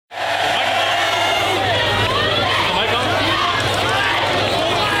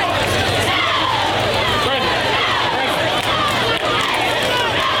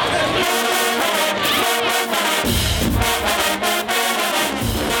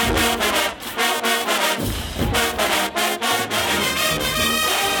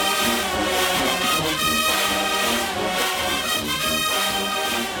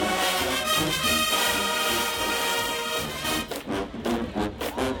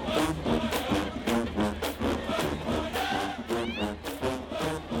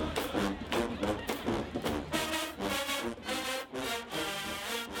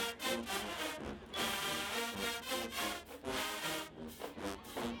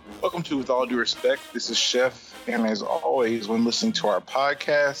welcome to With All Due Respect. This is Chef, and as always, when listening to our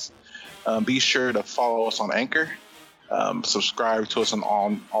podcast, be sure to follow us on Anchor. Subscribe to us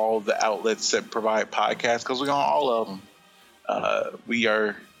on all the outlets that provide podcasts, because we're on all of them. We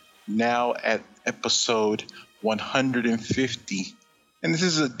are now at episode 150. And this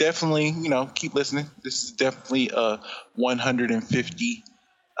is definitely, keep listening. This is definitely a 150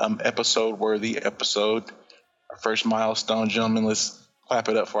 episode worthy episode. Our first milestone, gentlemen. Let's clap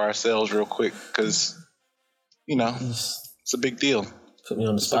it up for ourselves real quick, because, it's a big deal. Put me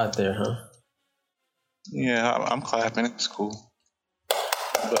on the spot there, huh? Yeah, I'm clapping. It's cool.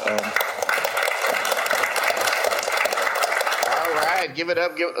 But, all right, give it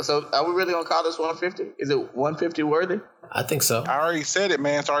up. So, are we really gonna call this 150? Is it 150 worthy? I think so. I already said it,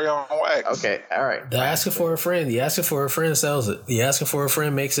 man. It's already on wax. Okay, all right. The asking for a friend. The asking for a friend sells it. The asking for a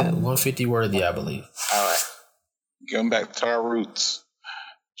friend makes it 150 worthy, I believe. All right. Going back to our roots,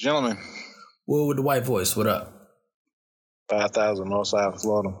 gentlemen. Will with the white voice. What up? 5,000 Northside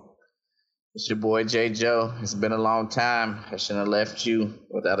Florida. It's your boy J. Joe. It's been a long time. I shouldn't have left you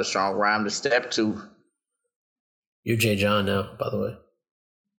without a strong rhyme to step to. You're J. John now, by the way.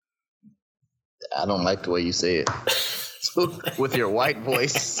 I don't like the way you say it. With your white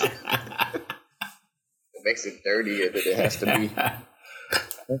voice. It makes it dirtier than it has to be.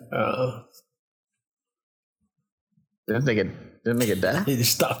 Didn't nigga die? He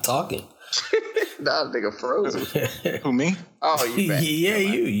just stopped talking. Nah, nigga frozen. Who, me? Oh, you back. Yeah,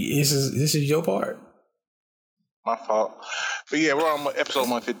 you. This is your part. My fault. But yeah, we're on episode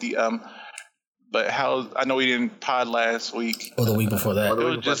 150. But I know we didn't pod last week. Or the week before that. It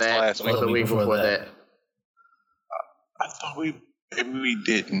was just last week. Or the week before that. I thought maybe we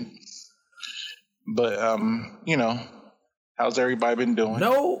didn't. But how's everybody been doing?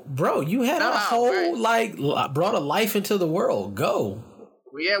 No, bro, you had a whole brought a life into the world. Go.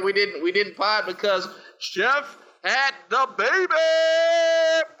 Yeah, we didn't pod because Chef had the baby.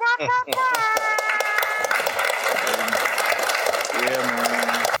 Yeah,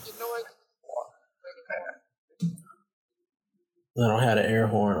 man. I don't have an air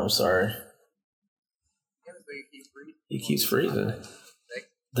horn. I'm sorry. He keeps freezing.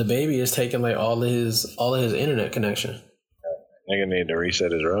 The baby is taking all of his internet connection. Nigga need to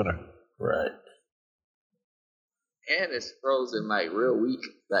reset his router. Right. And it's frozen real weak.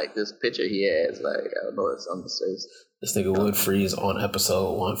 Like this picture he has, I don't know what's on the face. This nigga would freeze on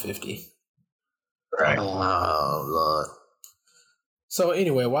episode 150. Right. Oh Lord. So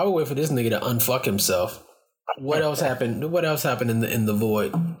anyway, while we wait for this nigga to unfuck himself, what else happened? What else happened in the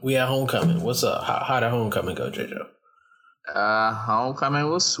void? We had homecoming. What's up? How did homecoming go, JoJo? Homecoming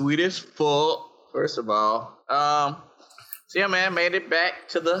was sweet as fuck. First of all, so yeah, man, made it back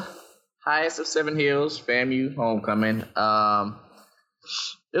to the highest of Seven Hills, FAMU homecoming.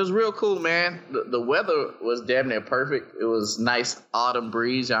 It was real cool, man. The weather was damn near perfect. It was nice autumn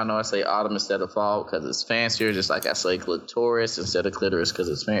breeze. Y'all know I say autumn instead of fall because it's fancier, just like I say clitoris instead of clitoris because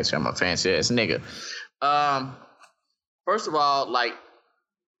it's fancier. I'm a fancy ass nigga. First of all,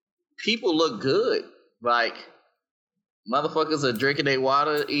 people look good. Motherfuckers are drinking their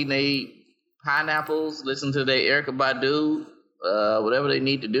water, eating their pineapples, listening to their Erykah Badu, whatever they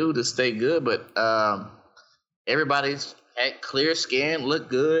need to do to stay good. But everybody's had clear skin, look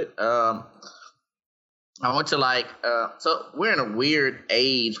good. I went to so we're in a weird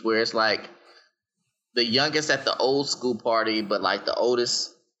age where it's the youngest at the old school party, but the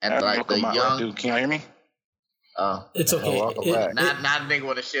oldest at the young. Dude, can you hear me? It's okay. Not a nigga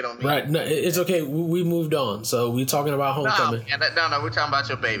want to shit on me. Right. No, it's okay. We moved on. So we talking about homecoming. No, we're talking about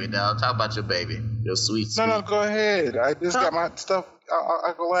your baby, dog. Talk about your baby. Your sweet. No, go ahead. I just got my stuff.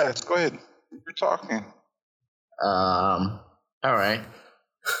 I'll go last. Go ahead. You're talking. All right.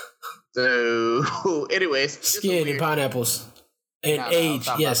 So, anyways, skin and pineapples and age.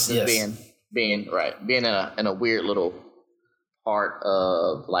 Yes. Being in a weird little part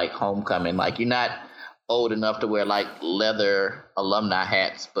of homecoming. You're not old enough to wear leather alumni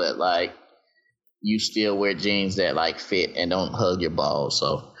hats, but you still wear jeans that fit and don't hug your balls.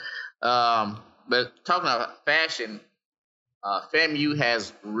 So, but talking about fashion, FAMU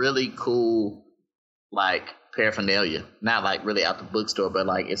has really cool paraphernalia. Not really out the bookstore, but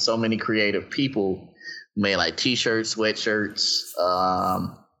it's so many creative people made t-shirts, sweatshirts.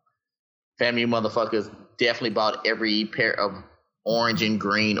 FAMU motherfuckers definitely bought every pair of orange and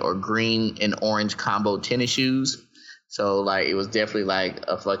green or green and orange combo tennis shoes. So it was definitely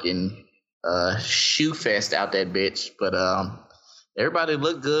a fucking shoe fest out that bitch. But everybody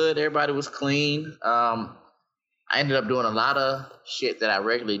looked good. Everybody was clean. I ended up doing a lot of shit that I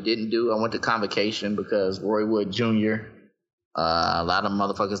regularly didn't do. I went to convocation because Roy Wood Jr. A lot of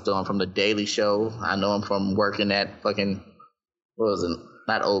motherfuckers know him from The Daily Show. I know him from working at fucking, what was it?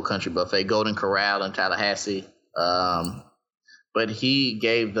 Not Old Country Buffet, Golden Corral in Tallahassee. But he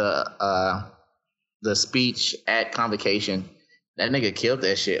gave the speech at Convocation. That nigga killed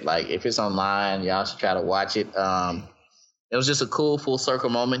that shit. Like, if it's online, y'all should try to watch it. It was just a cool full circle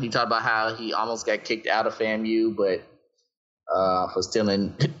moment. He talked about how he almost got kicked out of FAMU, but for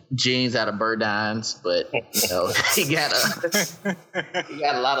stealing jeans out of Burdines. But you know, he got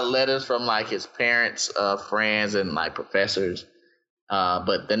a lot of letters from like his parents, friends, and like professors.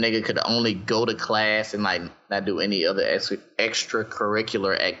 But the nigga could only go to class and like not do any other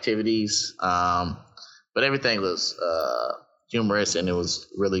extracurricular activities. But everything was humorous, and it was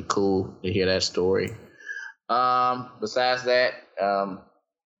really cool to hear that story. Besides that,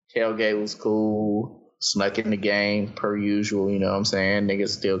 tailgate was cool. Snuck in the game per usual, you know what I'm saying? Niggas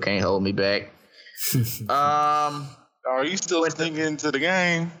still can't hold me back. Are you still sneaking into the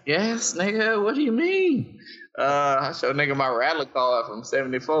game? Yes, nigga. What do you mean? I showed nigga my Rattler card from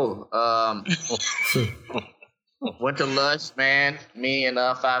 74. Went to Lush, man. Me and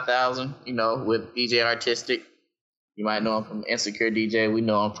 5,000, you know, with DJ Artistic. You might know him from Insecure DJ. We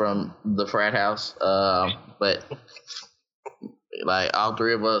know him from the frat house. But like all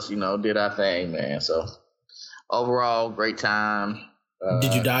three of us, you know, did our thing, man. So overall, great time.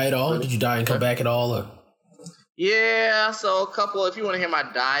 Did you die at all? Did you die and come back at all? Or? Yeah, so a couple. If you want to hear my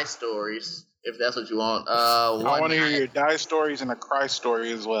die stories, if that's what you want. I want to hear your die stories and a cry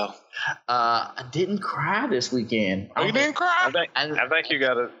story as well. I didn't cry this weekend. Oh, you didn't cry? I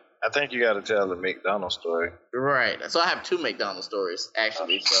think you gotta tell the McDonald's story. Right. So I have two McDonald's stories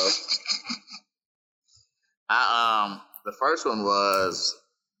actually. So the first one was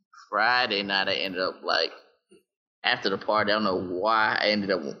Friday night. I ended up like after the party. I don't know why I ended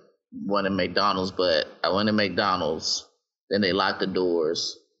up wanting McDonald's, but I went to McDonald's. Then they locked the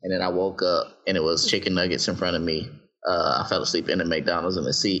doors, and then I woke up and it was chicken nuggets in front of me. I fell asleep in the McDonald's in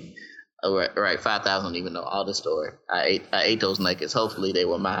the seat. Right, 5,000 don't even know all the story. I ate those nuggets. Hopefully they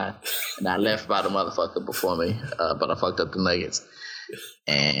were mine, and I left by the motherfucker before me. But I fucked up the nuggets.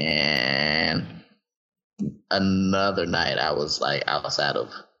 And another night I was like outside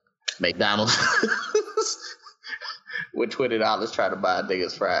of McDonald's with $20 trying to buy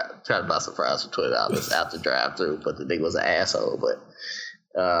some fries for $20 out the drive through, but the nigga was an asshole. But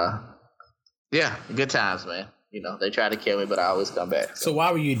yeah, good times, man. You know, they try to kill me, but I always come back. So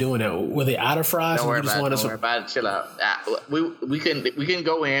why were you doing that? Were they out of fries? Don't worry about it. Chill out. We couldn't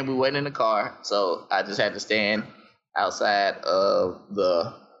go in. We went in the car, so I just had to stand outside of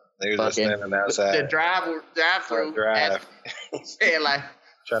the. They were just standing outside. The drive-through. Saying like,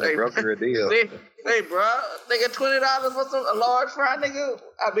 trying to broker a deal. Hey, bro, nigga, $20 for a large fry, nigga.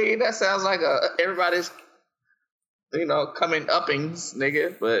 I mean, that sounds like everybody's, you know, coming uppings,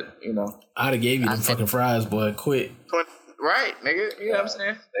 nigga. But you know, I'd have gave you them fucking fries, boy. Quick. Right, nigga. You know what I'm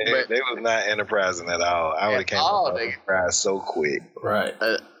saying? They was not enterprising at all. I would have came up with fries so quick. Right.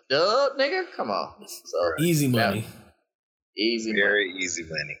 Dub, nigga, come on. So easy money. Very easy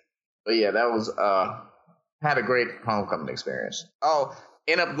money. But yeah, that was had a great homecoming experience. Oh,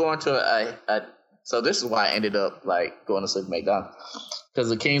 ended up going to so this is why I ended up like going to sleep at McDonald's, because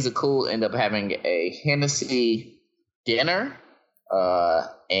the Kings of Cool ended up having a Hennessy dinner,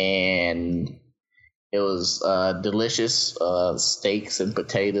 and it was delicious steaks and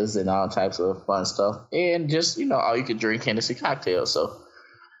potatoes and all types of fun stuff, and just, you know, all you could drink Hennessy cocktails. So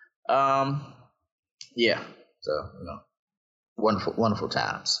yeah, so, you know, wonderful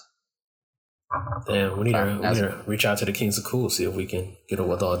times. Damn, we need to reach out to the Kings of Cool, see if we can get a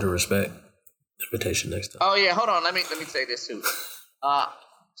With All Due Respect invitation next time. Oh yeah, hold on. Let me say this too.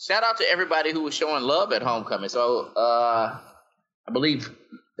 Shout out to everybody who was showing love at homecoming. So I believe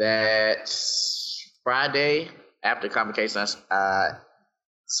that Friday after Convocation, I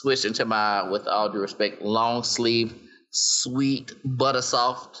switched into my With All Due Respect long sleeve, sweet butter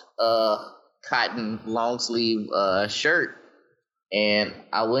soft cotton long sleeve shirt. And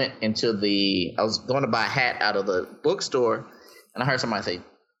I went into I was going to buy a hat out of the bookstore, and I heard somebody say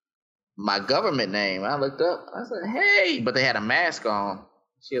my government name. I looked up. I said, "Hey," but they had a mask on.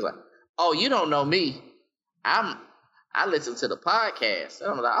 She was like, "Oh, you don't know me. I listen to the podcast."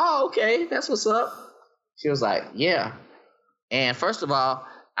 And I'm like, "Oh, okay, that's what's up." She was like, "Yeah, and first of all,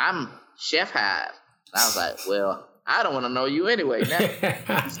 I'm Chef Hive." And I was like, "Well, I don't want to know you anyway now."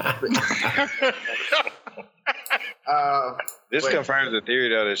 This confirms the theory,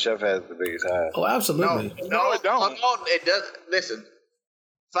 though, that Chef has the biggest hive. Oh, absolutely. No, it don't. It does. Listen,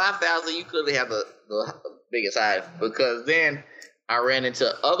 5,000, you clearly have the biggest hive, because then I ran into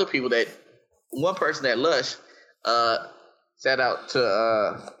other people one person at Lush shout out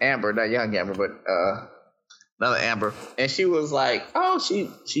to Amber, not young Amber, but another Amber, and she was like, "Oh,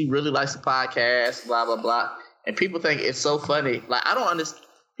 she really likes the podcast, blah blah blah." And people think it's so funny. Like I don't understand.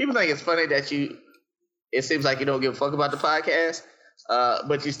 People think it's funny that it seems like you don't give a fuck about the podcast,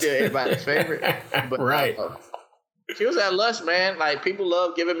 but you still everybody's favorite. But, right. She was at Lush, man. Like people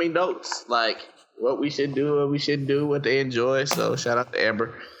love giving me notes, like what we should do, what they enjoy. So shout out to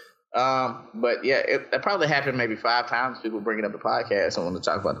Amber. But yeah, it probably happened maybe 5 times. People bringing up the podcast and want to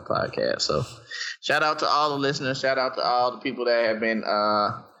talk about the podcast. So shout out to all the listeners. Shout out to all the people that have been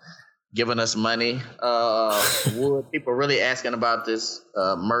giving us money. People really asking about this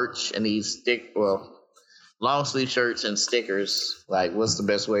merch and these long sleeve shirts and stickers. Like, what's the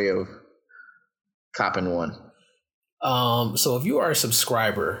best way of copping one? So if you are a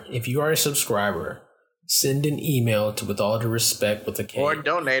subscriber, send an email to With All Due Respect with a K. Or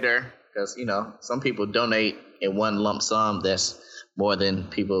donator, because, some people donate in one lump sum that's more than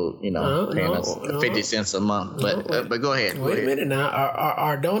people, paying us 50 cents a month. But go ahead. Wait a minute now.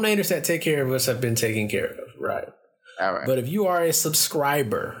 Our donators that take care of us have been taken care of, right? All right. But if you are a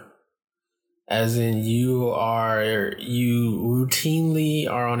subscriber, as in you routinely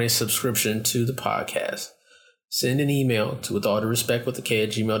are on a subscription to the podcast, send an email to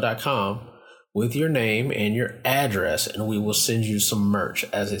withallduerespect@gmail.com with your name and your address, and we will send you some merch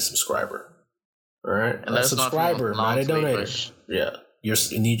as a subscriber. All right, and a subscriber, not a donator. Yeah, you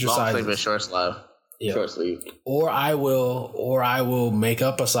need your size. Long sleeve, short sleeve. Yeah. Short sleeve. Or I will make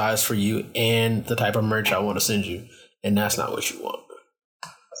up a size for you and the type of merch I want to send you, and that's not what you want.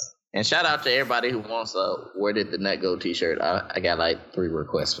 And shout out to everybody who wants a "Where Did the Net Go" T-shirt. I got like 3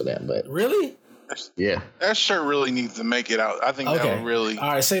 requests for that, but really. Yeah, that shirt really needs to make it out. I think that would really. All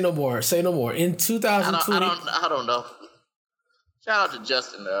right, say no more. In 2020, I don't know. Shout out to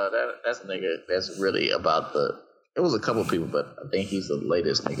Justin. That's a nigga that's really about the. It was a couple people, but I think he's the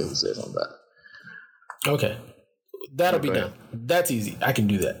latest nigga who says something about it. Okay, that'll be done. That's easy. I can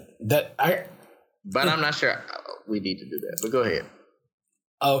do that. But I'm not sure we need to do that. But go ahead.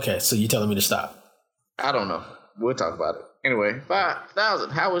 Okay, so you're telling me to stop? I don't know. We'll talk about it anyway. 5,000.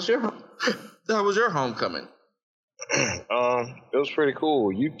 How was your homecoming? It was pretty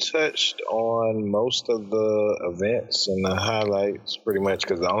cool. You touched on most of the events and the highlights pretty much,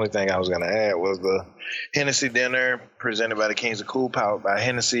 because the only thing I was going to add was the Hennessy dinner presented by the Kings of Cool, powered by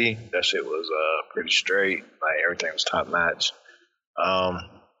Hennessy. That shit was pretty straight. Like, everything was top notch. I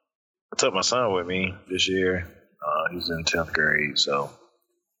took my son with me this year. He's in 10th grade, so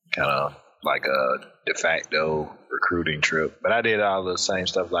kind of like a de facto recruiting trip. But I did all the same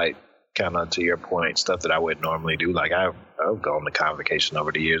stuff, like, kind of to your point, stuff that I wouldn't normally do. Like I've gone to convocation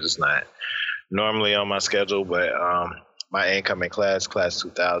over the years. It's not normally on my schedule, but my incoming class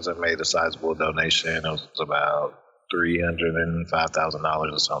 2000, made a sizable donation. It was about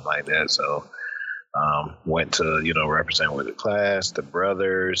 $305,000 or something like that. So went to represent with the class, the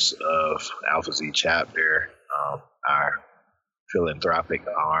brothers of Alpha Z chapter, our philanthropic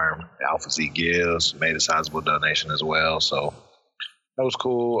arm, Alpha Z Gives, made a sizable donation as well. So that was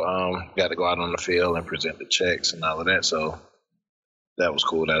cool. Got to go out on the field and present the checks and all of that. So that was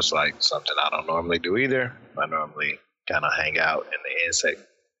cool. That's like something I don't normally do either. I normally kind of hang out in the insect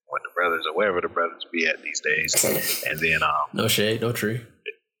with the brothers or wherever the brothers be at these days. And then no shade, no tree.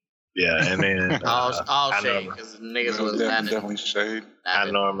 Yeah, and then all shade, because niggas was definitely shade.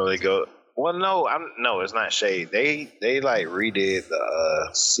 I normally go. Well, no, it's not shade. They like redid the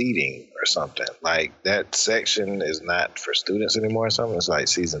seating or something. Like that section is not for students anymore or something. It's like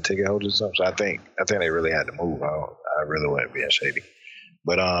season ticket holders or something. So I think they really had to move. I really wasn't being shady.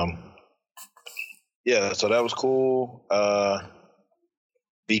 But yeah, so that was cool.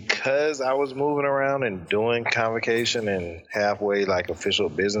 Because I was moving around and doing convocation and halfway like official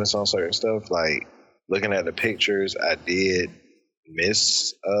business on certain stuff, like looking at the pictures, I did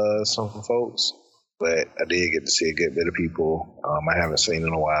miss some folks, but I did get to see a good bit of people I haven't seen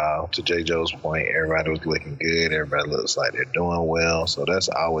in a while. To J. Joe's point, everybody was looking good. Everybody looks like they're doing well, so that's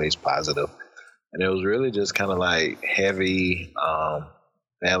always positive. And it was really just kind of like heavy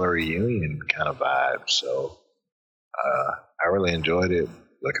family reunion kind of vibe. So I really enjoyed it.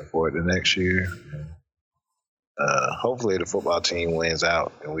 Looking forward to next year. Hopefully the football team wins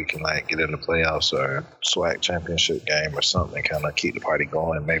out and we can like get in the playoffs or SWAC championship game or something, kind of keep the party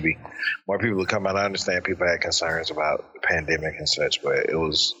going. Maybe more people will come out. I understand people had concerns about the pandemic and such, but it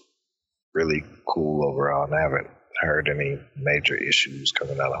was really cool overall, and I haven't heard any major issues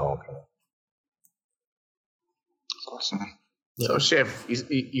coming out of homecoming. Awesome. So, Chef,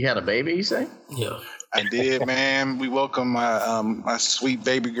 you had a baby, you say? Yeah, I did, man. We welcome my sweet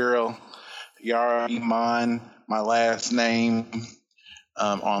baby girl, Yara Iman my last name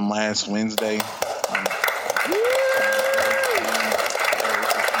on last Wednesday.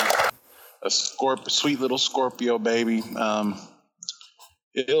 A sweet little Scorpio baby.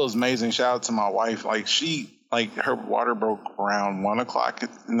 It was amazing. Shout out to my wife. Her water broke around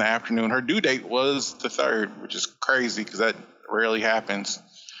 1:00 in the afternoon. Her due date was the 3rd, which is crazy because that rarely happens.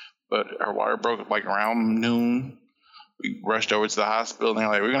 But her water broke around noon. We rushed over to the hospital and they're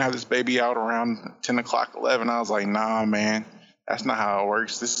like, we're gonna have this baby out around 10:00, 11. I was like, nah, man, that's not how it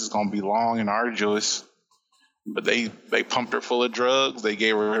works. This is gonna be long and arduous. But they pumped her full of drugs. They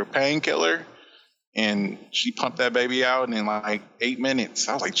gave her a painkiller, and she pumped that baby out in 8 minutes.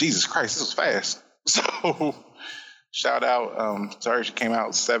 I was like, Jesus Christ, this was fast. So shout out to her. She came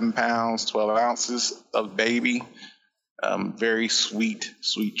out 7 pounds, 12 ounces of baby. Very sweet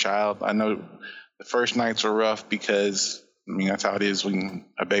child. I know the first nights were rough because, that's how it is when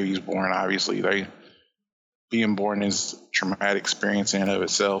a baby's born. Obviously, being born is a traumatic experience in and of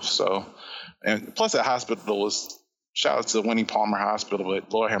itself. So, and plus that hospital was, shout out to Winnie Palmer Hospital,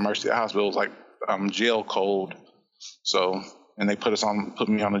 but Lord have mercy, that hospital was jail cold. So, and they put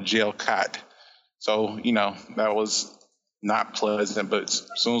me on a jail cot. So, that was not pleasant, but as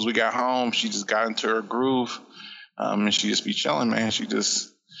soon as we got home, she just got into her groove. And she just be chilling, man.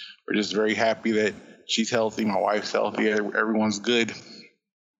 We're just very happy that she's healthy. My wife's healthy. Everyone's good.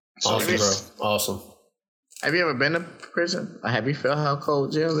 So awesome, bro. Awesome. Have you ever been to prison? Have you felt how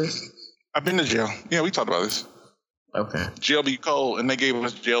cold jail is? I've been to jail. Yeah, we talked about this. Okay. Jail be cold, and they gave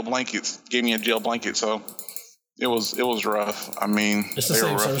us jail blankets. Gave me a jail blanket, so it was rough. It's the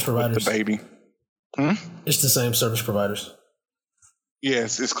same service providers. The baby. It's the same service providers.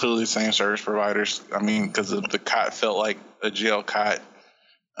 Yes, it's clearly the same service providers. Because the cot felt like a jail cot.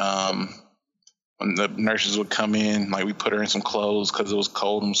 When the nurses would come in, we put her in some clothes because it was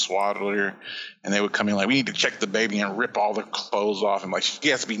cold and swaddled her, and they would come in we need to check the baby and rip all the clothes off, and she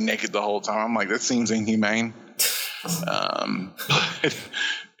has to be naked the whole time. I'm like, that seems inhumane. It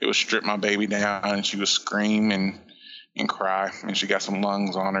would strip my baby down, and she would scream and cry, and she got some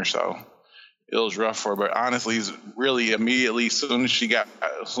lungs on her, so it was rough for her. But honestly, really immediately, as soon as we got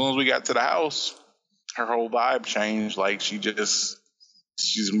to the house, her whole vibe changed.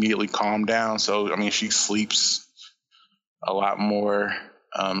 She's immediately calmed down. So she sleeps a lot more.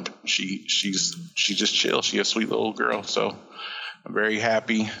 She's just chill. She's a sweet little girl. So I'm very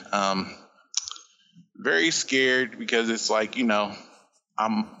happy. Very scared because it's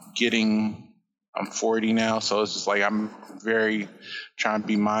I'm 40 now, so it's just I'm very trying to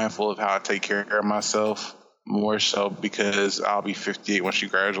be mindful of how I take care of myself, more so because I'll be 58 when she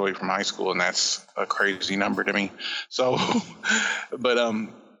graduates from high school, and that's a crazy number to me. So, but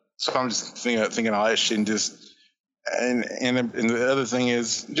so I'm just thinking all that shit, and the other thing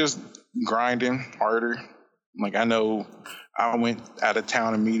is just grinding harder. I know I went out of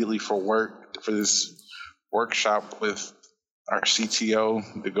town immediately for work for this workshop with our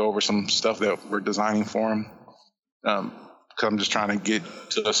CTO to go over some stuff that we're designing for him. Because I'm just trying to get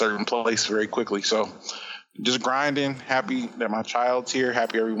to a certain place very quickly. So just grinding, happy that my child's here,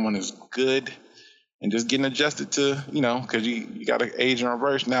 happy everyone is good, and just getting adjusted to, because you got to age in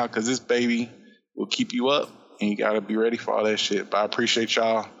reverse now, because this baby will keep you up, and you got to be ready for all that shit. But I appreciate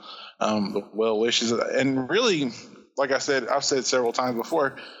y'all, the well wishes. And really, like I said, I've said several times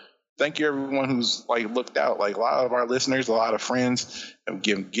before, thank you everyone who's looked out. A lot of our listeners, a lot of friends have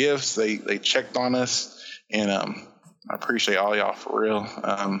given gifts. They checked on us, and I appreciate all y'all for real.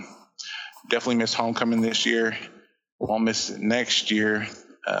 Definitely miss homecoming this year. Won't miss it next year,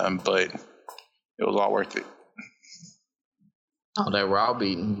 but it was all worth it. Oh, that raw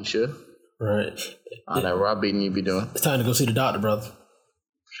beating, you should. Right. That raw beating you be doing. It's time to go see the doctor, brother.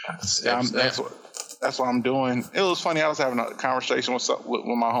 That's what I'm doing. It was funny. I was having a conversation with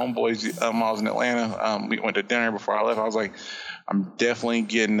my homeboys when I was in Atlanta. We went to dinner before I left. I was like, I'm definitely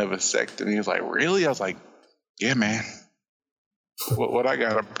getting a vasectomy. He was like, really? I was like, yeah, man. What I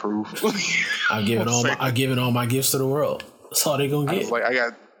gotta prove? I'm giving all my gifts to the world. That's all they gonna get.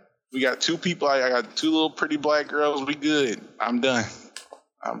 We got 2 people. I got 2 little pretty black girls. We good. I'm done.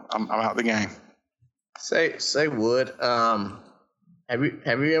 I'm out the game. Say Wood. Have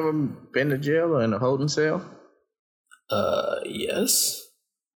you ever been to jail or in a holding cell? Yes.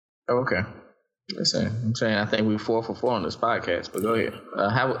 Oh, okay. Listen, I'm saying I think we're 4 for 4 on this podcast, but go ahead.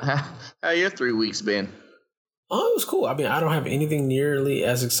 How your 3 weeks been? Oh, it was cool. I don't have anything nearly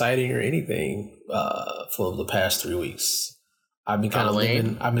as exciting or anything for the past 3 weeks. I've been kind of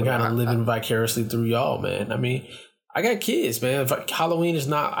living vicariously through y'all, man. I got kids, man. Halloween is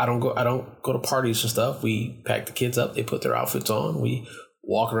not. I don't go to parties and stuff. We pack the kids up. They put their outfits on. We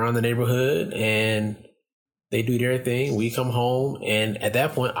walk around the neighborhood, and They do their thing. We come home, and at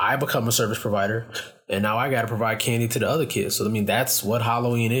that point, I become a service provider, and now I got to provide candy to the other kids. So I mean, that's what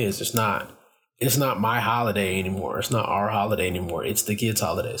Halloween is. It's not my holiday anymore. It's not our holiday anymore. It's the kids'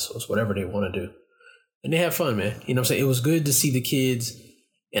 holiday. So it's whatever they want to do, and they have fun, man. You know what I'm saying? It was good to see the kids.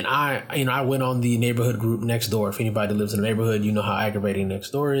 And I went on the neighborhood group next door. If anybody lives in the neighborhood, you know how aggravating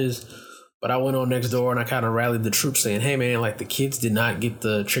next door is. But I went on next door and I kind of rallied the troops saying, hey, man, like the kids did not get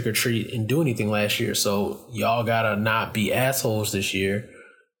the trick or treat and do anything last year. So y'all got to not be assholes this year.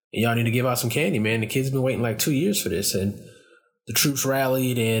 And y'all need to give out some candy, man. The kids have been waiting like 2 years for this. And the troops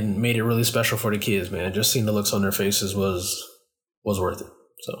rallied and made it really special for the kids, man. Just seeing the looks on their faces was worth it.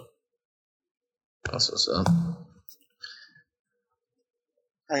 So. That's what's up.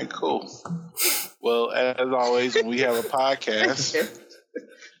 All right, cool. Well, as always, when we have a podcast...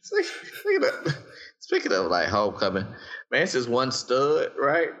 Speaking of like homecoming, man, it's just one stud,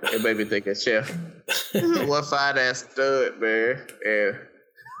 right? It made me think of Chef. This is one fine ass stud, man, and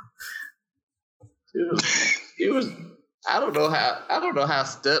she was. I don't know how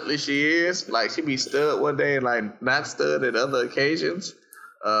studly she is. Like she be stud one day and like not stud at other occasions.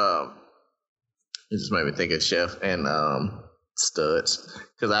 It just made me think of Chef and studs,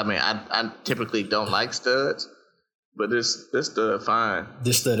 because I mean I typically don't like studs. But this stud fine.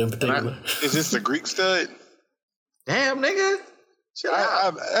 This stud in particular. Is this the Greek stud? Damn, nigga. Chill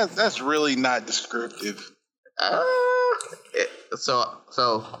out. That's really not descriptive. So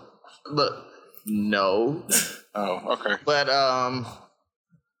look, no. Oh, okay. But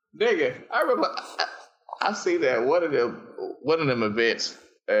nigga, I remember I see that one of them events,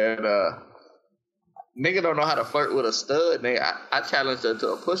 and nigga don't know how to flirt with a stud. Nigga, I challenged her to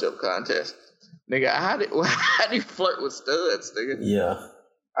a push-up contest. Nigga, how do you flirt with studs, nigga? Yeah.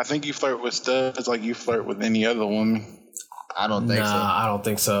 I think you flirt with studs like you flirt with any other woman. I don't think so. I don't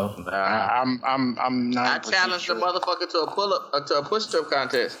think so. Nah. I'm not. I challenged the motherfucker to a push-up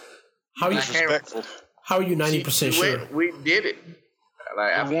contest. How are you respectful? How are you 90% sure? We did it.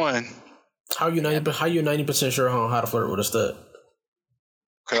 Like I won. How are you 90% sure on how to flirt with a stud?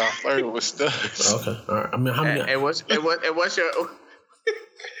 Because I flirted with studs. Okay, all right. I mean, how many? And what's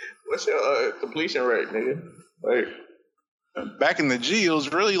your completion rate, nigga? Like back in the G, it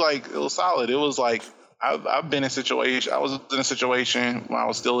was really like it was solid. It was like I've been in a situation. I was in a situation when I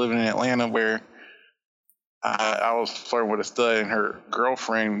was still living in Atlanta where I was flirting with a stud, and her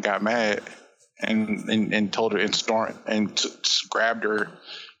girlfriend got mad and told her and stormed and grabbed her,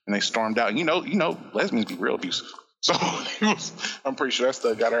 and they stormed out. You know, lesbians be real abusive. So I'm pretty sure that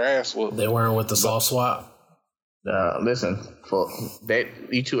stud got her ass whooped. They weren't with the soft swap. Listen,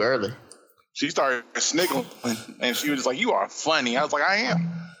 you too early. She started sniggling, and she was just like, "You are funny." I was like, "I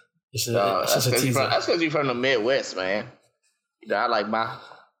am." That's because you're from the Midwest, man. You know, I like my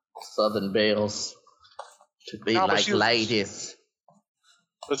Southern belles to be like ladies.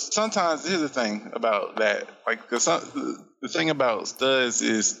 But sometimes here's the thing about that. Like the thing about studs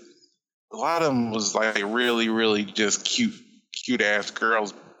is a lot of them was like really, really just cute ass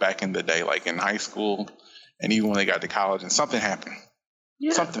girls back in the day, like in high school. And even when they got to college, and something happened.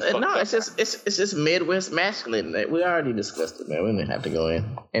 Yeah, it's just Midwest masculine. We already discussed it, man. We didn't have to go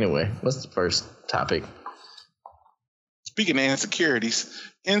in. Anyway, what's the first topic? Speaking of insecurities,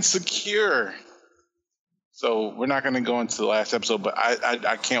 Insecure. So we're not going to go into the last episode, but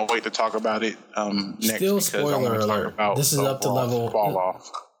I can't wait to talk about it next. Still spoiler alert. This is up to level. Fall off.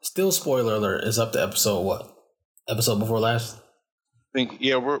 Still spoiler alert. It's up to episode what? Episode before last? We're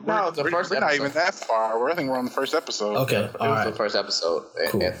not even that far. I think we're on the first episode. Okay, it was the first episode,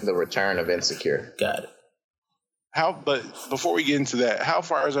 cool. The return of Insecure. Got it. But before we get into that, how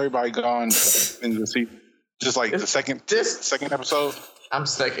far has everybody gone into the season? Just like the second episode. I'm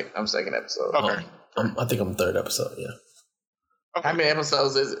second episode. Okay, I think I'm third episode. Yeah. Okay. How many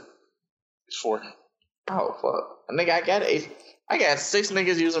episodes is it? It's 4. Oh fuck! I got 6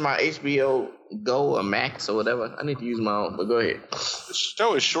 niggas using my HBO Go or Max or whatever. I need to use my own, but go ahead. The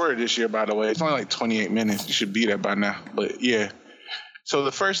show is shorter this year, by the way. It's only like 28 minutes. You should be there by now. But yeah. So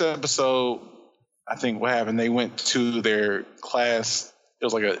the first episode, I think what happened, they went to their class. It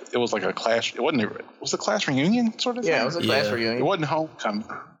was like a class. It wasn't. Was it a class reunion sort of thing? Yeah, it was a class reunion. It wasn't homecoming.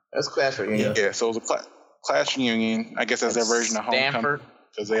 It was a class reunion. Yeah, so it was a class reunion. I guess that's their version of homecoming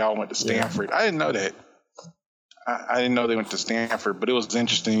because they all went to Stanford. Yeah. I didn't know that. I didn't know they went to Stanford, but it was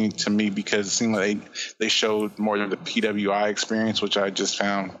interesting to me because it seemed like they showed more of the PWI experience, which I just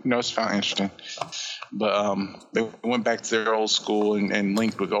found interesting. But they went back to their old school and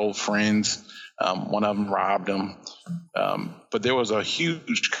linked with old friends. One of them robbed them. But there was a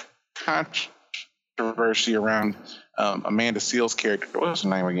huge controversy around Amanda Seales' character. What was her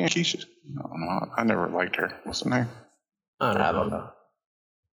name again? Keisha? No, I never liked her. What's her name? I don't know.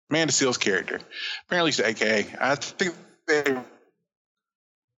 Amanda Seals' character. Apparently, she's AKA. I think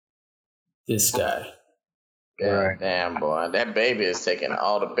this guy. Right. Damn, boy. That baby is taking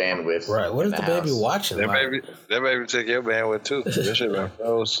all the bandwidth. Right. What is the baby watching? That baby took your bandwidth too. This shit been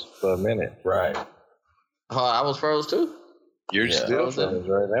froze for a minute. Right. Oh, I was froze too? You're still frozen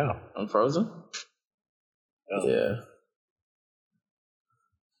right now. I'm frozen? Yeah.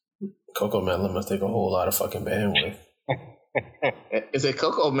 Coco Melon must take a whole lot of fucking bandwidth. Is it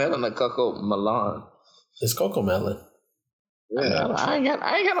Coco Melon or Coco Milan? It's Coco Melon. Yeah. I ain't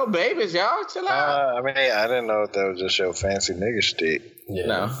got no babies, y'all. Chill out. I didn't know if that was just your fancy nigga shtick. Yeah.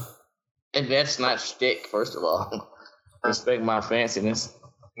 No. And that's not shtick, first of all. Respect my fanciness.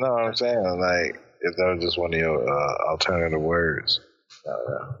 No, I'm saying, like, if that was just one of your alternative words.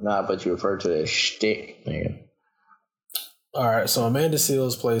 Nah, but you refer to it as shtick, man. All right, so Amanda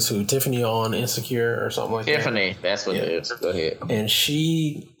Seals plays who? Tiffany on Insecure or something like Tiffany, that's what it is. Go ahead. And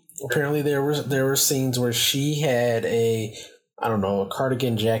she, apparently there were scenes where she had a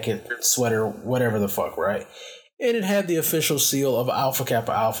cardigan, jacket, sweater, whatever the fuck, right? And it had the official seal of Alpha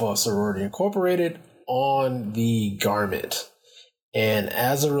Kappa Alpha Sorority Incorporated on the garment. And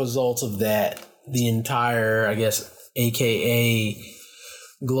as a result of that, the entire, I guess, AKA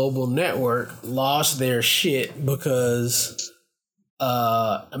global network lost their shit because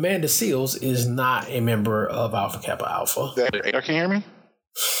Amanda Seals is not a member of Alpha Kappa Alpha. Can you hear me?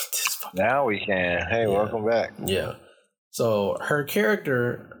 Now we can. Hey, welcome back. Yeah. So her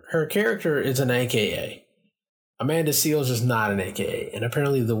character is an AKA. Amanda Seals is not an AKA. And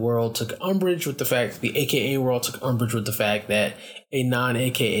apparently the world took umbrage with the fact, the AKA world took umbrage with the fact that a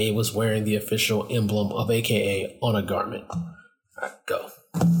non-AKA was wearing the official emblem of AKA on a garment. All right, go.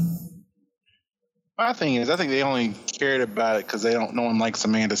 My thing is, I think they only cared about it because no one likes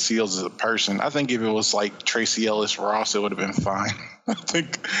Amanda Seals as a person. I think if it was like Tracy Ellis Ross, it would have been fine.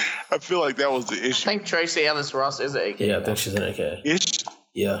 I feel like that was the issue. I think Tracy Ellis Ross is an AKA. Yeah, I think she's an AKA. Is she?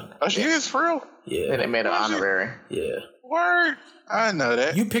 Yeah. Oh, she is for real? Yeah. And they made her honorary. Yeah. Word. I know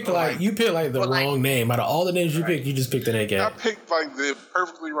that. You picked the wrong name. Out of all the names you picked, you just picked an AKA. I picked like the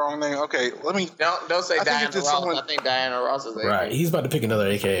perfectly wrong name. Okay, let me. Don't say Diana Ross. I think Diana Ross is AKA. Right. He's about to pick another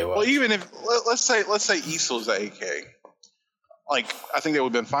AKA. Well, even if let's say Issa's the AKA, like I think they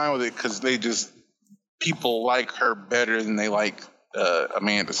would have been fine with it because people like her better than they like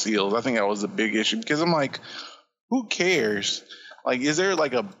Amanda Seals. I think that was a big issue because I'm like, who cares? Like, is there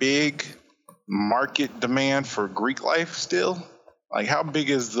like a big market demand for Greek life still? Like, how big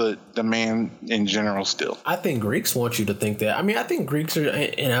is the demand in general still? I think Greeks want you to think that. I mean, I think Greeks are,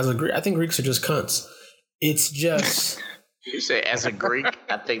 and as a Greek, I think Greeks are just cunts. It's just. You say as a Greek,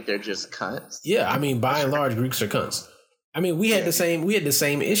 I think they're just cunts. Yeah, I mean, by and large, Greeks are cunts. I mean, we had the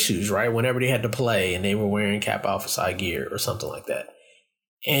same issues, right? Whenever they had to play and they were wearing Kappa Alpha Psi gear or something like that.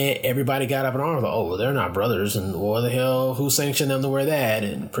 And everybody got up in arms like, oh, well, they're not brothers. And what the hell, who sanctioned them to wear that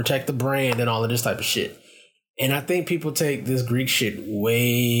and protect the brand and all of this type of shit. And I think people take this Greek shit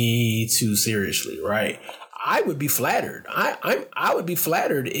way too seriously, right? I would be flattered. I would be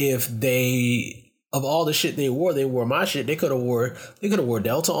flattered if they, of all the shit they wore my shit. They could have wore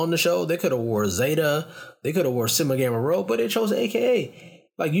Delta on the show. They could have wore Zeta. They could have wore Sigma Gamma Rho, but they chose AKA.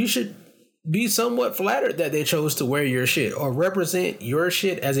 Like, you should be somewhat flattered that they chose to wear your shit or represent your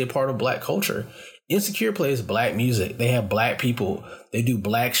shit as a part of black culture. Insecure plays black music. They have black people. They do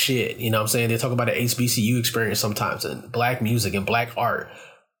black shit. You know what I'm saying? They talk about the HBCU experience sometimes and black music and black art.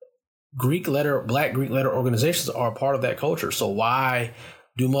 Black Greek letter organizations are a part of that culture. So why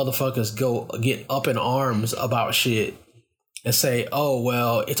do motherfuckers go get up in arms about shit and say, oh,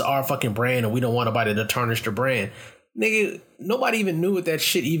 well, it's our fucking brand and we don't want nobody to tarnish the brand? Nigga, nobody even knew what that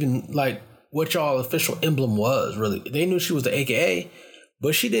shit what y'all official emblem was, really. They knew she was the AKA,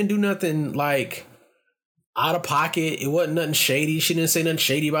 but she didn't do nothing like out of pocket. It wasn't nothing shady. She didn't say nothing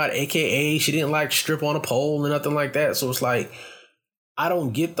shady about AKA. She didn't like strip on a pole or nothing like that. So it's like, I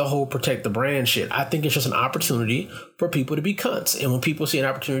don't get the whole protect the brand shit. I think it's just an opportunity for people to be cunts. And when people see an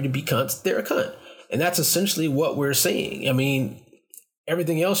opportunity to be cunts, they're a cunt. And that's essentially what we're seeing. I mean,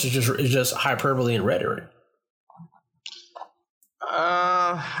 everything else is just hyperbole and rhetoric.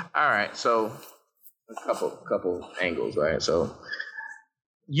 All right. So a couple angles, right? So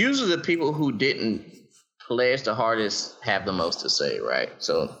usually the people who didn't pledge the hardest have the most to say, right?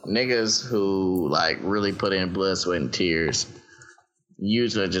 So niggas who like really put in blood, sweat, and tears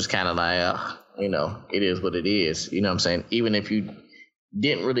usually just kind of like, it is what it is. You know what I'm saying? Even if you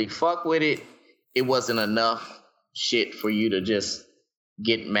didn't really fuck with it, it wasn't enough shit for you to just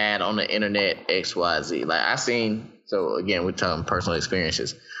get mad on the internet, XYZ. Like I seen, so again, we're talking personal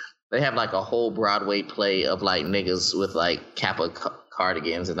experiences. they have like a whole Broadway play of like niggas with like Kappa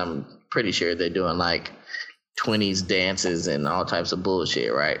cardigans, and I'm pretty sure they're doing like 20s dances and all types of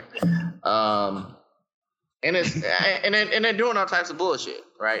bullshit, right? And it's and they're doing all types of bullshit,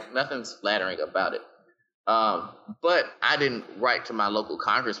 right? Nothing's flattering about it. But I didn't write to my local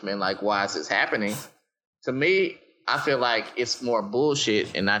congressman like, why is this happening? To me, I feel like it's more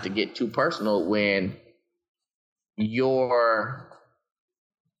bullshit, and not to get too personal, when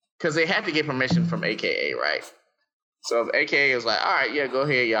because they had to get permission from AKA, right? So if AKA is like, all right, yeah, go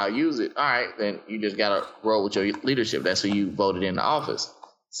ahead, y'all use it. All right, then you just got to roll with your leadership. That's who you voted into office.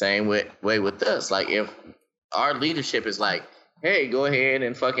 Same way with us. Like, if our leadership is like, hey, go ahead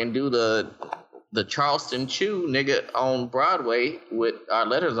and fucking do the Charleston Chew nigga on Broadway with our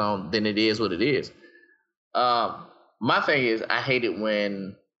letters on, then it is what it is. My thing is, I hate it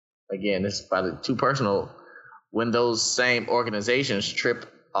when, again, this is probably too personal, when those same organizations trip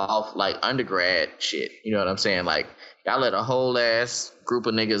off like undergrad shit. You know what I'm saying? Like, y'all let a whole ass group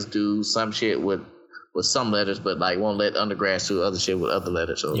of niggas do some shit with some letters, but like won't let undergrads do other shit with other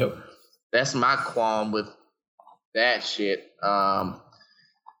letters. So that's my qualm with that shit.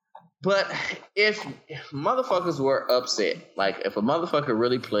 But if motherfuckers were upset, like if a motherfucker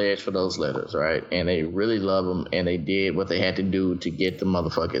really pledged for those letters, right, and they really love them, and they did what they had to do to get the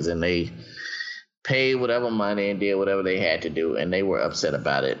motherfuckers, and they paid whatever money and did whatever they had to do, and they were upset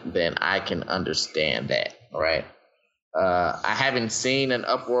about it, then I can understand that, right? I haven't seen an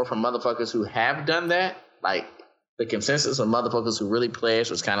uproar from motherfuckers who have done that. Like, the consensus of motherfuckers who really pledged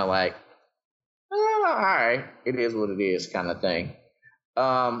was kind of like, all right, it is what it is kind of thing.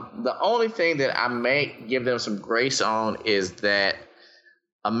 The only thing that I may give them some grace on is that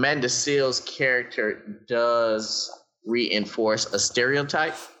Amanda Seales' character does reinforce a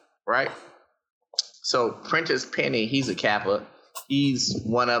stereotype, right? So Prentice Penny, he's a Kappa. He's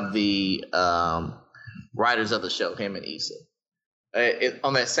one of the writers of the show, him and Issa.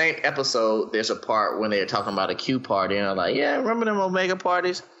 On that same episode, there's a part when they're talking about a Q party, and I'm like, yeah, remember them Omega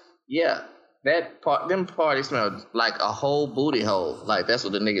parties? Yeah. Them parties smelled like a whole booty hole. Like, that's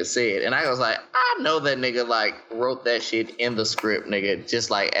what the nigga said. And I was like, I know that nigga, like, wrote that shit in the script, nigga,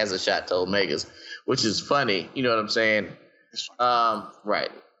 just like as a shot to Omegas, which is funny. You know what I'm saying? Right.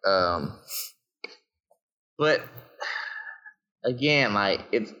 But, again, like,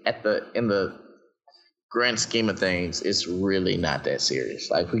 it's in the grand scheme of things, it's really not that serious.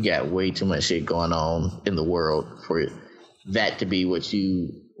 Like, we got way too much shit going on in the world for that to be what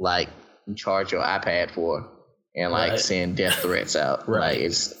you, like, charge your iPad for and like send death threats out. Like,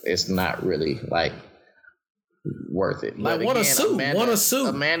 it's not really like worth it. Like, want to sue.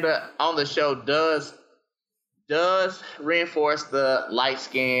 Amanda on the show does reinforce the light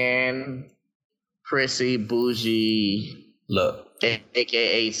skin, prissy, bougie look,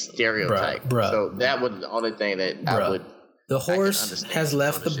 aka stereotype. Bruh. So that was the only thing that I would. The horse has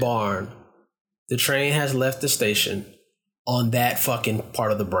left the barn. The train has left the station on that fucking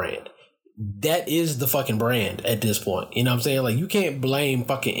part of the brand. That is the fucking brand at this point. You know what I'm saying? Like, you can't blame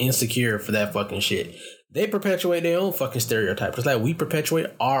fucking Insecure for that fucking shit. They perpetuate their own fucking stereotype. It's like we perpetuate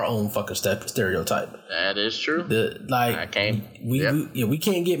our own fucking stereotype. That is true. We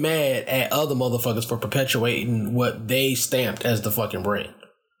can't get mad at other motherfuckers for perpetuating what they stamped as the fucking brand.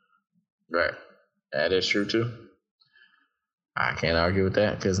 Right. That is true too. I can't argue with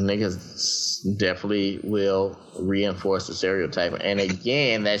that, because niggas definitely will reinforce the stereotype. And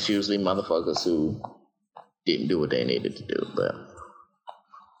again, that's usually motherfuckers who didn't do what they needed to do. But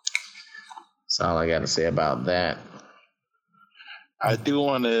that's all I got to say about that. I do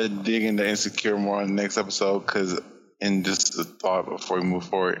want to dig into Insecure more on the next episode, because, and just a thought before we move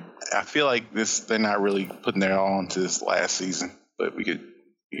forward, I feel like they're not really putting their all into this last season, but we could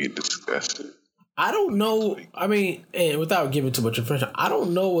discuss it. I don't know. I mean, and without giving too much information, I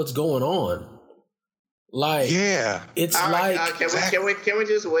don't know what's going on. Like, yeah, it's can we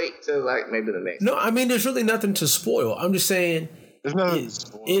just wait till like maybe the next? No, I mean, there's really nothing to spoil. I'm just saying,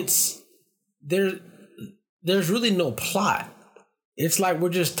 there's really no plot. It's like we're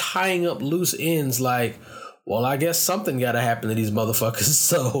just tying up loose ends. Like, well, I guess something got to happen to these motherfuckers,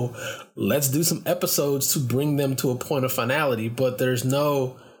 so let's do some episodes to bring them to a point of finality. But there's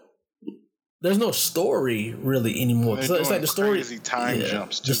no story really anymore. It's like the story. Crazy time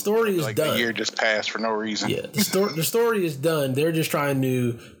jumps. The story is like done. The year just passed for no reason. Yeah, the story is done. They're just trying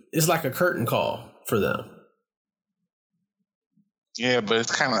to. It's like a curtain call for them. Yeah, but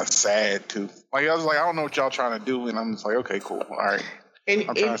it's kind of sad too. Like, I was like, I don't know what y'all trying to do, and I'm just like, okay, cool, all right.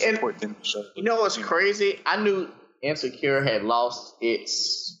 I'm trying to support them. You know what's crazy? I knew Insecure had lost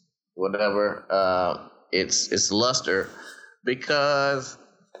its whatever, its luster, because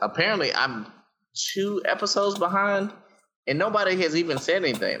apparently I'm 2 episodes behind, and nobody has even said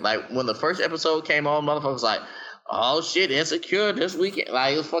anything. Like when the first episode came on, motherfuckers was like, "Oh shit, Insecure this weekend!"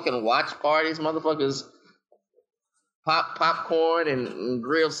 Like it was fucking watch parties, motherfuckers popcorn and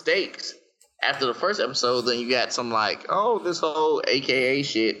grilled steaks. After the first episode, then you got some like, "Oh, this whole AKA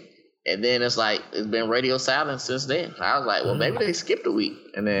shit," and then it's like it's been radio silence since then. I was like, well, maybe they skipped a week,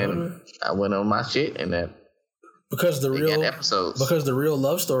 and then I went on my shit, and then. Because the real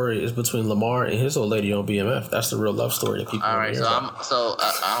love story is between Lamar and his old lady on BMF. That's the real love story that people. All right,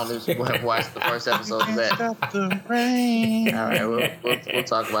 I don't know if people have watched the first episode of that. All right, we'll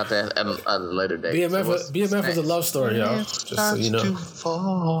talk about that at a later date. BMF is a love story, y'all. Just so you know.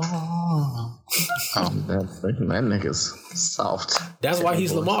 That nigga's soft. That's why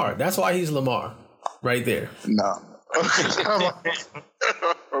he's Lamar. That's why he's Lamar, right there. No.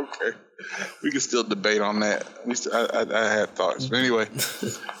 Okay. We can still debate on that. I had thoughts. But anyway,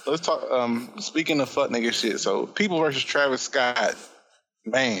 let's talk. Speaking of fuck nigga shit, so People versus Travis Scott,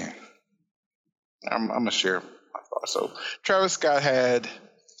 man, I'm gonna share my thoughts. So Travis Scott had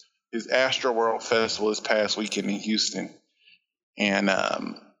his Astroworld Festival this past weekend in Houston, and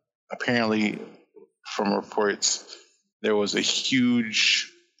apparently, from reports, there was a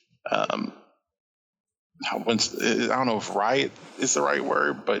huge. I don't know if riot is the right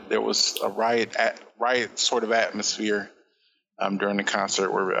word, but there was a riot sort of atmosphere during the concert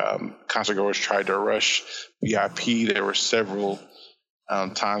where concertgoers tried to rush VIP. There were several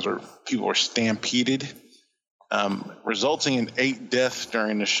times where people were stampeded, resulting in 8 deaths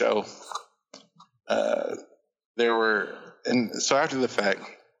during the show. And so after the fact,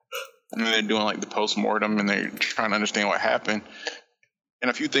 they're doing like the post-mortem and they're trying to understand what happened. And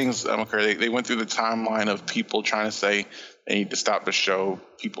a few things occurred. They went through the timeline of people trying to say they need to stop the show.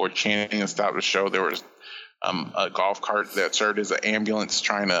 People were chanting and stop the show. There was a golf cart that served as an ambulance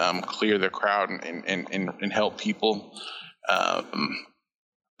trying to clear the crowd and help people. But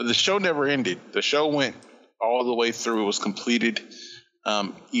the show never ended. The show went all the way through. It was completed,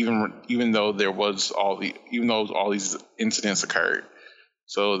 even though all these incidents occurred.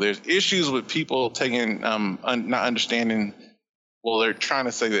 So there's issues with people taking not understanding. Well, they're trying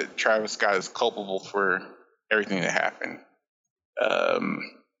to say that Travis Scott is culpable for everything that happened.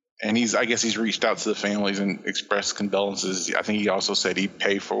 And I guess he's reached out to the families and expressed condolences. I think he also said he'd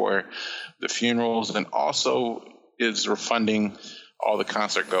pay for the funerals and also is refunding all the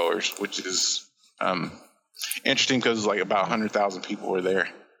concert goers, which is interesting because like about 100,000 people were there.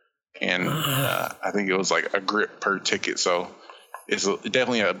 And I think it was like a grip per ticket. So it's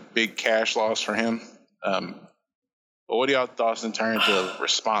definitely a big cash loss for him. But what are y'all thoughts in terms of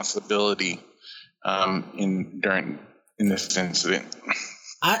responsibility in this incident?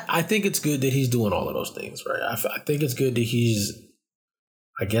 I think it's good that he's doing all of those things, right? I think it's good that he's,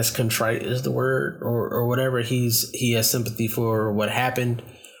 I guess, contrite is the word, or whatever. He has sympathy for what happened,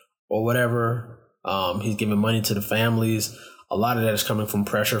 or whatever. He's giving money to the families. A lot of that is coming from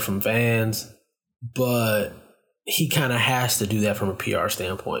pressure from fans, but he kind of has to do that from a PR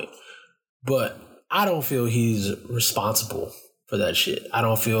standpoint. But I don't feel he's responsible for that shit. I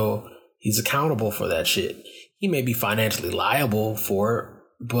don't feel he's accountable for that shit. He may be financially liable for it,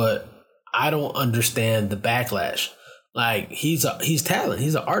 but I don't understand the backlash. Like he's talent.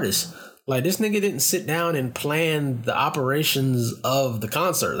 He's an artist. Like this nigga didn't sit down and plan the operations of the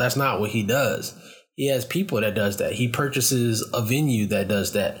concert. That's not what he does. He has people that does that. He purchases a venue that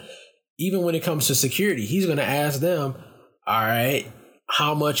does that. Even when it comes to security, he's going to ask them, all right,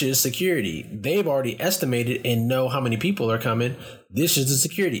 how much is security? They've already estimated and know how many people are coming. This is the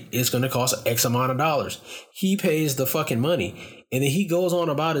security. It's going to cost X amount of dollars. He pays the fucking money. And then he goes on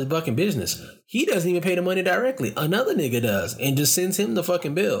about his fucking business. He doesn't even pay the money directly. Another nigga does and just sends him the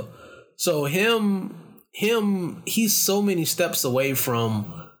fucking bill. So he's so many steps away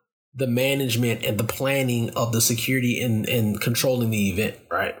from the management and the planning of the security and controlling the event,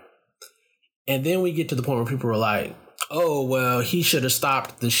 right? And then we get to the point where people are like, oh, well, he should have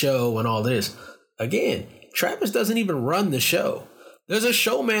stopped the show and all this. Again, Travis doesn't even run the show. There's a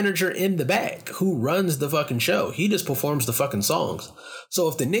show manager in the back who runs the fucking show. He just performs the fucking songs. So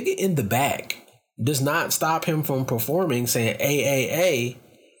if the nigga in the back does not stop him from performing, saying, A,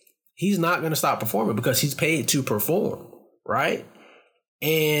 he's not going to stop performing because he's paid to perform, right?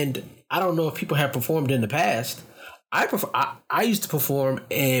 And I don't know if people have performed in the past. I used to perform,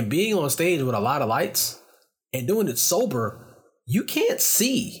 and being on stage with a lot of lights and doing it sober, you can't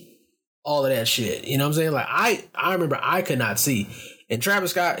see all of that shit. You know what I'm saying? Like I remember I could not see. And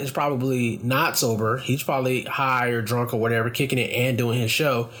Travis Scott is probably not sober. He's probably high or drunk or whatever, kicking it and doing his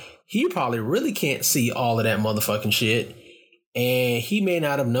show. He probably really can't see all of that motherfucking shit. And he may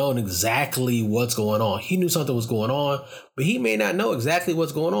not have known exactly what's going on. He knew something was going on, but he may not know exactly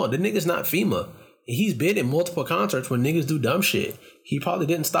what's going on. The nigga's not FEMA. He's been in multiple concerts when niggas do dumb shit. He probably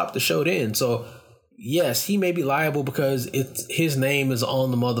didn't stop the show then. So, yes, he may be liable because his name is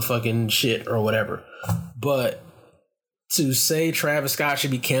on the motherfucking shit or whatever. But to say Travis Scott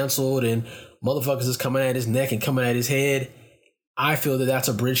should be canceled and motherfuckers is coming at his neck and coming at his head, I feel that that's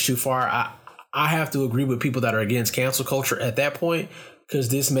a bridge too far. I have to agree with people that are against cancel culture at that point because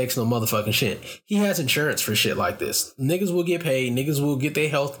this makes no motherfucking shit. He has insurance for shit like this. Niggas will get paid. Niggas will get their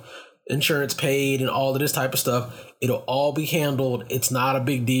health insurance paid and all of this type of stuff. It'll all be handled. It's not a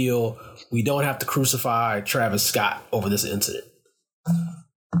big deal. We don't have to crucify Travis Scott over this incident.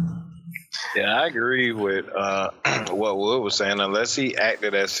 Yeah, I agree with what Wood was saying. Unless he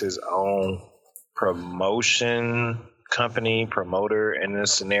acted as his own promotion company, promoter in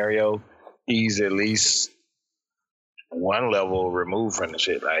this scenario, he's at least one level removed from the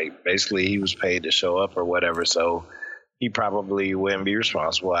shit. Like, basically, he was paid to show up or whatever, so he probably wouldn't be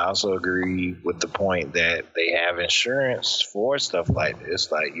responsible. I also agree with the point that they have insurance for stuff like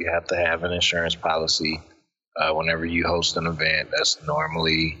this. Like, you have to have an insurance policy whenever you host an event. That's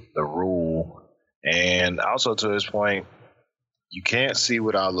normally the rule. And also, to his point, you can't see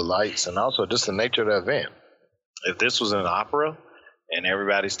with all the lights, and also just the nature of the event. If this was an opera and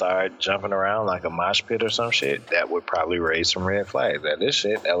everybody started jumping around like a mosh pit or some shit, that would probably raise some red flags. That this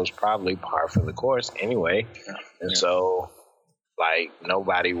shit, that was probably par for the course anyway. And so, like,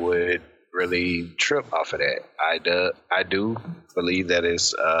 nobody would really trip off of that. I do believe that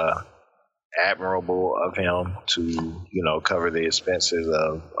it's admirable of him to, you know, cover the expenses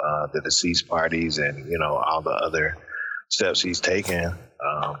of the deceased parties and, you know, all the other steps he's taken.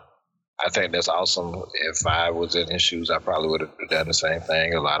 I think that's awesome. If I was in his shoes, I probably would have done the same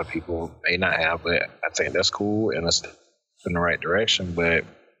thing. A lot of people may not have, but I think that's cool and it's in the right direction. But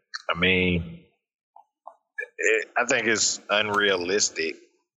I mean, I think it's unrealistic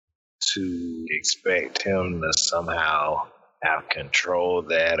to expect him to somehow have controlled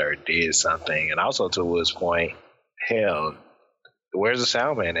that or did something. And also, to Wood's point, hell, where's the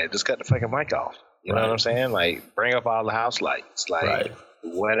sound man at? Just cut the fucking mic off. You know what I'm saying? Like, bring up all the house lights. Like,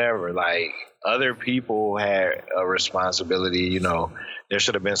 whatever. Like, other people had a responsibility. You know, there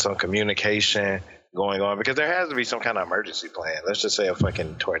should have been some communication going on because there has to be some kind of emergency plan. Let's just say a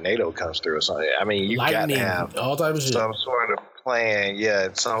fucking tornado comes through or something. I mean, you got to have all types of some sort of plan. Yeah,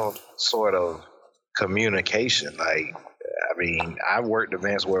 some sort of communication. Like, I mean, I've worked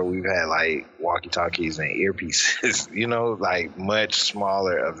events where we've had like walkie-talkies and earpieces, you know, like much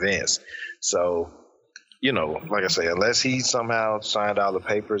smaller events. So, you know, like I say, unless he somehow signed all the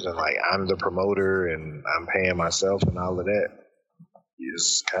papers and like I'm the promoter and I'm paying myself and all of that,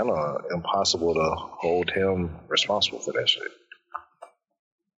 it's kind of impossible to hold him responsible for that shit.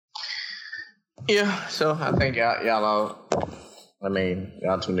 Yeah, so I think y'all all, I mean,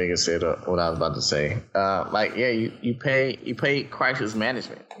 y'all two niggas said what I was about to say. Like, yeah, you pay crisis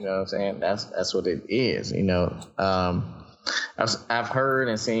management. You know what I'm saying? That's what it is. You know, I've heard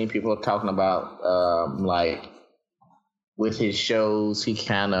and seen people talking about like with his shows, he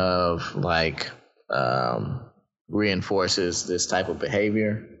kind of like reinforces this type of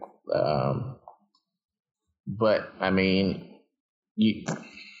behavior. But I mean,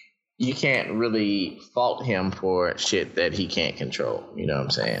 you can't really fault him for shit that he can't control. You know what I'm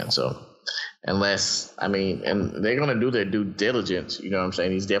saying? So unless, I mean, and they're going to do their due diligence. You know what I'm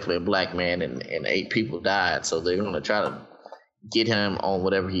saying? He's definitely a black man and 8 people died. So they're going to try to get him on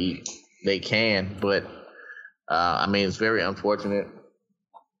whatever they can. But, I mean, it's very unfortunate.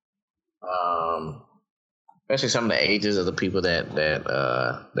 Especially some of the ages of the people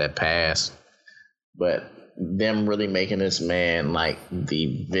that passed. But them really making this man like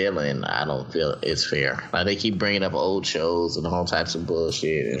the villain, I don't feel it's fair. Like, they keep bringing up old shows and all types of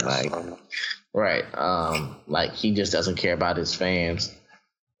bullshit and like, right, like he just doesn't care about his fans.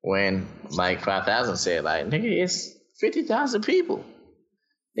 When like 5,000 said, like, nigga, it's 50,000 people.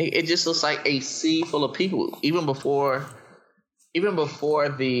 It just looks like a sea full of people. Even before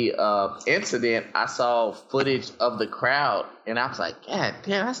the incident, I saw footage of the crowd and I was like, God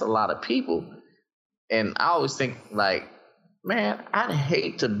damn, that's a lot of people. And I always think, like, man, I'd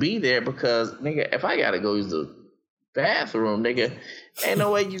hate to be there because, nigga, if I got to go use the bathroom, nigga, ain't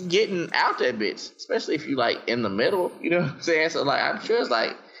no way you getting out that bitch, especially if you, like, in the middle, you know what I'm saying? So, like, I'm sure it's,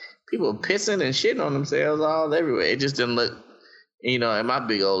 like, people pissing and shitting on themselves all everywhere. It just didn't look, you know, at my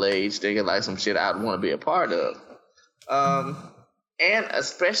big old age, thinking like some shit I'd want to be a part of. And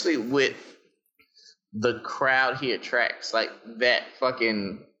especially with the crowd he attracts, like, that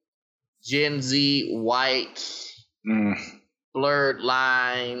fucking Gen Z white blurred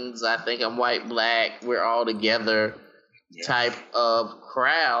lines. I think I'm white, black. We're all together. Type of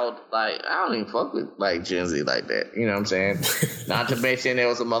crowd. Like, I don't even fuck with like Gen Z like that. You know what I'm saying? Not to mention there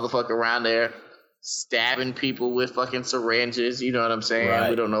was a motherfucker around there stabbing people with fucking syringes. You know what I'm saying? Right.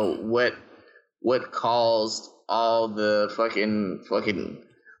 We don't know what caused all the fucking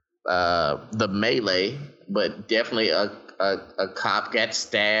the melee, but definitely a cop got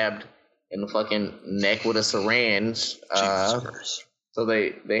stabbed in the fucking neck with a syringe. So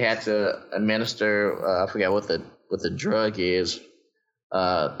they had to administer. I forgot what the drug is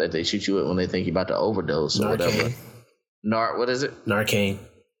that they shoot you with when they think you're about to overdose or whatever. What is it? Narcan.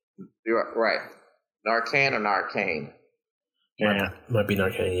 You're right. Narcan or Narcane? Yeah. Might be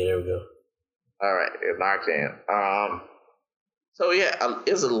Narcan. Yeah, there we go. All right. Narcan. So, yeah,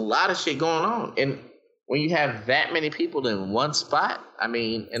 there's a lot of shit going on. And when you have that many people in one spot, I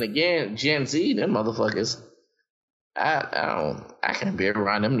mean, and again, Gen Z, them motherfuckers, I can't be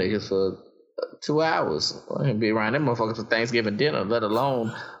around them niggas for 2 hours. I can't be around them motherfuckers for Thanksgiving dinner, let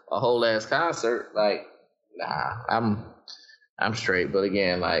alone a whole ass concert. Like, nah, I'm straight. But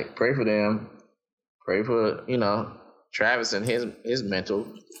again, like, pray for them. Pray for, Travis and his mental,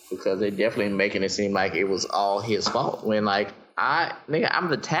 because they definitely making it seem like it was all his fault. When, like, I'm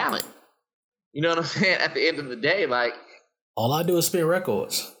the talent. You know what I'm saying? At the end of the day, like, all I do is spin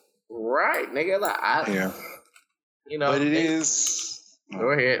records. Right, nigga. Like, but it is. Go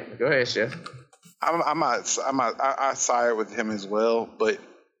ahead, Chef. I side with him as well, but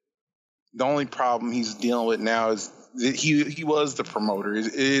the only problem he's dealing with now is that he was the promoter.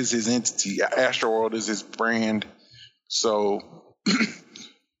 It is his entity. Astroworld is his brand, so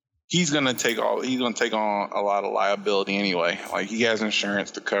he's gonna take on a lot of liability anyway. Like, he has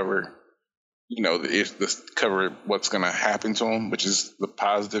insurance to cover, cover what's gonna happen to him, which is the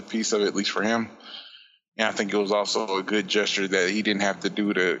positive piece of it, at least for him. And I think it was also a good gesture that he didn't have to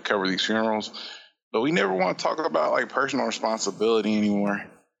do to cover these funerals. But we never want to talk about like personal responsibility anymore.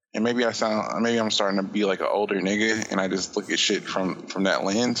 And maybe I'm starting to be like an older nigga and I just look at shit from that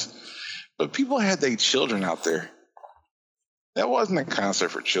lens. But people had their children out there. That wasn't a concert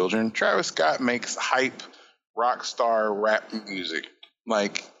for children. Travis Scott makes hype rock star rap music.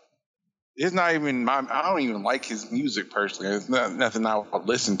 Like, it's not even I don't even like his music personally. It's nothing I would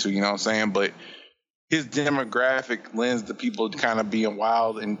listen to, you know what I'm saying? But his demographic lends to people kind of being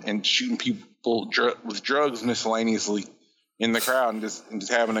wild and shooting people with drugs miscellaneously in the crowd and just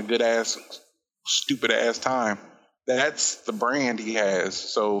having a good ass, stupid ass time. That's the brand he has.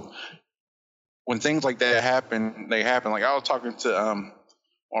 So when things like that happen, they happen. Like, I was talking to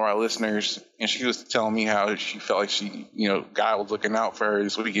one of our listeners, and she was telling me how she felt like God was looking out for her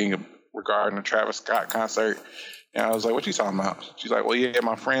this weekend regarding the Travis Scott concert. And I was like, what you talking about? She's like, well, yeah,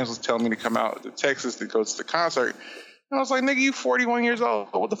 my friends was telling me to come out to Texas to go to the concert. And I was like, nigga, you 41 years old.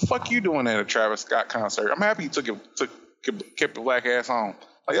 What the fuck you doing at a Travis Scott concert? I'm happy you kept your black ass on.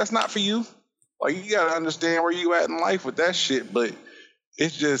 Like, that's not for you. Like, you got to understand where you at in life with that shit. But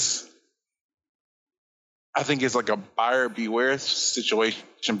it's just, I think it's like a buyer beware situation.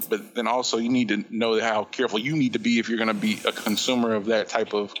 But then also you need to know how careful you need to be if you're going to be a consumer of that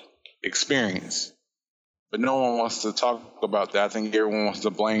type of experience. But no one wants to talk about that. I think everyone wants to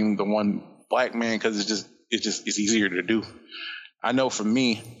blame the one black man because it's easier to do. I know for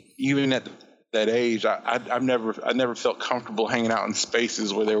me, even at that age, I never felt comfortable hanging out in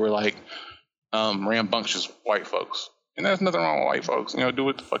spaces where they were like rambunctious white folks. And there's nothing wrong with white folks. Do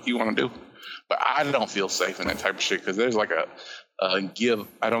what the fuck you want to do. But I don't feel safe in that type of shit because there's like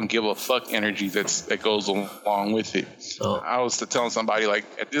I don't give a fuck energy that goes along with it. Oh. I was telling somebody, like,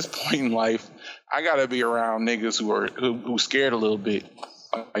 at this point in life, I gotta be around niggas who scared a little bit.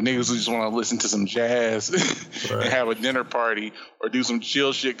 Like niggas who just want to listen to some jazz and have a dinner party or do some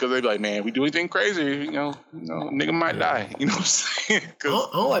chill shit because they be like, man, we do anything crazy, nigga might die. You know what I'm saying? I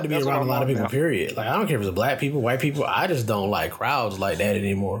don't like to be around a lot of people, period. Like, I don't care if it's black people, white people. I just don't like crowds like that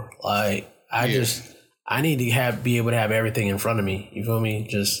anymore. Like, I need to be able to have everything in front of me. You feel me?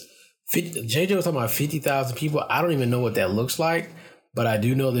 Just JJ was talking about 50,000 people. I don't even know what that looks like, but I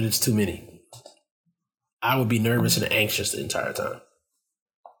do know that it's too many. I would be nervous and anxious the entire time.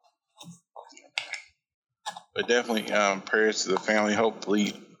 But definitely prayers to the family.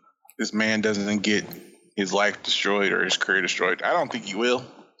 Hopefully this man doesn't get his life destroyed or his career destroyed. I don't think he will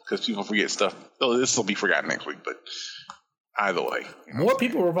because people forget stuff. Oh, this will be forgotten next week, but either way. More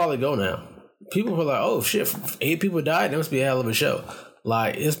people will probably go now. People were like, oh shit, 8 people died. That must be a hell of a show.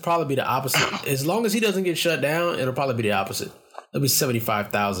 Like, it's probably be the opposite. As long as he doesn't get shut down, it'll probably be the opposite. There'll be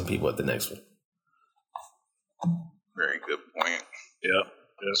 75,000 people at the next one. Very good point. Yeah.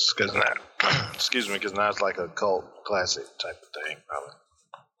 Just because now, excuse me, because now it's like a cult classic type of thing, probably.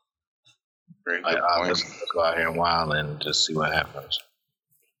 Very good point. Let's go out here and wild and just see what happens.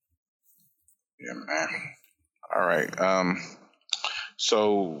 Yeah, man. All right.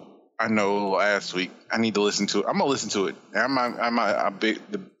 So I know last week I need to listen to it. I'm gonna listen to it. I'm the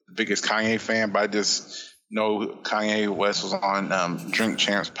biggest Kanye fan, but I just know Kanye West was on Drink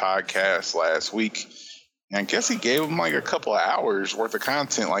Champs podcast last week. And I guess he gave him like a couple of hours worth of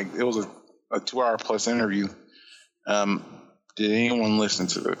content. Like it was a 2-hour plus interview. Did anyone listen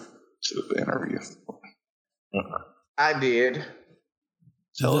to the interview? I did.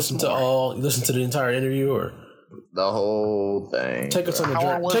 You listened to the entire interview, or the whole thing? Take us on a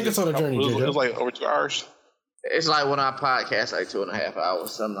journey. Take us on a journey. It was like over 2 hours. It's like when I podcast, like 2.5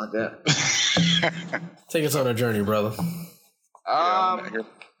 hours, something like that. Take us on a journey, brother.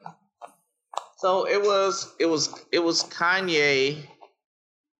 So it was Kanye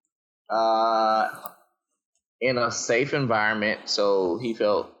in a safe environment, so he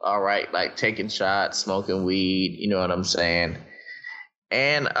felt all right, like taking shots, smoking weed, you know what I'm saying?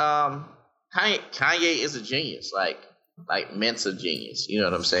 And Kanye is a genius, like Mensa genius, you know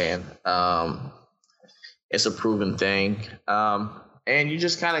what I'm saying? It's a proven thing. And you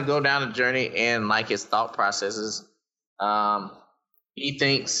just kind of go down the journey and like his thought processes. He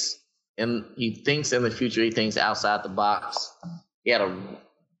thinks in the future, he thinks outside the box.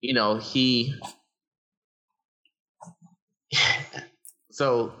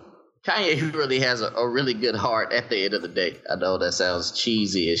 So Kanye really has a really good heart at the end of the day. I know that sounds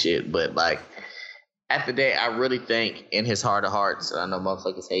cheesy as shit, but like at the day, I really think in his heart of hearts, and I know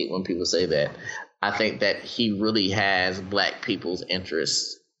motherfuckers hate when people say that, I think that he really has black people's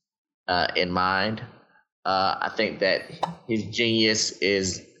interests in mind. I think that his genius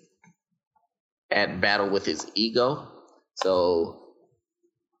is at battle with his ego. So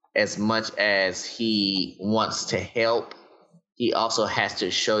as much as he wants to help, he also has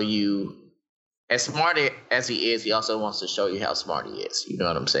to show you, as smart as he is, he also wants to show you how smart he is. You know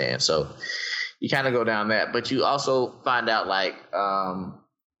what I'm saying? So you kind of go down that, but you also find out like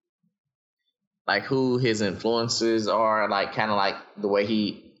who his influences are, like kind of like the way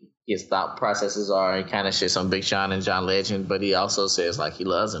his thought processes are. He kind of shits on Big Sean and John Legend, but he also says like he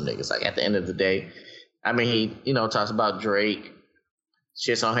loves them niggas. Like at the end of the day, I mean, he talks about Drake,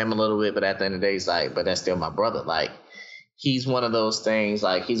 shits on him a little bit, but at the end of the day, he's like, but that's still my brother. Like he's one of those things,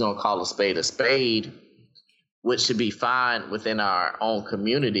 like he's gonna call a spade, which should be fine within our own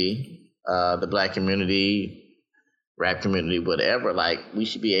community, the black community, rap community, whatever. Like we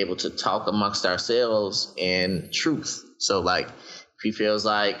should be able to talk amongst ourselves in truth. So like if he feels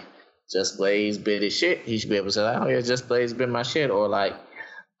like Just Blaze been his shit, he should be able to say, oh yeah, Just Blaze been my shit. Or like,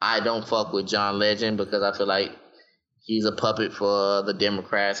 I don't fuck with John Legend because I feel like he's a puppet for the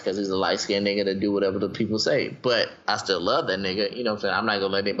Democrats because he's a light-skinned nigga to do whatever the people say. But I still love that nigga. You know what I'm saying? I'm not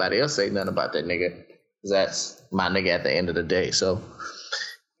going to let anybody else say nothing about that nigga because that's my nigga at the end of the day. So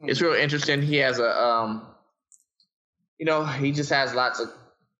it's real interesting. He has a, he just has lots of,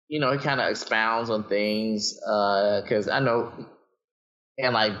 he kind of expounds on things because I know,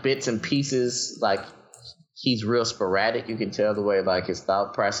 and like bits and pieces, like he's real sporadic. You can tell the way like his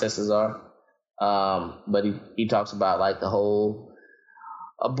thought processes are. But he talks about like the whole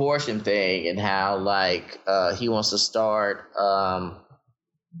abortion thing and how like he wants to start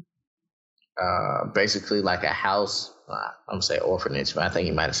basically like a house. I'm gonna say orphanage, but I think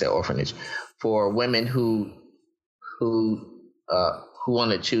he might have said orphanage for women who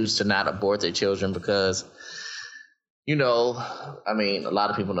want to choose to not abort their children because. A lot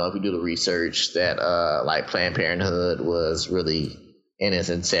of people know if you do the research that like Planned Parenthood was really in its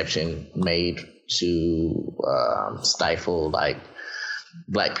inception made to stifle like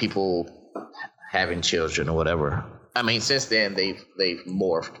black people having children or whatever. I mean, since then they've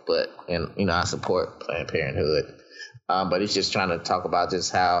morphed, but I support Planned Parenthood. But it's just trying to talk about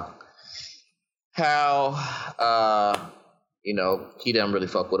just how he doesn't really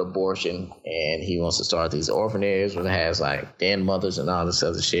fuck with abortion and he wants to start these orphanages where it has like den mothers and all this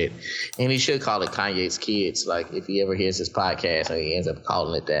other shit. And he should call it Kanye's Kids. Like if he ever hears his podcast and he ends up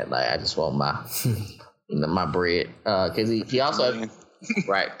calling it that, like I just want my my bread. Cause he also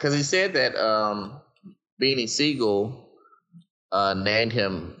right. Cause he said that Beanie Siegel named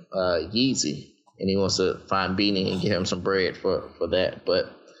him Yeezy and he wants to find Beanie and get him some bread for that.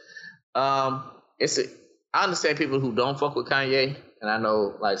 But I understand people who don't fuck with Kanye, and I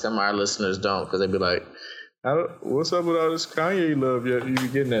know like some of our listeners don't because they be like, what's up with all this Kanye love you be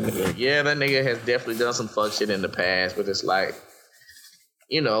getting that nigga? Yeah, that nigga has definitely done some fuck shit in the past, but it's like,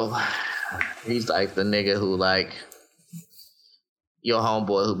 he's like the nigga who like, your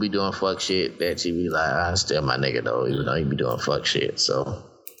homeboy who be doing fuck shit that you be like, I still my nigga though, even though he be doing fuck shit. So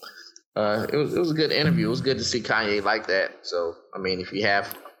it was a good interview. It was good to see Kanye like that. So I mean, if you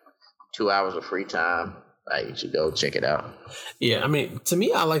have 2 hours of free time, like, you should go check it out. Yeah, I mean, to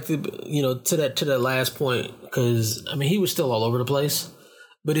me, I like to that last point, because I mean, he was still all over the place,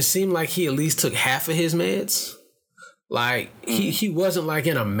 but it seemed like he at least took half of his meds. Like, he wasn't like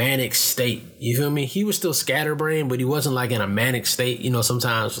in a manic state. You feel me? He was still scatterbrained, but he wasn't like in a manic state. You know,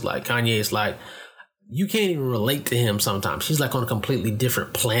 sometimes like Kanye is like, you can't even relate to him sometimes. He's like on a completely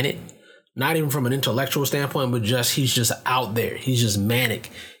different planet. Not even from an intellectual standpoint, but he's just out there. He's just manic.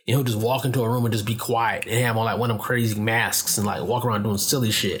 And he'll just walk into a room and just be quiet and have on like one of them crazy masks and like walk around doing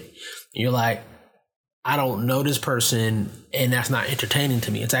silly shit. And you're like, I don't know this person, and that's not entertaining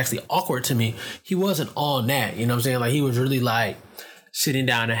to me. It's actually awkward to me. He wasn't on that, you know what I'm saying? Like, he was really like sitting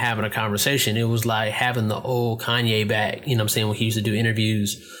down and having a conversation. It was like having the old Kanye back, you know what I'm saying, when he used to do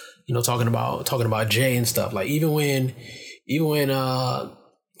interviews, you know, talking about Jay and stuff. Like, even when he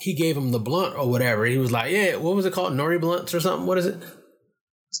gave him the blunt or whatever, he was like, yeah, what was it called? Nori blunts or something? What is it?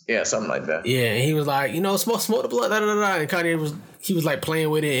 Yeah, something like that. Yeah, and he was like, you know, smoke the blunt, da da da. And Kanye was like playing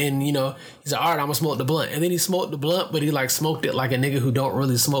with it, and you know, he's like, all right, I'm gonna smoke the blunt. And then he smoked the blunt, but he like smoked it like a nigga who don't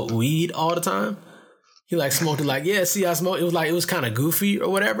really smoke weed all the time. He like smoked it like, yeah, see, I smoked. It was kind of goofy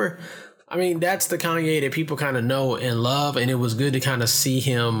or whatever. I mean, that's the Kanye that people kind of know and love, and it was good to kind of see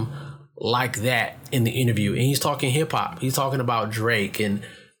him like that in the interview. And he's talking hip hop. He's talking about Drake, and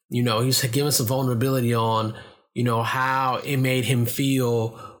you know, he's giving some vulnerability on, you know, how it made him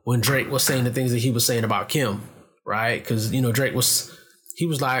feel when Drake was saying the things that he was saying about Kim, right? Because, you know, he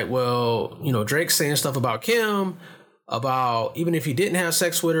was like, well, you know, Drake's saying stuff about Kim, about even if he didn't have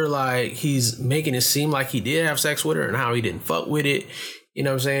sex with her, like, he's making it seem like he did have sex with her and how he didn't fuck with it. You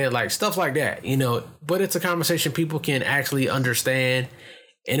know what I'm saying? Like, stuff like that, you know, but it's a conversation people can actually understand.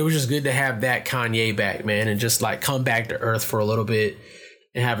 And it was just good to have that Kanye back, man, and just like come back to earth for a little bit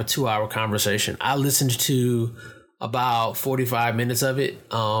and have a 2-hour conversation. I listened to about 45 minutes of it.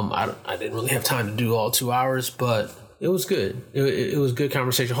 I didn't really have time to do all 2 hours, but it was good. It was good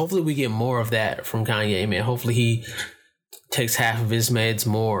conversation. Hopefully we get more of that from Kanye, man. Hopefully he takes half of his meds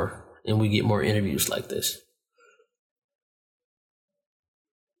more and we get more interviews like this.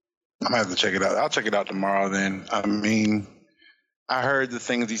 I'm gonna have to check it out. I'll check it out tomorrow then. I mean, I heard the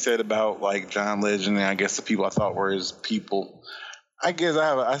things he said about like John Legend, and I guess the people I thought were his people. I guess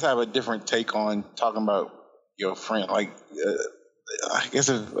I have a different take on talking about your friend. Like, I guess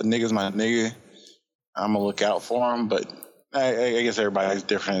if a nigga's my nigga, I'm gonna look out for him. But I guess everybody's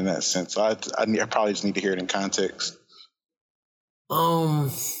different in that sense. So I probably just need to hear it in context.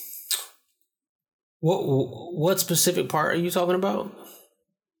 What specific part are you talking about?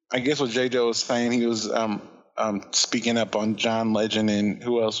 I guess what JJ was saying, he was speaking up on John Legend, and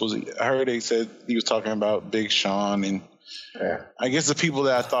who else was he? I heard they said he was talking about Big Sean, and I guess the people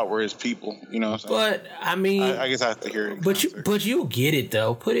that I thought were his people, you know what I'm saying? But I mean, I guess I have to hear it. But you get it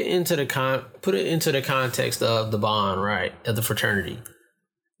though. Put it into the context of the bond, right? Of the fraternity.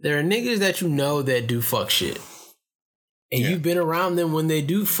 There are niggas that you know that do fuck shit. And you've been around them when they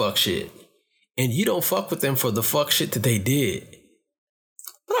do fuck shit. And you don't fuck with them for the fuck shit that they did.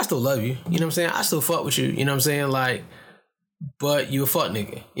 But I still love you. You know what I'm saying? I still fuck with you. You know what I'm saying? Like, but you a fuck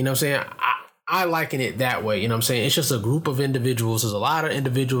nigga. You know what I'm saying? I liken it that way. You know what I'm saying? It's just a group of individuals. There's a lot of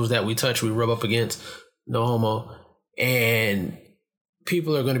individuals that we touch, we rub up against, no homo. And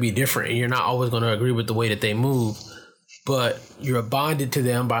people are going to be different. And you're not always going to agree with the way that they move. But you're bonded to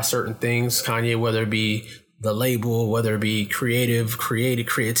them by certain things. Kanye, whether it be the label, whether it be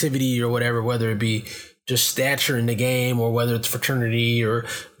creativity or whatever, whether it be just stature in the game, or whether it's fraternity or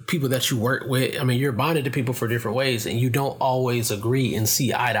people that you work with. I mean, you're bonded to people for different ways, and you don't always agree and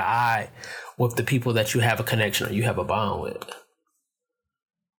see eye to eye with the people that you have a connection or you have a bond with.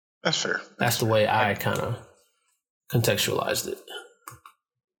 That's fair. That's the way I kind of contextualized it.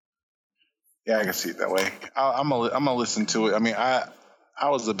 Yeah, I can see it that way. I'm gonna listen to it. I mean, I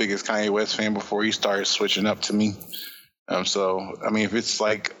was the biggest Kanye West fan before he started switching up to me. So I mean, if it's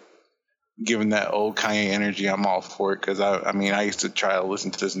like giving that old Kanye energy, I'm all for it. Because I mean, I used to try to listen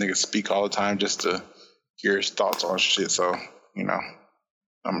to this nigga speak all the time just to hear his thoughts on shit. So, you know,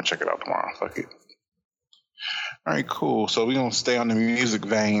 I'm gonna check it out tomorrow. Fuck it. All right, cool. So we're gonna stay on the music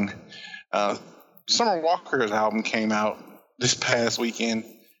vein. Summer Walker's album came out this past weekend.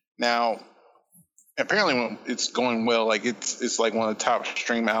 Now, apparently it's going well. Like it's like one of the top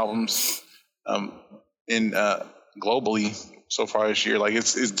stream albums in globally so far this year. Like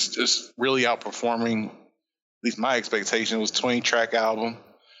it's just really outperforming. At least my expectation was 20-track album.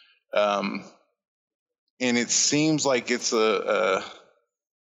 and it seems like it's a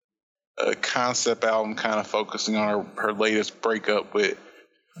concept album, kind of focusing on her latest breakup with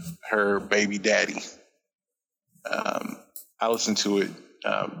her baby daddy. I listened to it.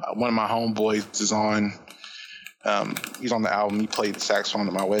 One of my homeboys is on. He's on the album. He played the saxophone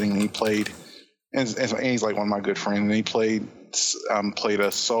at my wedding. And he played, and he's like one of my good friends. And he played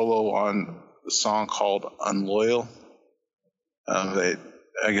a solo on the song called "Unloyal." That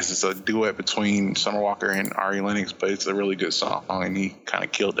I guess it's a duet between Summer Walker and Ari Lennox, but it's a really good song, and he kind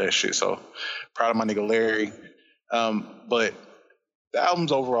of killed that shit. So proud of my nigga Larry. But the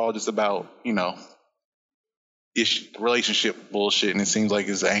album's overall just about, relationship bullshit, and it seems like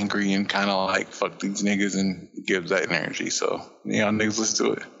it's angry and kind of like fuck these niggas and gives that energy. So niggas listen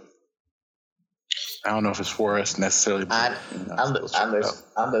to it. I don't know if it's for us necessarily. But, I'm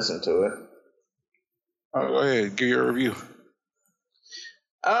listening to it. Oh, go ahead, give your review.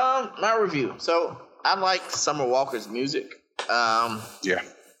 My review. So I like Summer Walker's music. Yeah.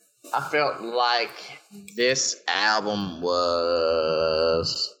 I felt like this album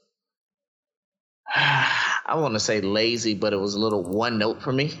was, I want to say lazy, but it was a little one note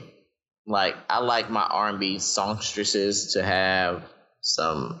for me. Like, I like my R&B songstresses to have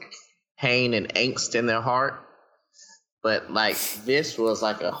some pain and angst in their heart. But, like, this was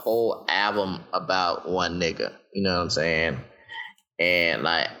like a whole album about one nigga. You know what I'm saying? And,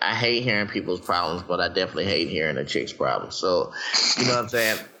 like, I hate hearing people's problems, but I definitely hate hearing a chick's problems. So, you know what I'm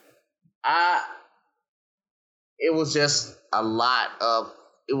saying? It was just a lot of,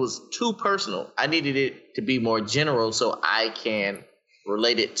 it was too personal. I needed it to be more general so I can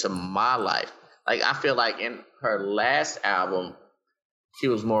relate it to my life. Like, I feel like in her last album, she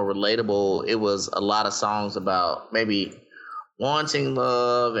was more relatable. It was a lot of songs about maybe wanting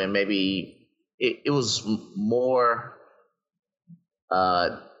love, and maybe it was more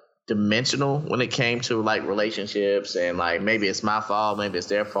dimensional when it came to like relationships, and like maybe it's my fault, maybe it's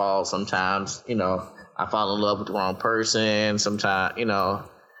their fault. Sometimes, I fall in love with the wrong person. Sometimes,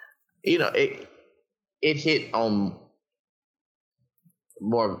 it hit on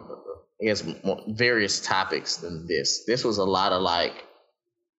more, I guess, more various topics than this. This was a lot of like,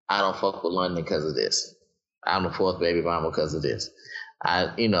 I don't fuck with London because of this. I'm the fourth baby mama because of this.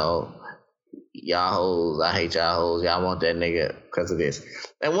 Y'all hoes, I hate y'all hoes. Y'all want that nigga because of this.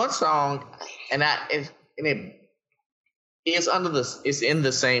 And one song, it's in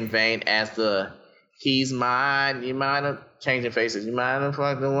the same vein as the "He's mine, you mind him," changing faces. You mind him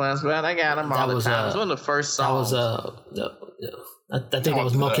fuck the ones, but I got him all the time. It's one of the first songs. I think that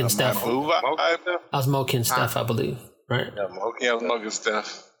was Moke and Steph. That was Moke and Steph, I believe, right? Yeah, it was Moke and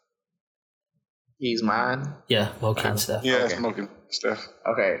Steph. He's mine? Yeah, Moke and Steph. Yeah, it's Moke and Steph.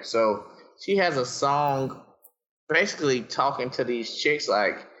 Okay, so she has a song basically talking to these chicks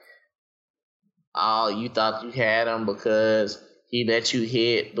like, oh, you thought you had him because he let you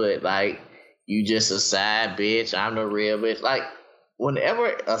hit, but like, you just a side bitch. I'm the real bitch. Like,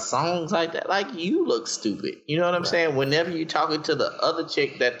 whenever a song's like that, like, you look stupid. You know what I'm saying? Whenever you're talking to the other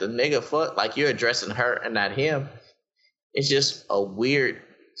chick that the nigga fucked, like, you're addressing her and not him. It's just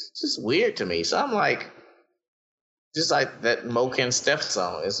it's just weird to me. So I'm like, just like that Moke and Steph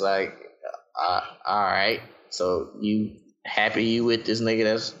song. It's like, all right. So you happy you with this nigga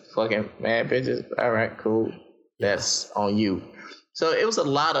that's fucking mad bitches? All right, cool. That's on you. So it was a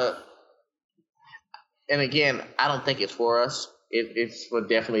lot of, and again, I don't think it's for us. It's for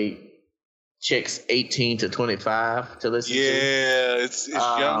definitely chicks 18 to 25 to listen to. Yeah, it's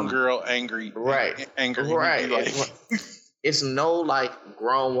young girl angry. Right. Angry. Right. Like, it's no like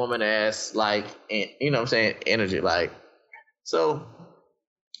grown woman ass, like, you know what I'm saying, energy. Like, so,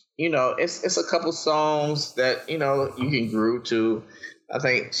 it's a couple songs that, you can groove to. I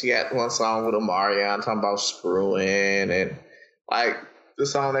think she got one song with Omarion talking about screwing, and like the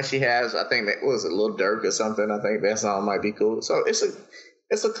song that she has, I think that was a Lil Durk or something. I think that song might be cool. So it's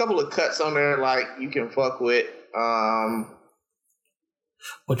a couple of cuts on there like you can fuck with.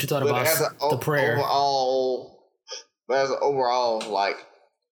 What you thought about the prayer? As an overall like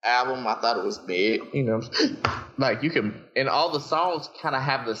album, I thought it was big. Like you can, and all the songs kind of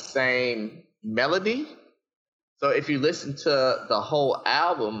have the same melody. So if you listen to the whole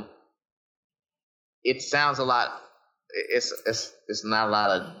album, it sounds a lot. It's not a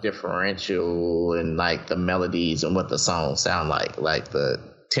lot of differential in like the melodies and what the songs sound like the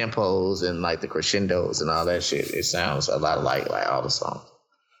tempos and like the crescendos and all that shit. It sounds a lot like all the songs.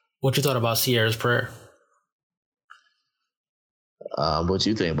 What you thought about Sierra's Prayer? What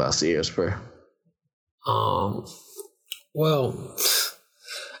you think about Sierra's Prayer? Well,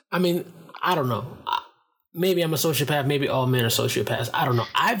 I mean, I don't know. Maybe I'm a sociopath. Maybe all men are sociopaths. I don't know.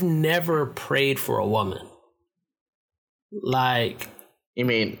 I've never prayed for a woman. Like, you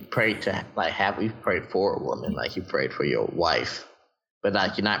mean pray to like have you prayed for a woman, like you prayed for your wife, but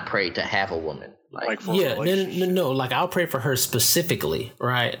like you're not prayed to have a woman. Like yeah, no. Like I'll pray for her specifically,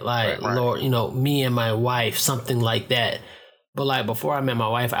 right? Like right. Lord, me and my wife, something like that. But like before I met my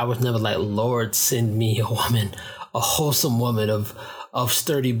wife, I was never like, Lord, send me a woman, a wholesome woman of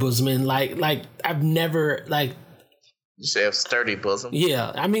sturdy bosom. And like I've never like. You say of sturdy bosom?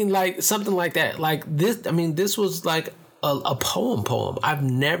 Yeah, I mean like something like that. Like this. I mean this was like a poem. I've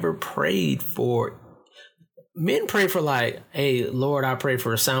never prayed for. Men pray for like, hey, Lord, I pray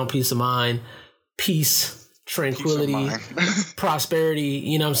for a sound peace of mind. Peace, tranquility, prosperity,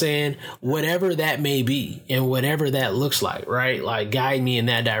 you know what I'm saying? Whatever that may be and whatever that looks like, right? Like guide me in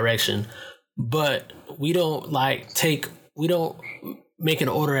that direction. But we don't make an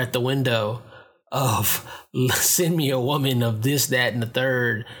order at the window of send me a woman of this, that, and the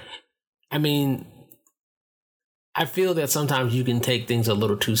third. I mean, I feel that sometimes you can take things a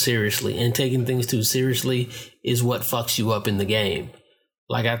little too seriously, and taking things too seriously is what fucks you up in the game.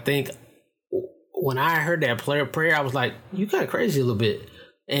 Like I think when I heard that prayer, I was like, you kind of crazy a little bit.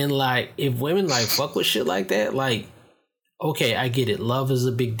 And like, if women like fuck with shit like that, like, okay, I get it. Love is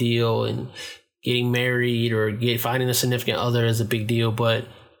a big deal, and getting married or finding a significant other is a big deal, but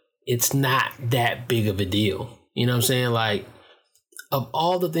it's not that big of a deal. You know what I'm saying? Like, of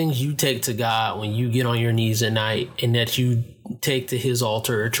all the things you take to God when you get on your knees at night and that you take to his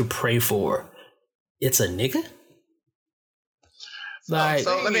altar to pray for, it's a nigga? Like,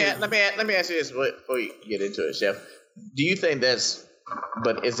 so let me ask you this before you get into it, Chef. Do you think is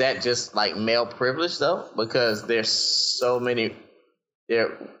that just like male privilege though? Because there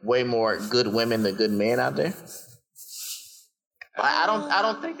are way more good women than good men out there. I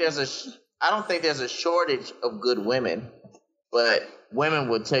don't think there's a shortage of good women, but women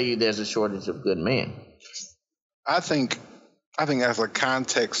will tell you there's a shortage of good men. I think that's a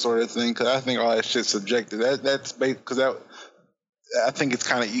context sort of thing, because I think all that shit's subjective. That's because I think it's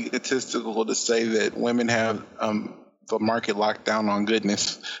kind of egotistical to say that women have the market locked down on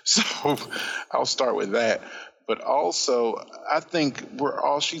goodness. So I'll start with that. But also, I think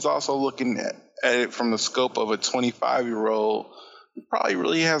she's also looking at it from the scope of a 25-year-old who probably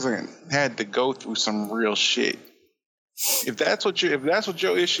really hasn't had to go through some real shit. If that's what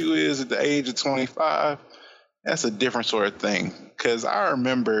your issue is at the age of 25, that's a different sort of thing. Because I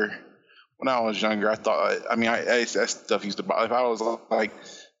remember when I was younger, that stuff used to bother. If I was like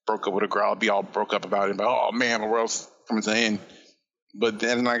broke up with a girl, I'd be all broke up about it. But oh man, the world's coming to an end. But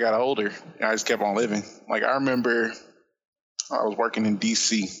then I got older, and I just kept on living. Like I remember, I was working in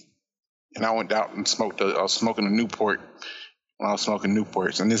D.C. and I went out and I was smoking a Newport when I was smoking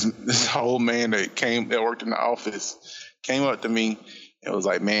Newports, and this old man that worked in the office came up to me and was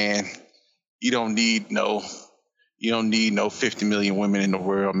like, "Man, you don't need no 50 million women in the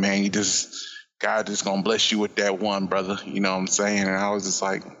world, man. God just gonna bless you with that one, brother." You know what I'm saying? And I was just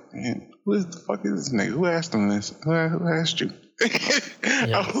like, "Man, who the fuck is this nigga? Who asked him this? Who asked you?"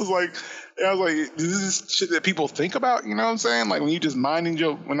 Yeah. I was like, "This is shit that people think about." You know what I'm saying? Like when you just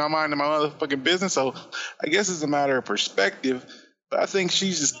when I'm minding my motherfucking business. So I guess it's a matter of perspective. But I think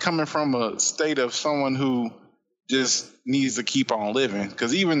she's just coming from a state of someone who just needs to keep on living.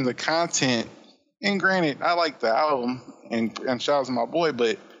 Because even the content, and granted, I like the album and shout out to my boy,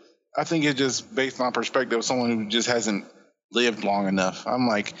 but I think it's just based on perspective of someone who just hasn't lived long enough. I'm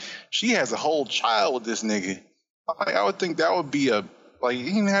like, she has a whole child with this nigga. Like, I would think that would be you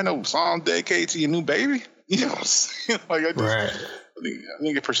didn't have no song dedicated to your new baby. You know what I'm saying? Right. I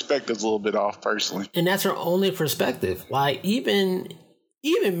think the perspective's a little bit off personally. And that's her only perspective. Like even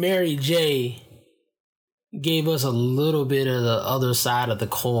Mary J gave us a little bit of the other side of the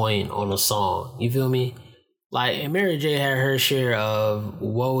coin on a song. You feel me? Like, and Mary J had her share of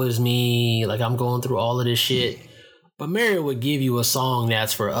woe is me, like I'm going through all of this shit. But Mary would give you a song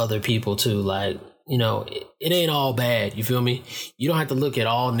that's for other people too. Like, it ain't all bad. You feel me? You don't have to look at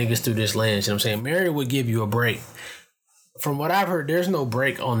all niggas through this lens. You know what I'm saying? Mary would give you a break. From what I've heard, there's no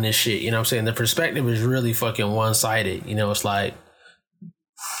break on this shit. You know what I'm saying? The perspective is really fucking one-sided. It's like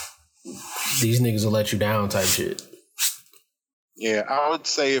these niggas will let you down type shit. Yeah, I would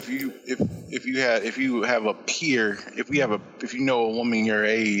say if you have a peer, if you know a woman your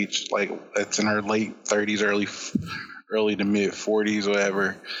age, like that's in her late 30s, early to mid 40s,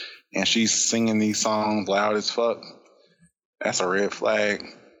 whatever, and she's singing these songs loud as fuck, that's a red flag.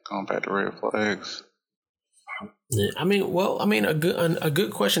 Going back to red flags. Yeah, a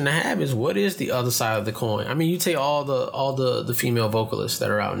good question to have is, what is the other side of the coin? I mean, you take all the female vocalists that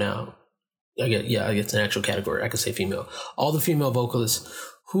are out now. I guess an actual category. I could say female. All the female vocalists.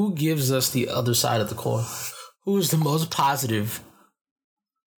 Who gives us the other side of the coin? Who's the most positive?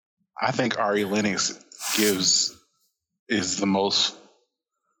 I think Ari Lennox is the most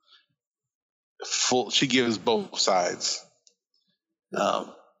full. She gives both sides.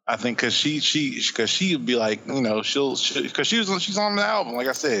 I think because she would be like, you know, because she's on the album, like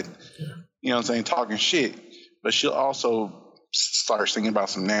I said, you know what I'm saying, talking shit, but she'll also start singing about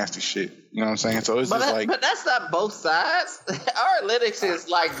some nasty shit. You know what I'm saying? So it's but just but that's not both sides. Ari Lennox is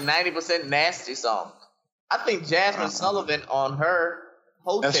like 90% nasty song. I think Jasmine Sullivan on her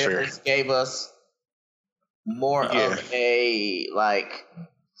Hotels gave us more of a like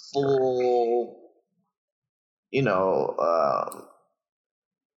full, you know,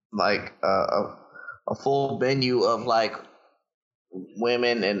 like a full menu of like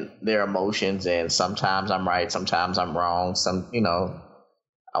women and their emotions, and sometimes I'm right, sometimes I'm wrong. Some, you know,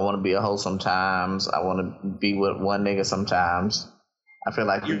 I want to be a hoe sometimes. I want to be with one nigga sometimes. I feel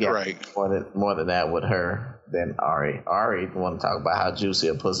like you get more than that with her than Ari. Ari want to talk about how juicy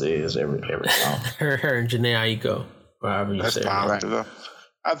a pussy is every song. her and Jhené Aiko, however you say it. Right.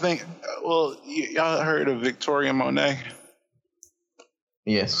 I think. Well, y'all heard of Victoria Monet?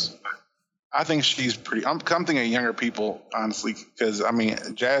 Yes. I think she's pretty. I'm thinking of younger people, honestly, because I mean,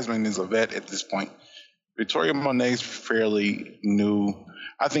 Jasmine is a vet at this point. Victoria Monet's fairly new.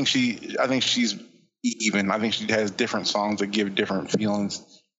 I think she's even. I think she has different songs that give different feelings.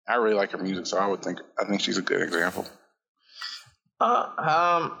 I really like her music, so I think she's a good example.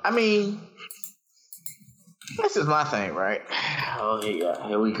 I mean, this is my thing, right? Oh yeah,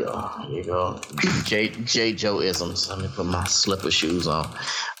 here we go. Here you go. J. Joe isms. Let me put my slipper shoes on.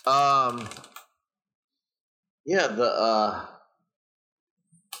 Yeah,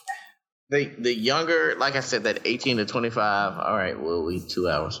 the younger, like I said, that 18 to 25. All right, well, we 2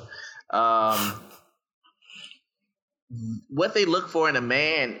 hours. What they look for in a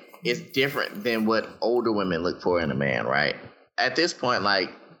man is different than what older women look for in a man, right? At this point, like,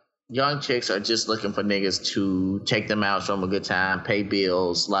 young chicks are just looking for niggas to take them out, show them a good time, pay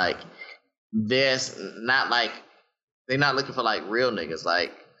bills. Like, there's not like, they're not looking for like real niggas.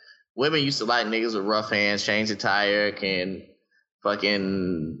 Like, women used to like niggas with rough hands, change the tire, can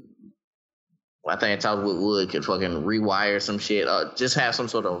fucking, I think Tyler Wood could fucking rewire some shit, just have some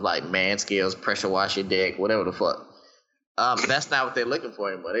sort of like man skills, pressure wash your dick, whatever the fuck. That's not what they're looking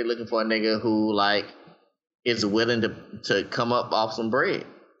for anymore. They're looking for a nigga who like is willing to come up off some bread,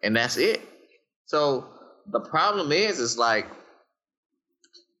 and that's it. So the problem is like,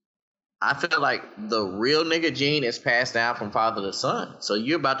 I feel like the real nigga gene is passed down from father to son. So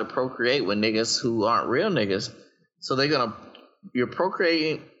you're about to procreate with niggas who aren't real niggas. So you're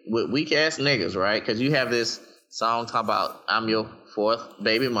procreating with weak ass niggas, right? Because you have this song talking about I'm your fourth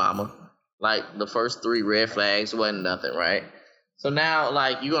baby mama. Like the first 3 red flags wasn't nothing, right? So now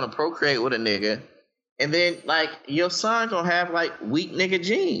like you're gonna procreate with a nigga, and then like your son gonna have like weak nigga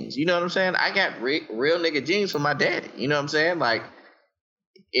genes. You know what I'm saying? I got real nigga genes from my daddy. You know what I'm saying? Like,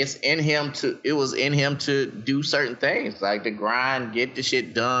 it was in him to do certain things, like to grind, get the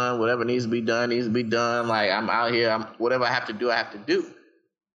shit done, whatever needs to be done. Like, I'm out here, whatever I have to do.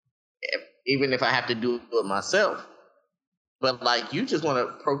 Even if I have to do it myself. But like, you just want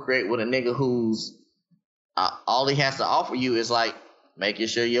to procreate with a nigga who's, all he has to offer you is like, making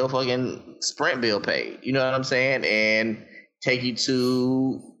sure your fucking Sprint bill paid. You know what I'm saying? And take you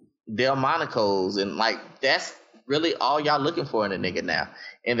to Delmonico's, and like, that's really all y'all looking for in a nigga now.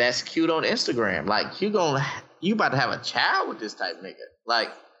 And that's cute on Instagram. Like, you about to have a child with this type nigga. Like,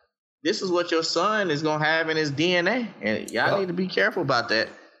 this is what your son is gonna have in his DNA, and y'all need to be careful about that.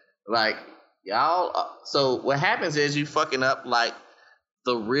 Like, y'all. So what happens is you fucking up like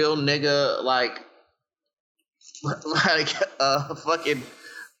the real nigga, like a fucking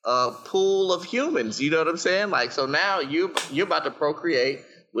pool of humans. You know what I'm saying? Like, so now you're about to procreate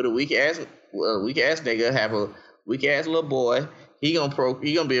with a weak ass nigga, have a weak ass little boy. He gonna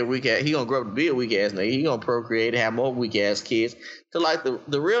be a weak ass. He gonna grow up to be a weak ass nigga. He gonna procreate and have more weak ass kids. So like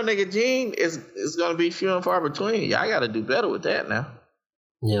the real nigga gene is gonna be few and far between. Y'all gotta do better with that now.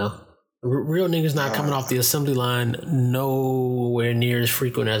 Yeah, real niggas not coming off the assembly line nowhere near as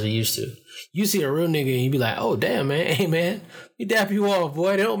frequent as it used to. You see a real nigga and you be like, oh damn man, hey man, we dap you off,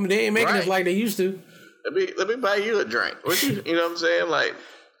 boy. They ain't making us like they used to. Let me buy you a drink. You know what I'm saying? Like,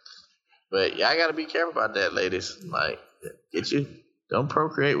 but y'all gotta be careful about that, ladies. Like, don't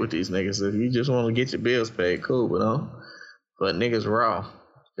procreate with these niggas. If you just want to get your bills paid, cool, but don't put niggas raw,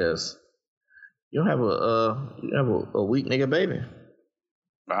 because you have a weak nigga baby.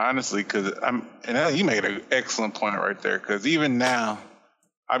 Honestly, because you made an excellent point right there. Because even now,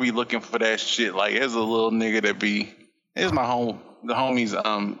 I be looking for that shit. Like, there's a little nigga that be it's my the homie's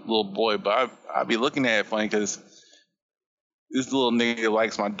little boy, but I be looking at it funny because this little nigga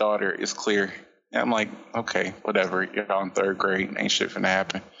likes my daughter. It's clear. And I'm like, okay, whatever. You're all in 3rd grade. Ain't shit finna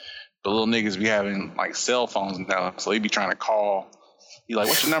happen. The little niggas be having like cell phones now, so they be trying to call. He like,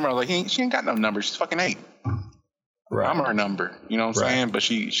 what's your number? I was like, she ain't got no number. She's fucking 8. Right. I'm her number. You know what I'm saying? But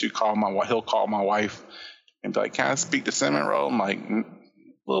he'll call my wife and be like, can I speak to cinnamon roll? I'm like,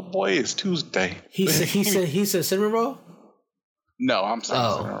 little boy, it's Tuesday. He said cinnamon roll? No, I'm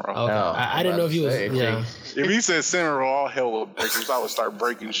saying cinnamon roll. Okay. I didn't know if he was. Yeah. If he said cinnamon roll, all hell would break loose. I would start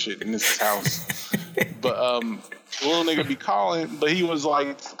breaking shit in this house. But little nigga be calling, but he was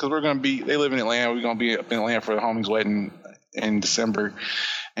like, because they live in Atlanta. We're gonna be up in Atlanta for the homie's wedding in December,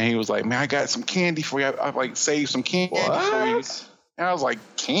 and he was like, man, I got some candy for you. I like saved some candy for you. And I was like,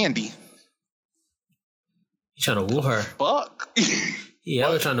 candy? You trying to woo her? Fuck. Yeah, I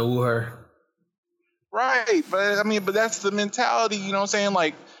was trying to woo her. Right, but that's the mentality, you know what I'm saying?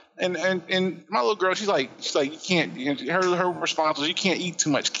 Like, and my little girl, she's like, you can't. Her response was, you can't eat too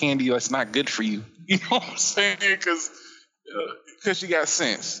much candy. That's not good for you. You know what I'm saying? Because she got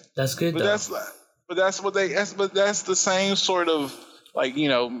sense. That's good. That's the same sort of, like, you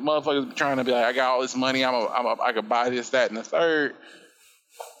know, motherfuckers trying to be like, I got all this money. I could buy this, that, and the third.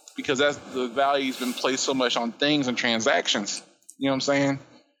 Because that's the value's been placed so much on things and transactions. You know what I'm saying?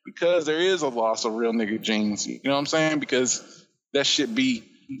 Because there is a loss of real nigga genes. You know what I'm saying? Because that shit you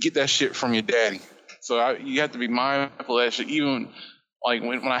get that shit from your daddy. So you have to be mindful of that shit. Even like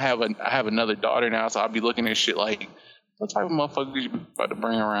when I have another daughter now, so I'll be looking at shit like, what type of motherfuckers you about to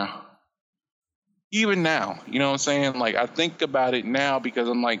bring around? Even now, you know what I'm saying? Like, I think about it now because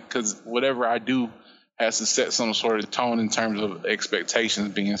I'm like, because whatever I do has to set some sort of tone in terms of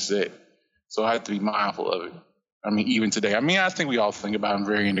expectations being set. So I have to be mindful of it. I mean, even today. I mean, I think we all think about it in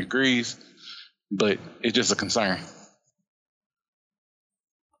varying degrees, but it's just a concern.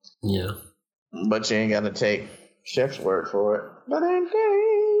 Yeah. But you ain't got to take Chef's word for it. But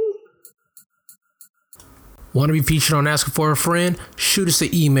Want to be featured on Asking for a Friend? Shoot us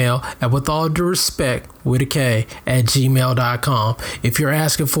an email at withallduerespect@gmail.com. If you're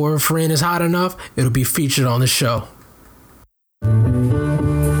asking for a friend is hot enough, it'll be featured on the show.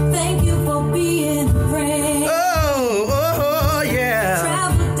 Thank you for being a friend. Oh, yeah.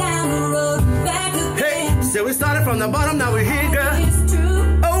 Travel down the road, back again. Hey, so we started from the bottom, now we're here, girl. It's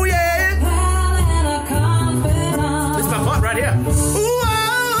true. Oh, yeah. Proud and a confidant. This is my part right here. Ooh,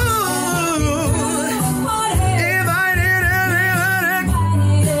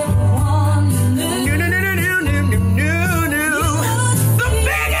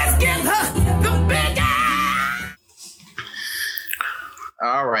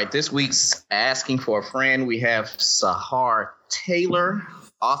 all right, this week's Asking for a Friend, we have Sahar Taylor,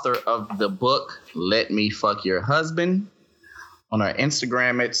 author of the book Let Me Fuck Your Husband. On her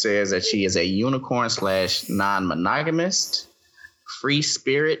Instagram, it says that she is a unicorn / non-monogamist, free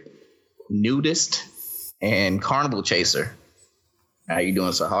spirit, nudist, and carnival chaser. How you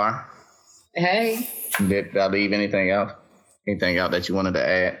doing, Sahar? Hey. Did I leave anything out? Anything out that you wanted to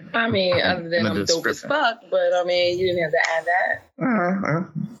add? I mean, other than I'm dope as fuck, but I mean, you didn't have to add that.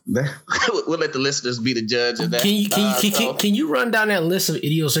 We'll let the listeners be the judge of that. Can you run down that list of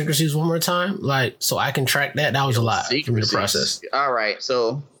idiosyncrasies one more time, like, so I can track that? That was a lot for me to process. All right,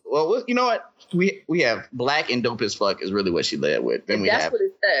 so you know what? We have black and dope as fuck is really what she led with. Then that's what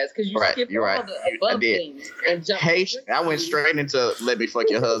it says, because you skipped all the above things and jumped. Haitian. I went straight into Let Me Fuck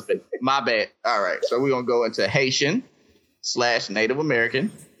Your Husband. My bad. All right, so we're gonna go into Haitian / Native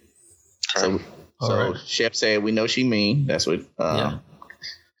American. So right. Chef said we know she mean. That's what because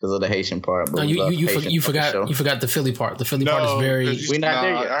of the Haitian part. But no, you forgot the Philly part. The Philly part is very. We're not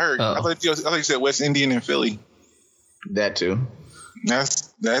there yet. I heard. I thought you said West Indian and Philly. That too.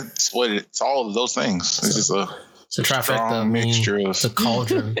 That's what it's all of those things. It's just a trifecta mixture of the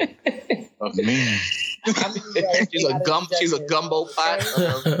cauldron of mean. She's a gumbo pot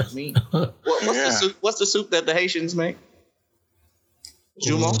of meat. What's the soup that the Haitians make?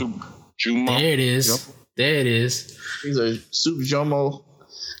 Jumo. There it is. There it is. He's a soup jomo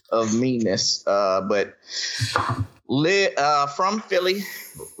of meanness, but from Philly,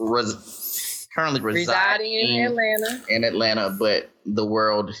 currently residing in Atlanta, but the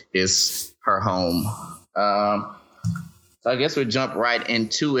world is her home. So I guess we'll jump right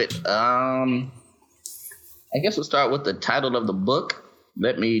into it. I guess we'll start with the title of the book.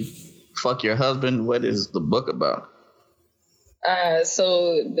 Let Me Fuck Your Husband. What is the book about?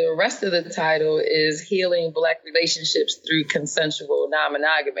 So the rest of the title is Healing Black Relationships Through Consensual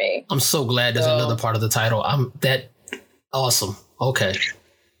Non-Monogamy. I'm so glad there's another part of the title. I'm that awesome. Okay.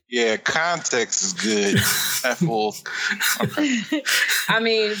 Yeah, context is good. That fool. Okay. I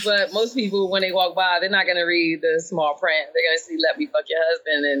mean, but most people, when they walk by, they're not going to read the small print. They're going to see "Let Me Fuck Your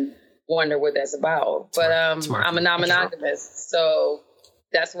Husband" and wonder what that's about. But I'm a non-monogamous, so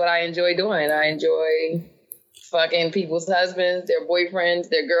that's what I enjoy doing. I enjoy fucking people's husbands, their boyfriends,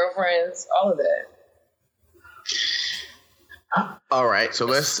 their girlfriends, all of that. All right, so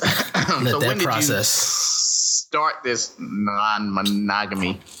let's. So when did you start this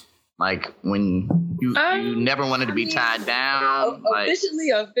non-monogamy? Like when you never wanted to be tied down?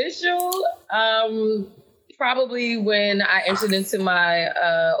 Officially official? Probably when I entered into my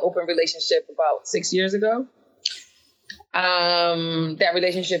open relationship about 6 years ago. That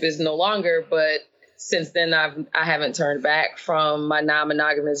relationship is no longer, but since then I haven't turned back from my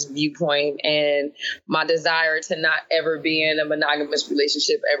non-monogamous viewpoint and my desire to not ever be in a monogamous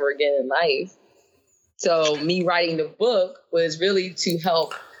relationship ever again in life. So me writing the book was really to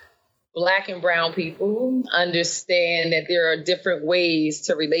help Black and brown people understand that there are different ways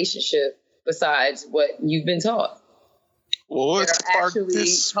to relationship besides what you've been taught. Well, that are actually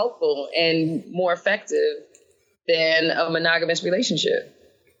helpful and more effective than a monogamous relationship.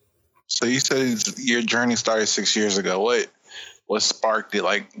 So you said your journey started 6 years ago. What sparked it?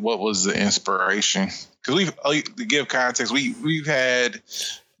 Like, what was the inspiration? Because to give context, we've had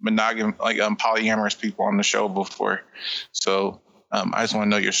polyamorous people on the show before. So I just want to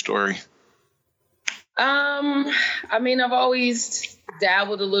know your story. I mean, I've always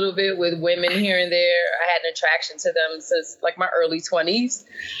dabbled a little bit with women here and there. I had an attraction to them since like my early 20s,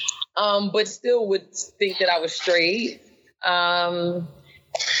 but still would think that I was straight. And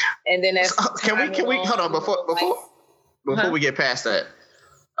then as can we hold on before we get past that?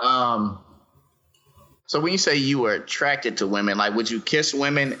 So when you say you were attracted to women, like would you kiss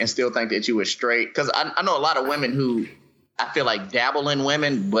women and still think that you were straight? Because I know a lot of women who I feel like dabble in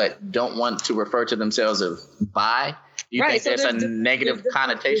women but don't want to refer to themselves as bi. Do you think there's a negative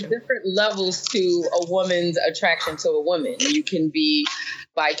connotation? There's different levels to a woman's attraction to a woman. You can be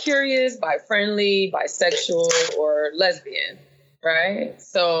bi-curious, bi-friendly, bisexual, or lesbian, right?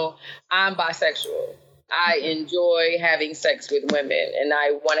 So I'm bisexual. I enjoy having sex with women, and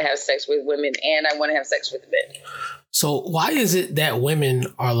I want to have sex with women, and I want to have sex with men. So why is it that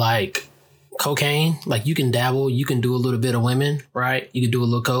women are like cocaine? Like you can dabble, you can do a little bit of women, right? You can do a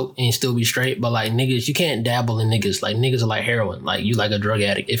little coke and still be straight, but like niggas, you can't dabble in niggas. Like niggas are like heroin. Like you like a drug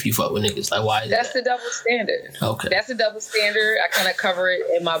addict if you fuck with niggas. Like why is That's the double standard. Okay. That's the double standard. I kind of cover it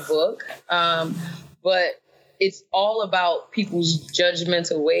in my book. But it's all about people's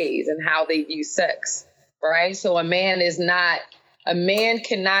judgmental ways and how they view sex. Right. So a man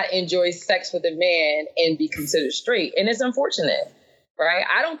cannot enjoy sex with a man and be considered straight. And it's unfortunate. Right.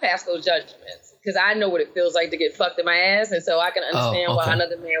 I don't pass those judgments because I know what it feels like to get fucked in my ass. And so I can understand why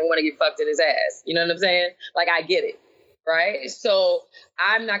another man would want to get fucked in his ass. You know what I'm saying? Like, I get it. Right. So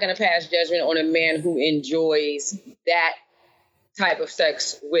I'm not going to pass judgment on a man who enjoys that type of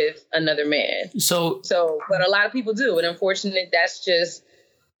sex with another man. So but a lot of people do. And unfortunately, that's just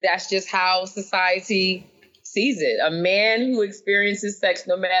how society sees it. A man who experiences sex,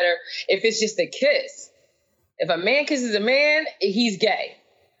 no matter if it's just a kiss. If a man kisses a man, he's gay.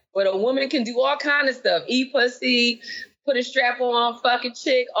 But a woman can do all kind of stuff. Eat pussy, put a strap on, fuck a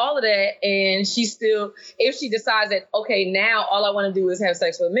chick, all of that. And she still, if she decides that, okay, now all I want to do is have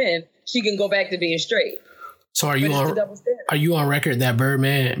sex with men, she can go back to being straight. So are you on record that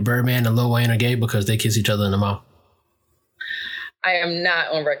Birdman and Lil Wayne are gay because they kiss each other in the mouth? I am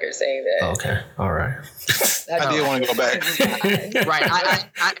not on record saying that. Okay, all right. I did want to go back. Right,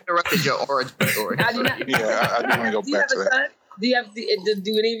 I interrupted your origin story. I did want to go back to that.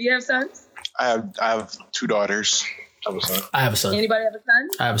 Do any of you have sons? I have two daughters. I have a son. Anybody have a son?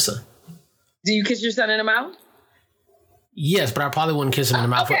 I have a son. Do you kiss your son in the mouth? Yes, but I probably wouldn't kiss him in the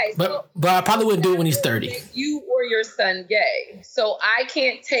mouth. Okay, but I probably wouldn't do it when he's 30. You or your son gay. So I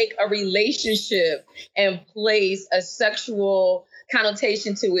can't take a relationship and place a sexual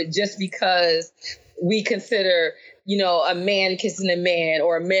connotation to it just because we consider, a man kissing a man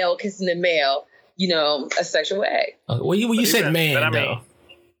or a male kissing a male, a sexual act. Well, you said man, but I mean, though.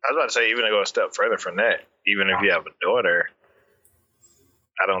 I was about to say, even to go a step further from that, even if you have a daughter,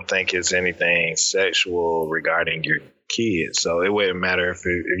 I don't think it's anything sexual regarding your kids. So it wouldn't matter if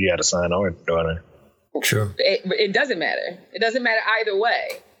you had a son or a daughter. True. It doesn't matter. It doesn't matter either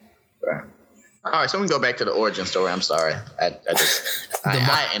way. Right. All right, so we can go back to the origin story. I'm sorry.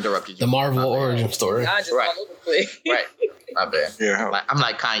 I interrupted you. The Marvel origin story. Right. My bad. Yeah. I'm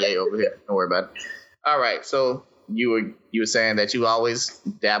like Kanye over here. Don't worry about it. All right, so you were saying that you always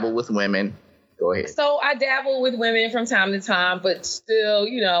dabble with women. Go ahead. So I dabble with women from time to time, but still,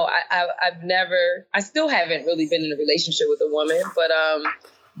 you know, I still haven't really been in a relationship with a woman, but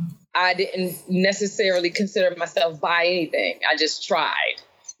I didn't necessarily consider myself by anything. I just tried.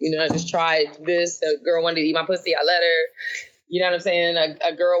 You know, I just tried this. A girl wanted to eat my pussy. I let her. You know what I'm saying?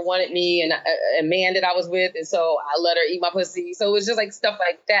 A girl wanted me and a man that I was with, and so I let her eat my pussy. So it was just like stuff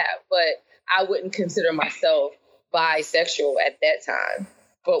like that. But I wouldn't consider myself bisexual at that time.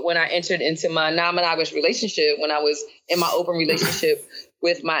 But when I entered into my non-monogamous relationship, when I was in my open relationship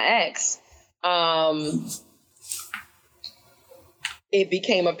with my ex, it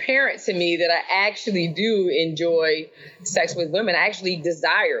became apparent to me that I actually do enjoy sex with women. I actually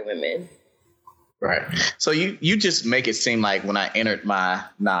desire women. Right. So you just make it seem like when I entered my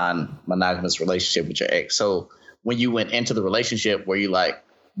non-monogamous relationship with your ex. So when you went into the relationship, were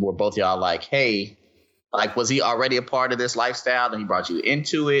both y'all like, hey, like, was he already a part of this lifestyle and he brought you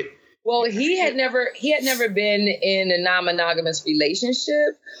into it? Well, he had never been in a non-monogamous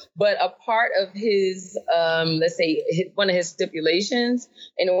relationship, but a part of his, let's say, one of his stipulations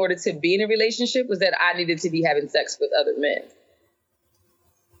in order to be in a relationship was that I needed to be having sex with other men.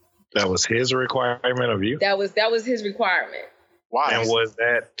 That was his requirement of you? That was his requirement. Why? And was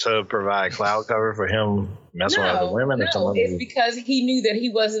that to provide cloud cover for him messing with other women? No, it's because he knew that he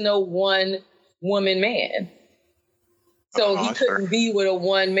wasn't a one-woman man. So he couldn't be with a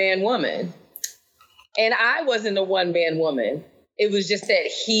one-man woman. And I wasn't a one-man woman. It was just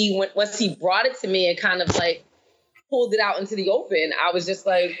that once he brought it to me and kind of like pulled it out into the open, I was just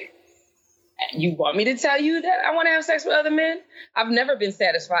like, you want me to tell you that I want to have sex with other men? I've never been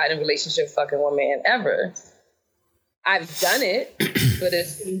satisfied in a relationship fucking one man, ever. I've done it, but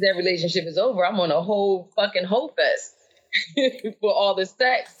as soon as that relationship is over, I'm on a whole fucking hoe fest for all the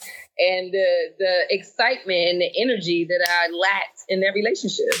sex and the excitement and the energy that I lacked in that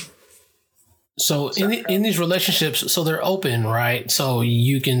relationship. So in these relationships, so they're open, right? So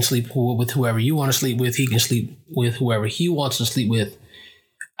you can sleep with whoever you want to sleep with. He can sleep with whoever he wants to sleep with.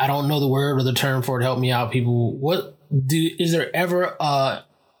 I don't know the word or the term for it. Help me out, people. Is there ever a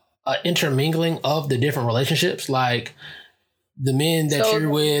intermingling of the different relationships, like the men that you're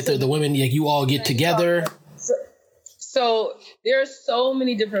with or the women, like you all get together? So there are so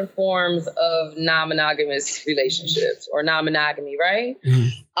many different forms of non-monogamous relationships or non-monogamy, right?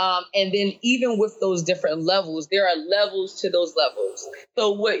 Mm-hmm. And then even with those different levels, there are levels to those levels.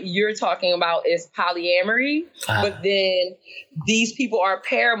 So what you're talking about is polyamory, but then these people are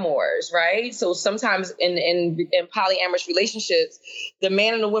paramours, right? So sometimes in polyamorous relationships, the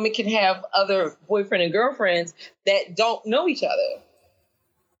man and the woman can have other boyfriend and girlfriends that don't know each other.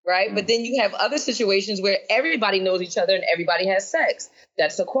 Right. But then you have other situations where everybody knows each other and everybody has sex.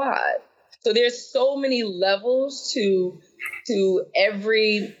 That's a quad. So there's so many levels to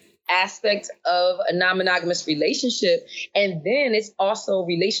every aspect of a non-monogamous relationship. And then it's also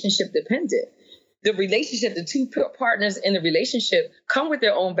relationship dependent. The two partners in the relationship come with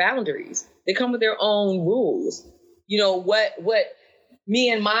their own boundaries. They come with their own rules. You know, what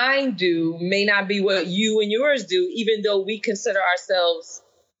me and mine do may not be what you and yours do, even though we consider ourselves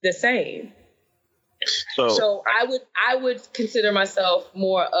the same. So I would consider myself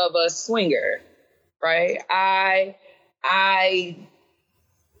more of a swinger, right? I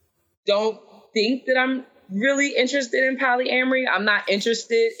don't think that I'm really interested in polyamory. I'm not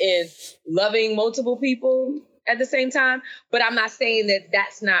interested in loving multiple people at the same time, but I'm not saying that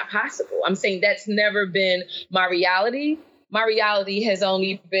that's not possible. I'm saying that's never been my reality. My reality has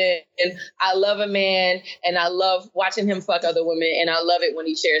only been, I love a man and I love watching him fuck other women, and I love it when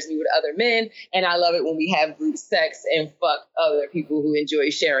he shares me with other men, and I love it when we have group sex and fuck other people who enjoy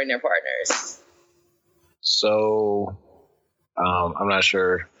sharing their partners. So, I'm not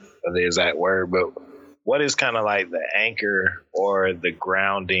sure of the exact word, but what is kind of like the anchor or the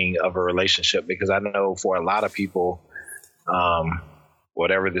grounding of a relationship? Because I know for a lot of people,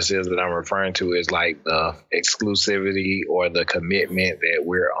 whatever this is that I'm referring to is like the exclusivity or the commitment that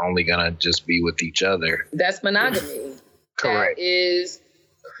we're only going to just be with each other. That's monogamy. Correct. That is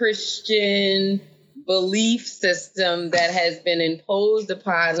Christian belief system that has been imposed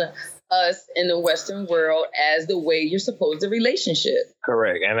upon us in the Western world as the way you're supposed to relationship.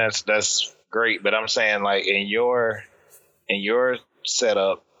 Correct. And that's great. But I'm saying, like, in your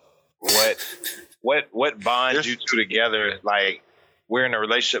setup, what bonds you two together? Like, we're in a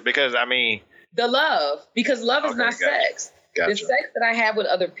relationship because, I mean... Because love is not sex. Gotcha. The sex that I have with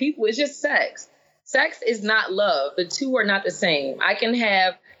other people is just sex. Sex is not love. The two are not the same. I can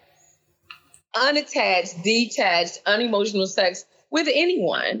have unattached, detached, unemotional sex with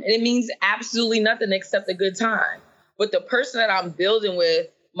anyone. And it means absolutely nothing except a good time. But the person that I'm building with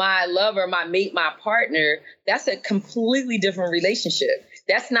my lover, my mate, my partner, that's a completely different relationship.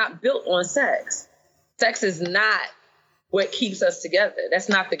 That's not built on sex. Sex is not what keeps us together. That's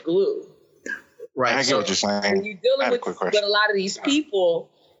not the glue. Right. I get what you're saying. When you're dealing with a lot of these people,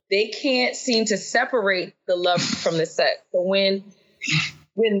 they can't seem to separate the love from the sex. So when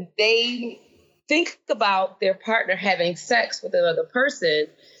they think about their partner having sex with another person,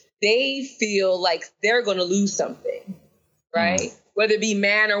 they feel like they're going to lose something, right? Whether it be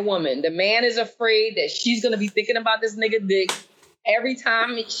man or woman. The man is afraid that she's going to be thinking about this nigga dick every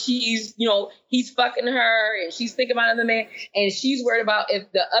time she's, he's fucking her and she's thinking about another man. And she's worried about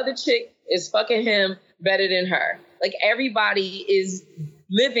if the other chick is fucking him better than her. Like, everybody is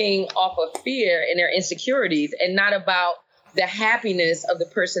living off of fear and their insecurities and not about the happiness of the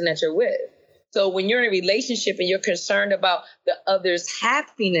person that you're with. So when you're in a relationship and you're concerned about the other's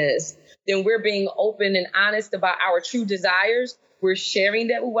happiness, then we're being open and honest about our true desires. We're sharing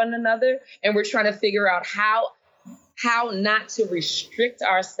that with one another, and we're trying to figure out how not to restrict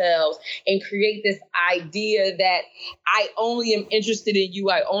ourselves and create this idea that I only am interested in you.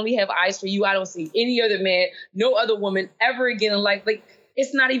 I only have eyes for you. I don't see any other man, no other woman ever again in life. Like,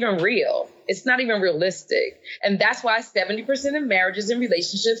 it's not even real. It's not even realistic. And that's why 70% of marriages and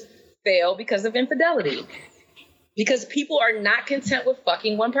relationships fail because of infidelity. Because people are not content with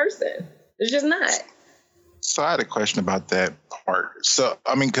fucking one person. They're just not. So I had a question about that part. So,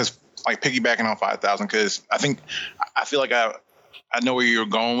 I mean, because like piggybacking on 5,000, because I feel like I know where you're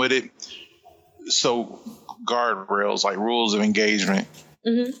going with it. So guardrails, like rules of engagement,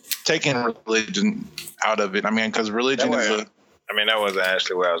 taking religion out of it. I mean, because religion is a... I mean, that wasn't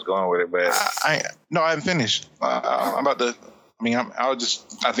actually where I was going with it, but... I haven't finished. I'm about to... I mean,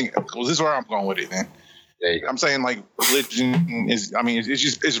 I think, well, this is where I'm going with it, man. I'm saying, like, religion is, I mean,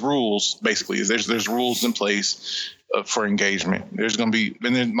 it's rules, basically. There's rules in place for engagement. There's going to be,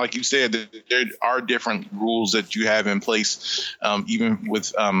 and then, like you said, there are different rules that you have in place, even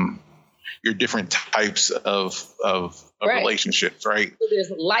with your different types of relationships, right? So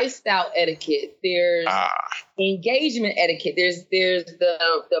there's lifestyle etiquette. There's engagement etiquette. There's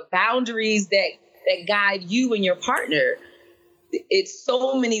the boundaries that guide you and your partner. It's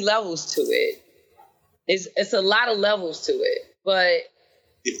so many levels to it. It's a lot of levels to it, but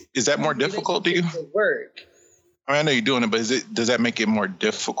is that more difficult to you? Work. I mean, I know you're doing it, but does that make it more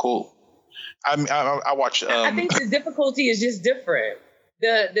difficult? I mean, I watch. I think the difficulty is just different.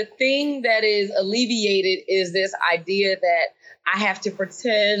 The thing that is alleviated is this idea that I have to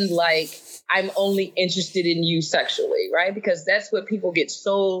pretend like I'm only interested in you sexually, right? Because that's what people get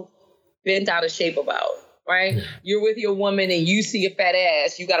so bent out of shape about. Right? Yeah. You're with your woman and you see a fat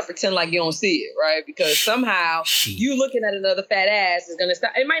ass. You got to pretend like you don't see it, right? Because somehow you looking at another fat ass is going to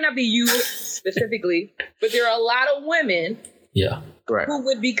stop. It might not be you specifically, but there are a lot of women who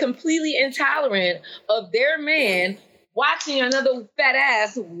would be completely intolerant of their man watching another fat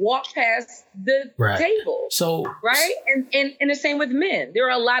ass walk past the table. So, right? And the same with men. There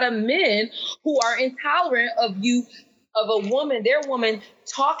are a lot of men who are intolerant of you, of a woman, their woman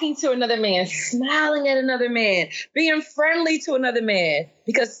talking to another man, smiling at another man, being friendly to another man,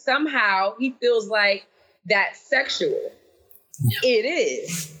 because somehow he feels like that's sexual. Yeah. It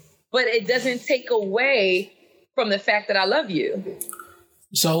is, but it doesn't take away from the fact that I love you.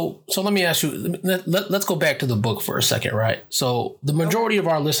 So let me ask you, let's go back to the book for a second, right? So the majority of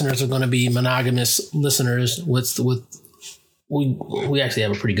our listeners are going to be monogamous listeners we actually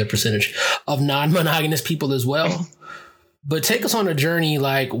have a pretty good percentage of non-monogamous people as well. But take us on a journey,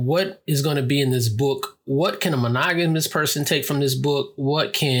 like what is going to be in this book? What can a monogamous person take from this book?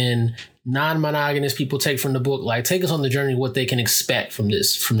 What can non-monogamous people take from the book? Like, take us on the journey, what they can expect from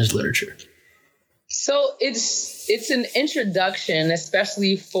this literature. So it's an introduction,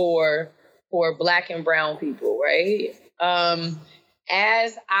 especially for Black and brown people, right?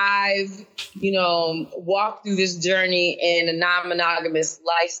 As I've, walked through this journey in a non-monogamous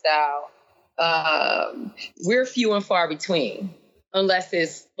lifestyle, we're few and far between, unless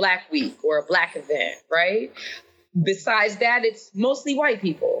it's Black Week or a Black event, right? Besides that, it's mostly white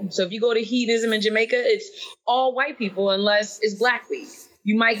people. So if you go to hedonism in Jamaica, it's all white people unless it's Black Week.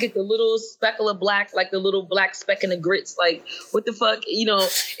 You might get the little speckle of black, like the little black speck in the grits. Like, what the fuck,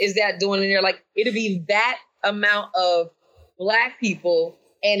 is that doing in there? Like, it'll be that amount of Black people.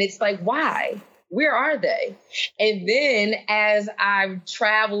 And it's like, why? Where are they? And then as I've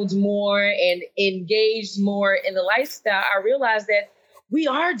traveled more and engaged more in the lifestyle, I realized that we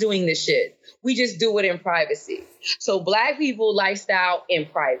are doing this shit. We just do it in privacy. So Black people lifestyle in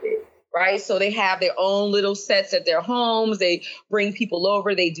private. right? So they have their own little sets at their homes. They bring people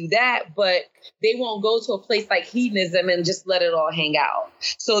over. They do that, but they won't go to a place like hedonism and just let it all hang out.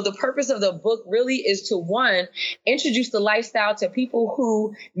 So the purpose of the book really is to, one, introduce the lifestyle to people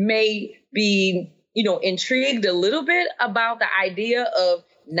who may be, intrigued a little bit about the idea of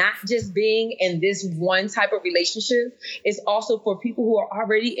not just being in this one type of relationship. It's also for people who are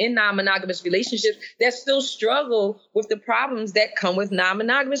already in non-monogamous relationships that still struggle with the problems that come with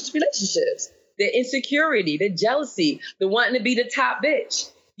non-monogamous relationships. The insecurity, the jealousy, the wanting to be the top bitch.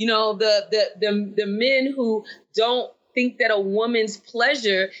 The men who don't think that a woman's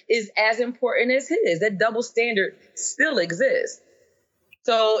pleasure is as important as his. That double standard still exists.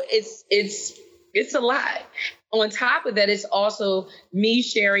 So it's a lot. On top of that, it's also me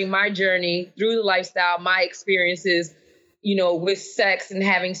sharing my journey through the lifestyle, my experiences, with sex and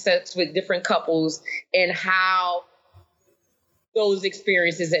having sex with different couples and how those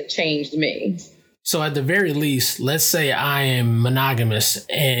experiences have changed me. So at the very least, let's say I am monogamous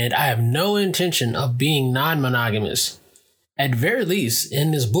and I have no intention of being non-monogamous. At the very least,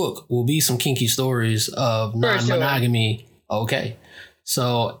 in this book will be some kinky stories of non-monogamy. Sure. Okay.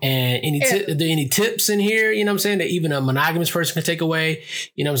 So, and are there any tips in here, that even a monogamous person can take away,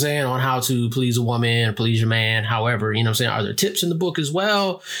 on how to please a woman, please your man, however, are there tips in the book as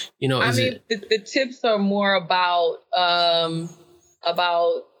well? The tips are more about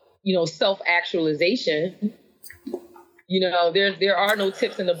self-actualization. There are no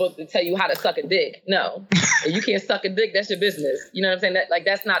tips in the book to tell you how to suck a dick. No, if you can't suck a dick, that's your business. You know what I'm saying?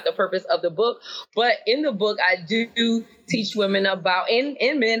 That's not the purpose of the book. But in the book, I do teach women about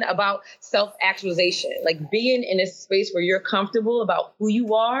and men about self-actualization, like being in a space where you're comfortable about who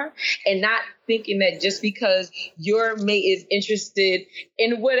you are and not thinking that just because your mate is interested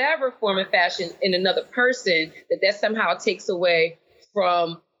in whatever form and fashion in another person, that somehow takes away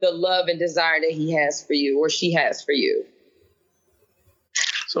from the love and desire that he has for you or she has for you.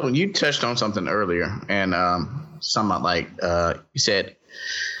 So you touched on something earlier, and something like you said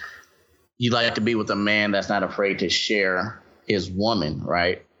you like to be with a man that's not afraid to share his woman,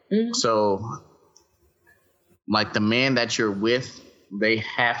 right? Mm-hmm. So, like the man that you're with, they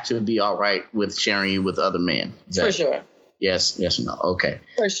have to be all right with sharing you with other men. For sure. Yes or no? Okay.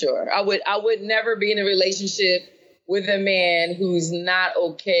 For sure. I would never be in a relationship with a man who's not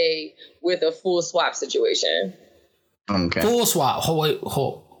okay with a full swap situation. Okay. Full swap.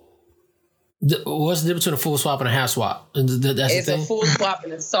 Hold. What's the difference between a full swap and a half swap? It's a full swap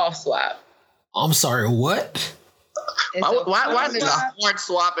and a soft swap. I'm sorry, what? Why is it a hard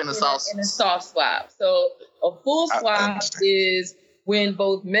swap and a soft swap? And a soft swap. So a full swap is when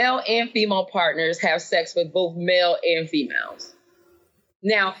both male and female partners have sex with both male and females.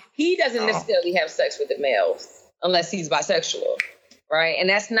 Now, he doesn't necessarily have sex with the males unless he's bisexual. Right. And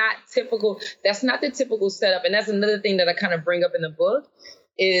that's not typical. That's not the typical setup. And that's another thing that I kind of bring up in the book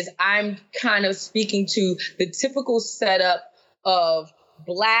is I'm kind of speaking to the typical setup of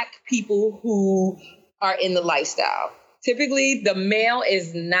Black people who are in the lifestyle. Typically, the male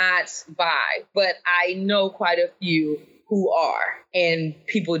is not bi, but I know quite a few who are, and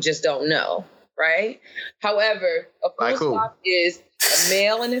people just don't know. Right. However, a full swap is a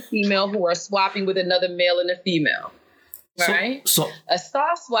male and a female who are swapping with another male and a female. Right. So a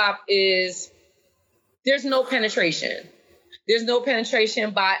soft swap is there's no penetration. There's no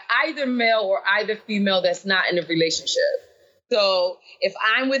penetration by either male or either female that's not in a relationship. So if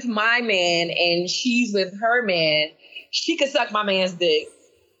I'm with my man and she's with her man, she could suck my man's dick,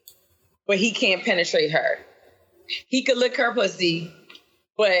 but he can't penetrate her. He could lick her pussy,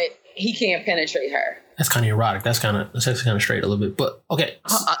 but he can't penetrate her. That's kind of erotic. That's kind of straight a little bit, but okay.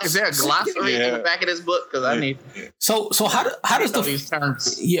 Is there a glossary in the back of this book? Because I need. So how does these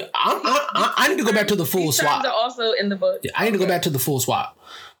terms? Yeah, I need to go back to the full swap. These terms are also in the book. Yeah, I need to go back to the full swap.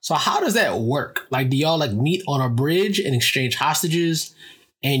 So how does that work? Like, do y'all meet on a bridge and exchange hostages?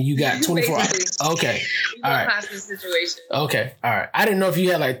 And you got 24 hours. Okay. All right. Hostage situation. Okay. All right. I didn't know if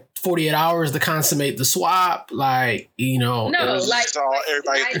you had 48 hours to consummate the swap. No, everybody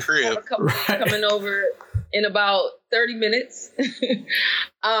at the crib. Coming over in about 30 minutes. They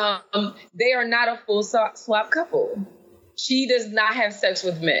are not a full swap couple. She does not have sex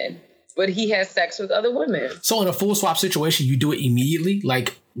with men, but he has sex with other women. So in a full swap situation, you do it immediately?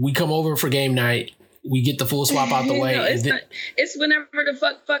 Like, we come over for game night. We get the full swap out the way. No, it's whenever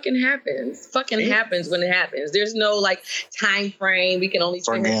the fucking happens. Happens when it happens. There's no time frame. We can only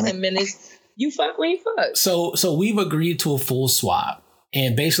spend 10 minutes. You fuck when you fuck. So we've agreed to a full swap,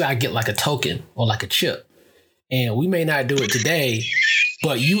 and basically I get a token or a chip, and we may not do it today,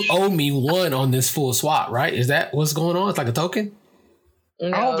 but you owe me one on this full swap, right? Is that what's going on? It's like a token.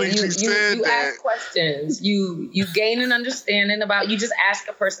 No, I don't think she said you that. ask questions. You gain an understanding about. You just ask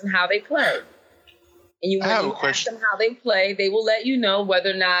a person how they play, and when you ask them how they play, they will let you know whether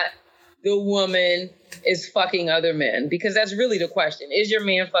or not the woman is fucking other men, because that's really the question: is your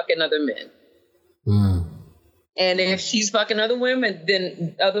man fucking other men? Mm. And if she's fucking other men,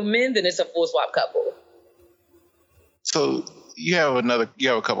 then it's a full swap couple. So you have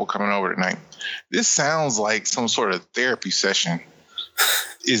a couple coming over tonight. This sounds like some sort of therapy session.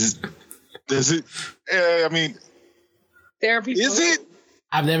 Does it? I mean, therapy is it?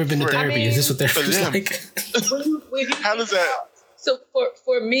 I've never been to therapy. Is this what therapy's like? How does that? So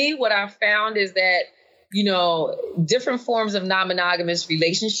for me, what I found is that, different forms of non-monogamous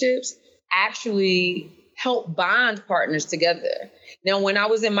relationships actually help bond partners together. Now, when I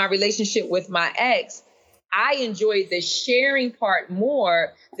was in my relationship with my ex, I enjoyed the sharing part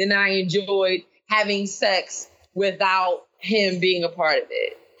more than I enjoyed having sex without him being a part of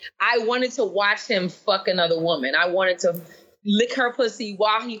it. I wanted to watch him fuck another woman. I wanted to lick her pussy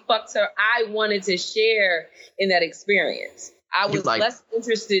while he fucks her. I wanted to share in that experience. I was less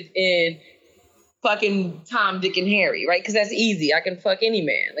interested in fucking Tom, Dick, and Harry, right? Because that's easy. I can fuck any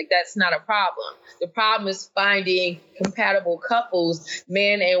man. Like, that's not a problem. The problem is finding compatible couples,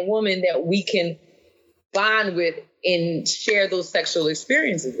 man and woman, that we can bond with and share those sexual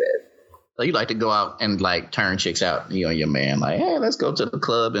experiences with. So you like to go out and like turn chicks out, you and your man, like, hey, let's go to the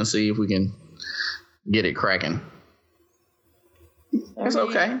club and see if we can get it cracking. That's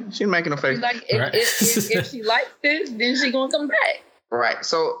okay. She's making a face. If she likes it, then she gonna come back. Right.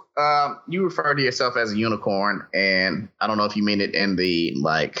 So you refer to yourself as a unicorn, and I don't know if you mean it in the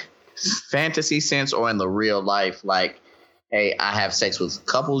like fantasy sense or in the real life, like, hey, I have sex with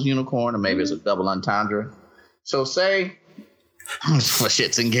couples unicorn, or maybe it's a double entendre. So say, for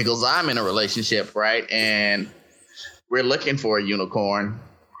shits and giggles, I'm in a relationship, right? And we're looking for a unicorn.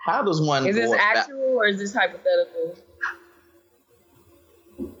 How does one... Is this actual or is this hypothetical?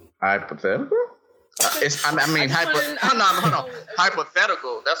 Hypothetical?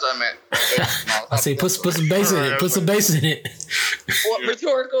 Hypothetical. That's what I meant. I say put some bass in it. Put some bass in it. What,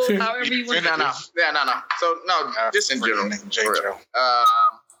 rhetorical? However you want. No. So no, just in general.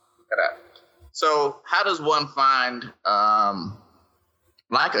 So how does one find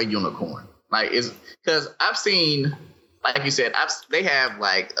like a unicorn? Like, is because I've seen, like you said, they have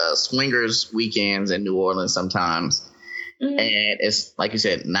like swingers weekends in New Orleans sometimes, and it's like you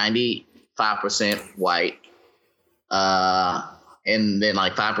said, 95% white, and then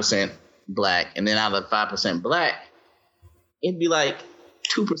like 5% black, and then out of 5% black, it'd be like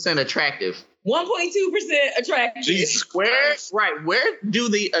 2% attractive. 1.2% attractive. Jesus, where do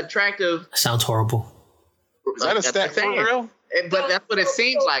the attractive? Sounds horrible. Is that a stat for real? But that's what it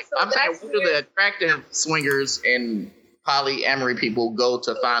seems like. I'm saying, where do the attractive swingers and polyamory people go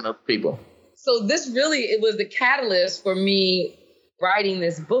to find other people? So it was the catalyst for me writing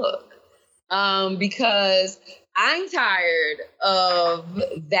this book, because I'm tired of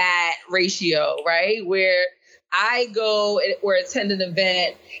that ratio, right? Where I go or attend an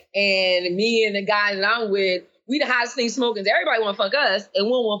event, and me and the guy that I'm with, we the hottest thing smoking. Everybody want to fuck us, and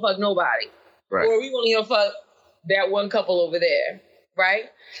we don't want to fuck nobody. Right. Or we want to fuck that one couple over there, right?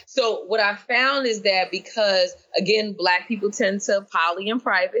 So what I found is that because, again, Black people tend to poly in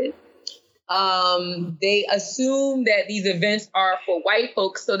private, they assume that these events are for white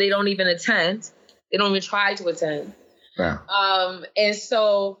folks, so they don't even attend. They don't even try to attend. Yeah. And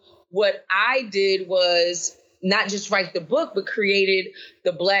so what I did was not just write the book, but created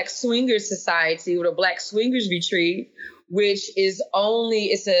the Black Swingers Society, or the Black Swingers Retreat, which is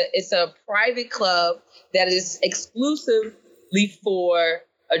it's a private club that is exclusively for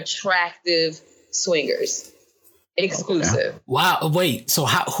attractive swingers. Exclusive. Okay. Wow. Wait. So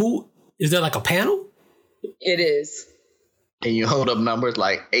who is there, like a panel? It is. And you hold up numbers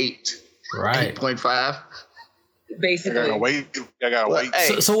like 8, right, 8.5. Basically. I gotta wait.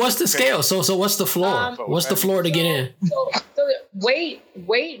 Hey. So what's the scale? So what's the floor? What's the floor to get in? So weight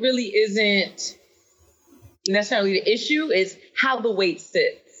really isn't necessarily the issue. Is how the weight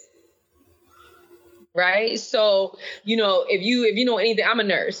sits. Right? So, if you know anything, I'm a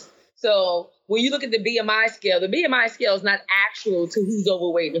nurse. So when you look at the BMI scale is not actual to who's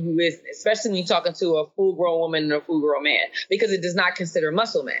overweight and who isn't, especially when you're talking to a full-grown woman and a full-grown man, because it does not consider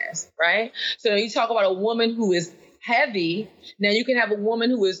muscle mass, right? So you talk about a woman who is heavy. Now you can have a woman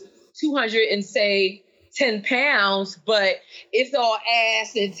who is 210 pounds, but it's all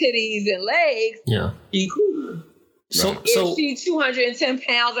ass and titties and legs. Yeah. Be cool. So if she's 210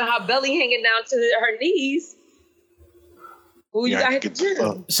 pounds and her belly hanging down to her knees, Who you got hit the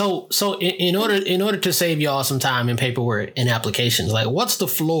gym? So in order to save y'all some time in paperwork and applications, like what's the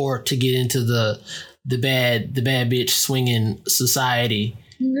floor to get into the bad bitch swinging society?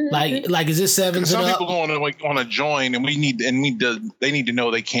 Like is it 7s Some and up? people want to join, and they need to know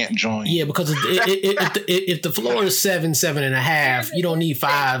they can't join. Yeah, because if the floor is 7.5, you don't need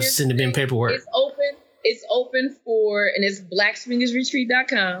 5 sending in paperwork. It's open for, and it's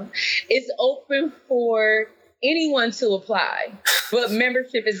blackswingersretreat.com. It's open for anyone to apply, but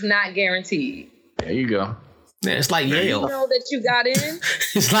membership is not guaranteed. There you go. Man, it's like Yale. You know that you got in.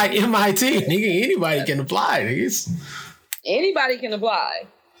 It's like MIT. Nigga, anybody can apply. Niggas. Anybody can apply,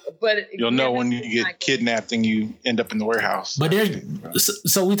 but You'll know when you get kidnapped and you end up in the warehouse. But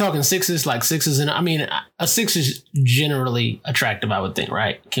so we talking 6s, like 6s, and I mean a 6 is generally attractive, I would think,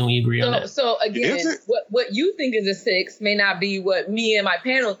 right? Can we agree on that? So again, what you think is a 6 may not be what me and my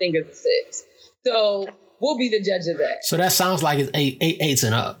panel think is a 6. So we'll be the judge of that. So that sounds like it's 8s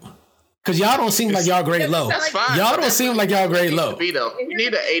and up. Cause y'all don't seem like y'all grade low. That's fine. Y'all don't seem like y'all grade low. You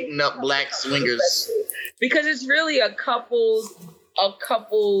need an 8 and up black swingers. Because it's really a couples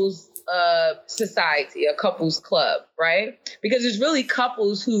society, a couples club, right? Because it's really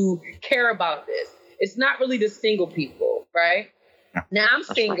couples who care about this. It's not really the single people, right? Now I'm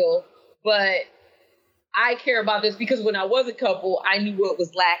single, but I care about this because when I was a couple, I knew what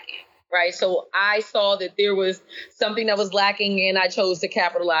was lacking, right? So I saw that there was something that was lacking and I chose to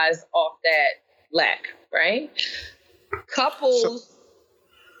capitalize off that lack, right? Couples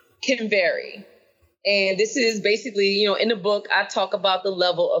can vary. And this is basically, in the book, I talk about the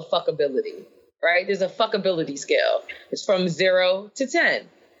level of fuckability, right? There's a fuckability scale. It's from 0 to 10.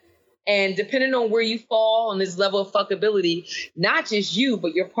 And depending on where you fall on this level of fuckability, not just you,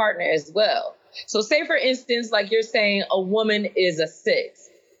 but your partner as well. So say, for instance, like you're saying a woman is a 6.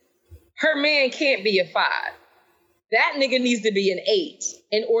 Her man can't be a 5. That nigga needs to be an 8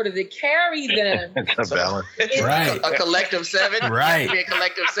 in order to carry them. It's a balance. Right. A collective 7. Right. Be a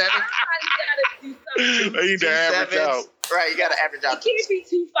collective 7. You need to average out. Right, you got to average out. It can't be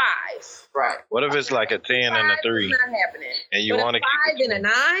 2 5s. Right. What if it's like a 10 and a 3? It's not happening. And you want want to to keep 5 and a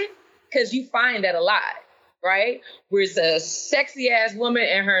 9? Because you find that a lot, right? Where it's a sexy ass woman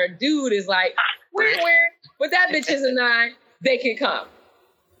and her dude is like, where? But that bitch is a 9. They can come.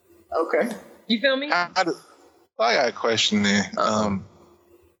 Okay. You feel me? I got a question there,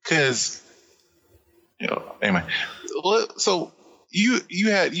 because anyway. So you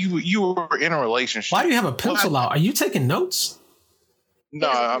were in a relationship. Why do you have a pencil out? Are you taking notes? No,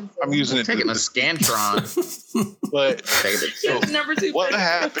 I'm using it. Taking a Scantron. But It's number 2. what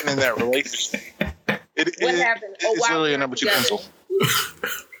happened in that relationship? What happened? It's really a number 2 pencil.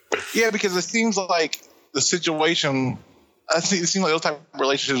 Yeah, because it seems like the situation. It seems like those type of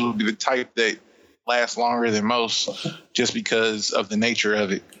relationships would be the type that last longer than most, just because of the nature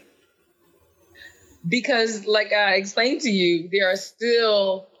of it. Because, like I explained to you, there are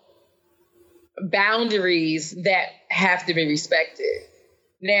still boundaries that have to be respected.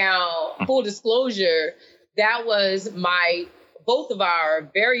 Now, full disclosure, that was both of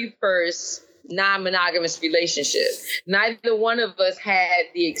our very first non-monogamous relationship. Neither one of us had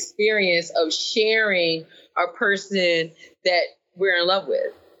the experience of sharing a person that we're in love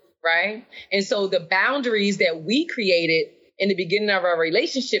with, right? And so the boundaries that we created in the beginning of our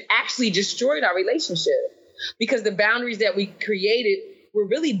relationship actually destroyed our relationship, because the boundaries that we created were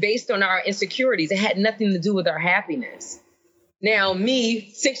really based on our insecurities. It had nothing to do with our happiness. Now,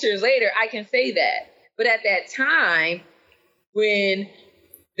 me, 6 years later, I can say that. But at that time, when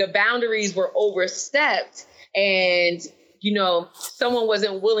the boundaries were overstepped and, someone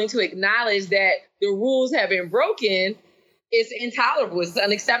wasn't willing to acknowledge that the rules have been broken, it's intolerable. It's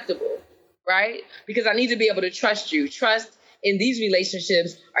unacceptable, right? Because I need to be able to trust you. Trust in these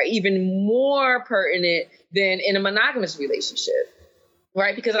relationships are even more pertinent than in a monogamous relationship,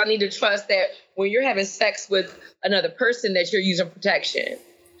 right? Because I need to trust that when you're having sex with another person that you're using protection.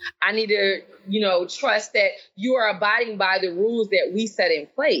 I need to, trust that you are abiding by the rules that we set in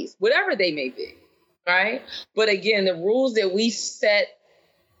place, whatever they may be, right? But again, the rules that we set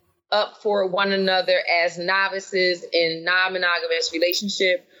up for one another as novices in non-monogamous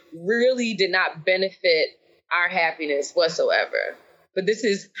relationship really did not benefit our happiness whatsoever. But this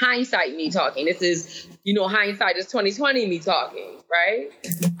is hindsight me talking. This is, hindsight is 2020 me talking, right?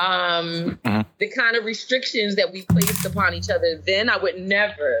 The kind of restrictions that we placed upon each other then, I would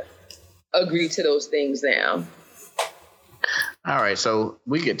never agree to those things now. All right, so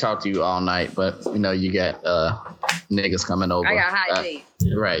we could talk to you all night, but you got niggas coming over. I got hot dates.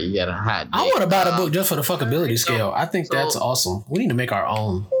 Right, you got a hot date. I want to buy the book just for the fuckability scale. I think that's awesome. We need to make our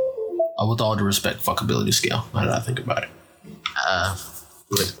own, with all due respect, fuckability scale. Now that I think about it.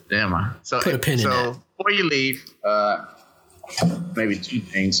 Put a pin in that. Before you leave, maybe two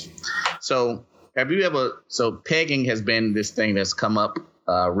things. So have you ever? So pegging has been this thing that's come up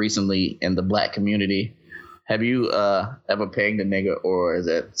recently in the Black community. Have you ever pegged a nigga, or is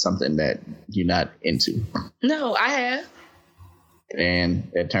that something that you're not into? No, I have.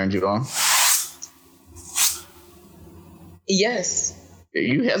 And it turned you on? Yes.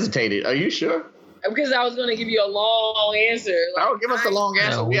 You hesitated. Are you sure? Because I was going to give you a long answer. Like, give us a long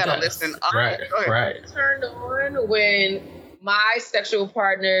answer. No, we got to listen. Right. Turned on when my sexual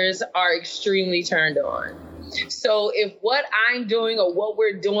partners are extremely turned on. So if what I'm doing or what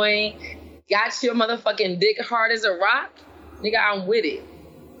we're doing got your motherfucking dick hard as a rock, nigga, I'm with it.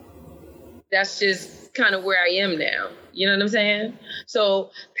 That's just kind of where I am now. You know what I'm saying?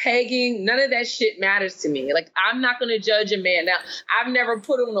 So pegging, none of that shit matters to me. Like, I'm not going to judge a man. Now, I've never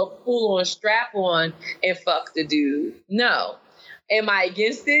put on a full-on strap-on and fucked the dude. No. Am I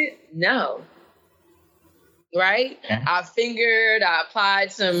against it? No. Right? Okay. I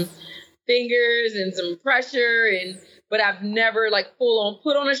applied some fingers and some pressure, but I've never, like, full-on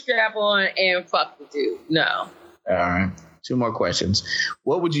put on a strap-on and fucked the dude. No. All right. Two more questions.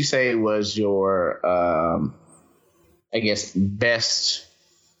 What would you say was your, best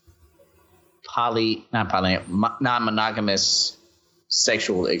non-monogamous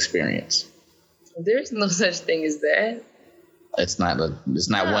sexual experience? There's no such thing as that. It's not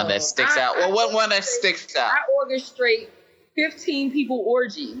one that sticks out. Well, what one that sticks out? I orchestrate 15 people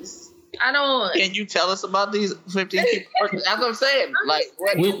orgies. I don't. Can you tell us about these 15 people orgies? That's what I'm saying. Like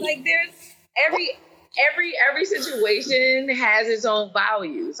there's every situation has its own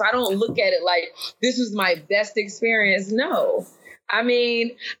value. So I don't look at it like this was my best experience. No. I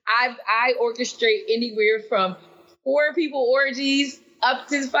mean, I orchestrate anywhere from 4 people orgies up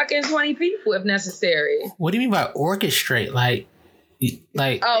to fucking 20 people if necessary. What do you mean by orchestrate? Like I'm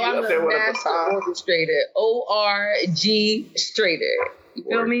a master orchestrator. ORG straighter. You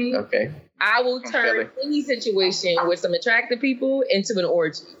feel me? Okay. I will turn any situation with some attractive people into an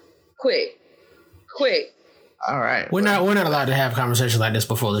orgy. Quick. All right. We're not allowed to have conversations like this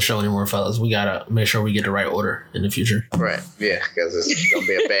before the show anymore, fellas. We gotta make sure we get the right order in the future. Right. Yeah, because it's gonna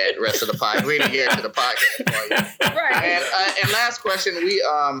be a bad rest of the podcast. We didn't get to the podcast for you. Right. And last question, we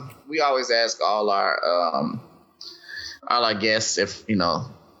always ask all our guests, if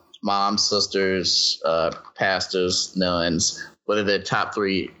moms, sisters, pastors, nuns, what are their top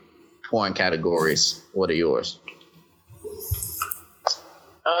 3 porn categories? What are yours?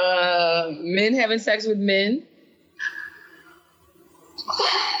 Men having sex with men.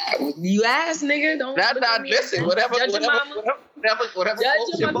 You ass nigga, don't. Listen. Whatever. Judge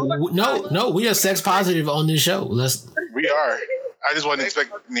your mama. No, we are sex positive on this show. We are. I just wasn't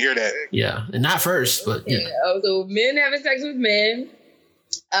expecting to hear that. Yeah, and not first, but yeah. So men having sex with men.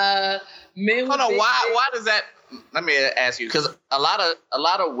 Men. Hold on. Why does that? Let me ask you, because a lot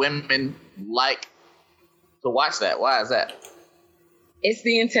of women like to watch that. Why is that? It's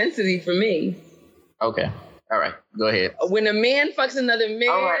the intensity for me. Okay. All right. Go ahead. When a man fucks another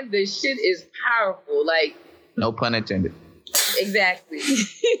man, the shit is powerful. Like, no pun intended. Exactly.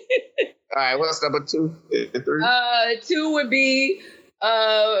 All right. What's number 2? 3? 2 would be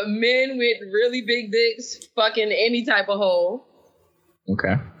men with really big dicks fucking any type of hole.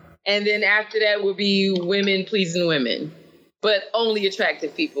 Okay. And then after that would be women pleasing women, but only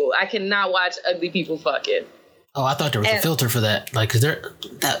attractive people. I cannot watch ugly people fucking. Oh, I thought there was a filter for that. Like, cause they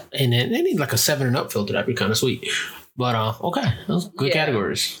need like a 7 and up filter. That'd be kind of sweet. But okay, those good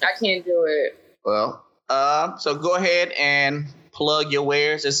categories. I can't do it. Well, so go ahead and plug your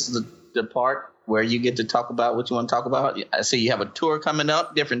wares. This is the part where you get to talk about what you want to talk about. I see you have a tour coming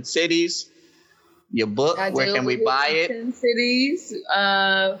up, different cities. Your book, where can we buy it? 10 cities.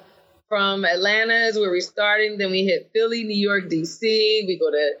 From Atlanta is where we're starting. Then we hit Philly, New York, D.C. We go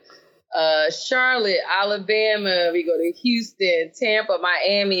to Charlotte, Alabama. We go to Houston, Tampa,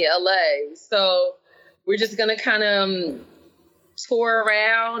 Miami, LA. So we're just going to kind of tour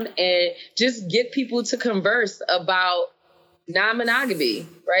around and just get people to converse about non-monogamy,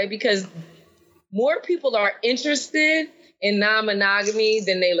 right? Because more people are interested in non-monogamy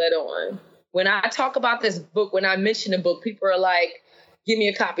than they let on. When I talk about this book, when I mention the book, people are like, give me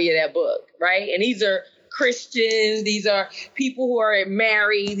a copy of that book, right? And these are Christians. These are people who are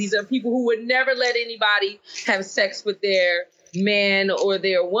married. These are people who would never let anybody have sex with their man or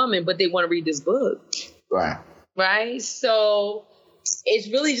their woman, but they want to read this book. Right. Right? So it's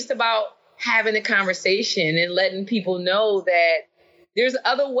really just about having a conversation and letting people know that there's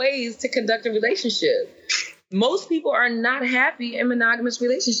other ways to conduct a relationship. most people are not happy in monogamous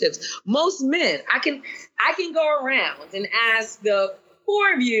relationships. Most men, I can go around and ask the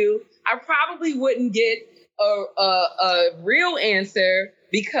 4 of you. I probably wouldn't get a real answer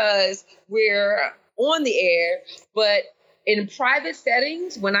because we're on the air. But in private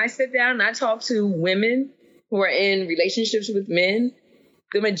settings, when I sit down and I talk to women who are in relationships with men,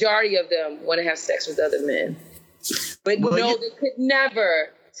 the majority of them want to have sex with other men. But they could never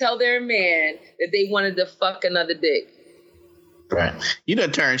tell their man that they wanted to fuck another dick. Right. You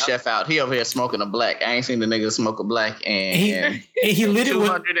done turned Chef out. He over here smoking a black. I ain't seen the nigga smoke a black and he lit it with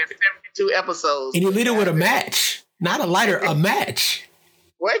 272 episodes. And he lit it with a match. Not a lighter, a match.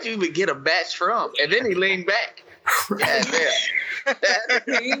 Where'd you even get a match from? And then he leaned back. Right.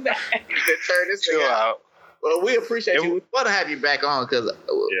 Lean back. Turn this thing out. Well, we appreciate you. We want to have you back on because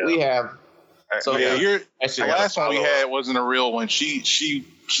we have. So the last one we had wasn't a real one. She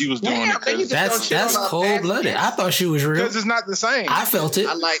was doing it because that's cold blooded. I thought she was real because it's not the same. I felt it.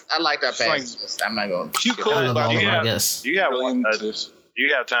 I like that past. I'm not going. She cool, but I guess you got one.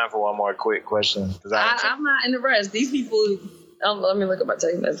 You have time for one more quick question? I'm not in the rush. These people. Let me look at my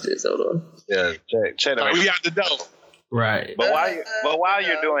text messages. Hold on. Yeah, check them. We got the dough. Right. But while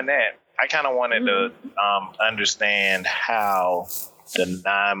you're doing that, I kind of wanted to understand how the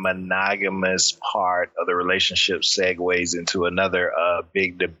non-monogamous part of the relationship segues into another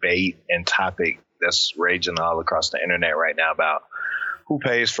big debate and topic that's raging all across the internet right now about who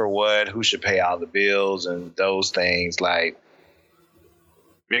pays for what, who should pay all the bills and those things. Like,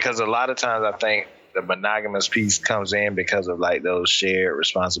 because a lot of times I think the monogamous piece comes in because of like those shared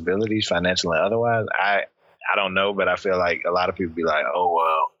responsibilities, financial and otherwise. I don't know, but I feel like a lot of people be like, oh,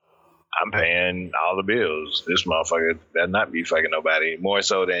 well, I'm paying all the bills. This motherfucker better not be fucking nobody. More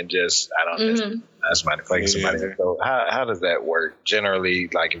so than just, I don't know, somebody fucking somebody. So how does that work? Generally,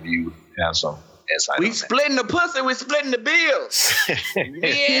 like if you have some insight we on splitting the pussy, we splitting the bills.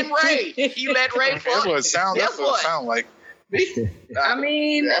 Me and Ray. You let Ray fuck. That's what it sound like. I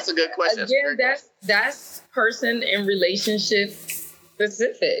mean, that's a good question. Again, that's person and relationship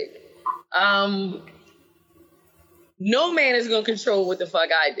specific. No man is gonna control what the fuck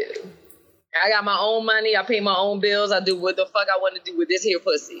I do. I got my own money. I pay my own bills. I do what the fuck I want to do with this here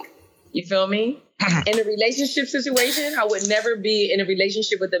pussy. You feel me? In a relationship situation, I would never be in a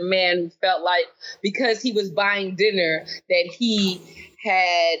relationship with a man who felt like because he was buying dinner that he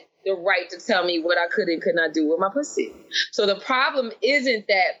had the right to tell me what I could and could not do with my pussy. So the problem isn't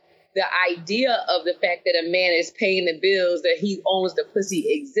that the idea of the fact that a man is paying the bills, that he owns the pussy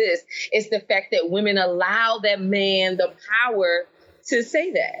exists. It's the fact that women allow that man the power to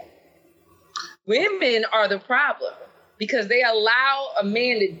say that. Women are the problem because they allow a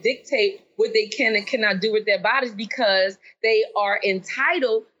man to dictate what they can and cannot do with their bodies because they are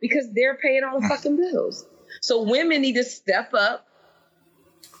entitled because they're paying all the fucking bills. So women need to step up,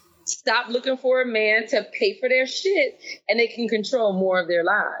 stop looking for a man to pay for their shit, and they can control more of their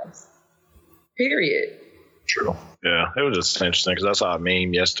lives. Period. True. Yeah, it was just interesting because I saw a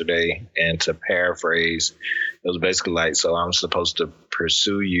meme yesterday, and to paraphrase, it was basically like, so I'm supposed to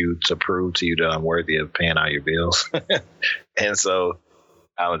pursue you to prove to you that I'm worthy of paying all your bills. And so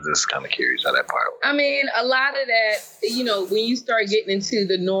I was just kind of curious how that part worked. I mean, a lot of that, when you start getting into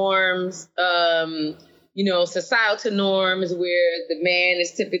the norms, societal norms where the man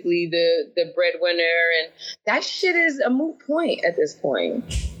is typically the breadwinner, and that shit is a moot point at this point.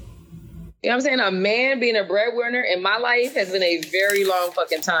 You know what I'm saying? A man being a breadwinner in my life has been a very long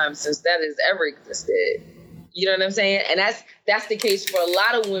fucking time since that has ever existed. You know what I'm saying? And that's the case for a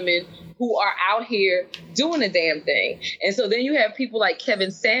lot of women who are out here doing the damn thing. And so then you have people like Kevin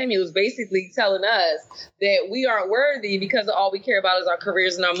Samuels basically telling us that we aren't worthy because all we care about is our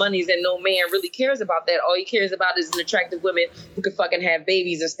careers and our monies, and no man really cares about that. All he cares about is an attractive woman who can fucking have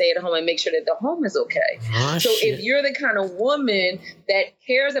babies and stay at home and make sure that the home is okay. Oh, so shit. If you're the kind of woman that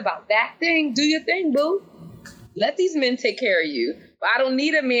cares about that thing, do your thing, boo. Let these men take care of you. But I don't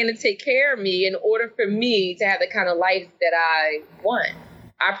need a man to take care of me in order for me to have the kind of life that I want.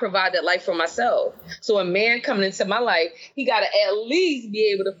 I provide that life for myself. So a man coming into my life, he got to at least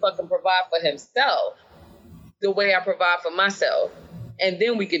be able to fucking provide for himself the way I provide for myself. And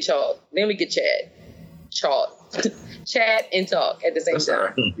then we can talk. Then we can chat. Chat and talk at the same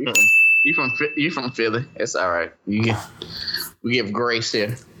time. You from Philly. It's all right. We give grace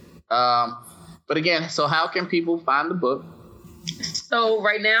here. But again, so how can people find the book? So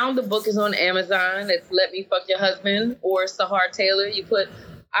right now, the book is on Amazon. It's Let Me Fuck Your Husband or Sahar Taylor. You put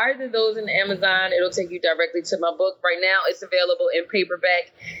either of those in Amazon, it'll take you directly to my book. Right now, it's available in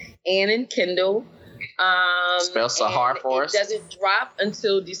paperback and in Kindle. Spell Sahar for us. It doesn't drop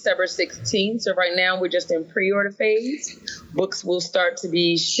until December 16th. So right now we're just in pre-order phase. Books will start to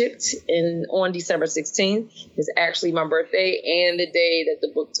be shipped on December 16th. It's actually my birthday and the day that the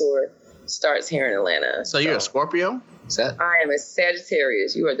book tour starts here in Atlanta. So you're a Scorpio? Is that? I am a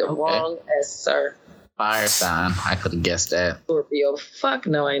Sagittarius. You are the wrong sir. Fire sign. I could have guessed that. Scorpio. Fuck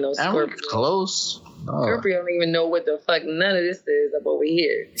no, I ain't no That was Scorpio. close. Oh. Scorpio don't even know what the fuck none of this is up over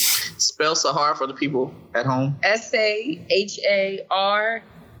here. Spell Sahar for the people at home. Sahar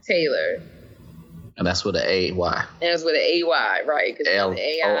Taylor. And that's with an A-Y. And it's with an AY, right? Because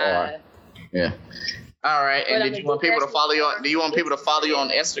L-O-R. Yeah. All right. And did you want people to follow you on? Do you want people to follow you on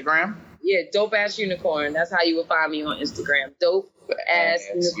Instagram? Yeah, Dope Ass Unicorn. That's how you will find me on Instagram. Dope Ass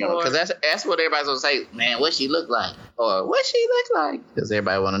Unicorn. Because that's what everybody's gonna say. Man, what she look like, or what she look like? Because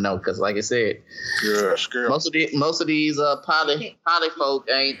everybody want to know. Because like I said, most of these poly folk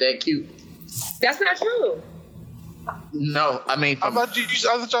ain't that cute. That's not true. No, I mean, How about you?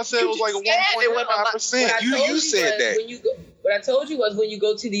 I thought y'all said it was like 1.5%. You said that. What I told you was when you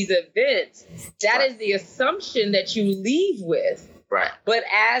go to these events, that is the assumption that you leave with. Right. But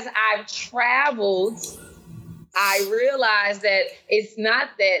as I've traveled, I realized that it's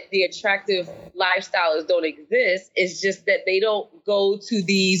not that the attractive lifestyles don't exist. It's just that they don't go to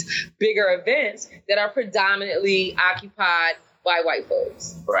these bigger events that are predominantly occupied by white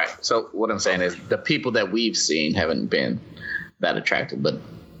folks. Right. So what I'm saying is the people that we've seen haven't been that attractive, but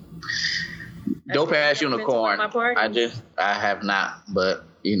Dope Ass Unicorn. I have not, but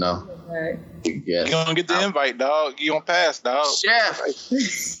you know. Right. Yes. You gonna get the invite, dog. You gonna pass, dog. Chef.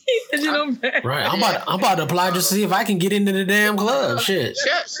 Right. I'm about to apply just to see if I can get into the damn club. Shit.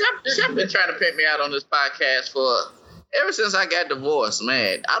 Chef been trying to pimp me out on this podcast ever since I got divorced,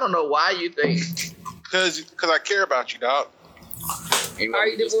 man. I don't know why you think. Because I care about you, dog. Are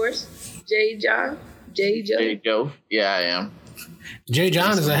you divorced, J. John? J. Joe? J. Joe? Yeah, I am. J.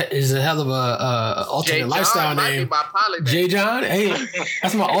 John is a hell of a alternate lifestyle name. J. John? Hey,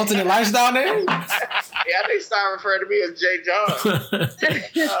 that's my alternate lifestyle name? Yeah, they start referring to me as J. John.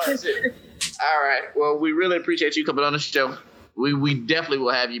 Oh, shit. All right. Well, we really appreciate you coming on the show. We definitely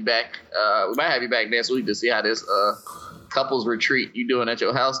will have you back. We might have you back next week to see how this couples retreat you doing at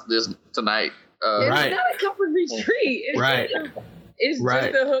your house tonight. It's not a couples retreat. It's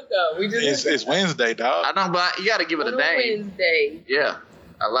just a hookup. It's Wednesday, dog. I know, but you got to give it a name. Wednesday. Yeah,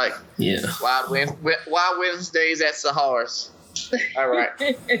 I like. Yeah. Wild Wednesdays at Sahar's. All right.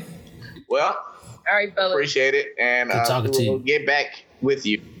 Well, all right, fellas. Appreciate it, and we'll get back with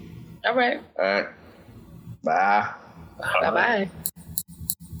you. All right. All right. Bye. Bye.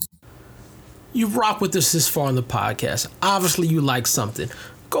 You rock with us this far on the podcast. Obviously, you like something.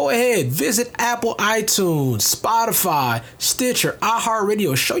 Go ahead, visit Apple, iTunes, Spotify, Stitcher,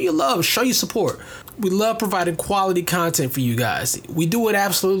 iHeartRadio. Show your love, show your support. We love providing quality content for you guys. We do it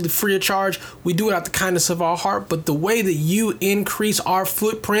absolutely free of charge. We do it out the kindness of our heart. But the way that you increase our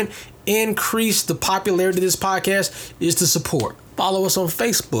footprint, increase the popularity of this podcast is to support. Follow us on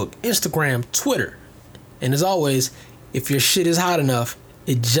Facebook, Instagram, Twitter. And as always, if your shit is hot enough,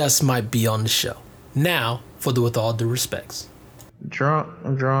 it just might be on the show. Now, for the with all due respects. Drunk.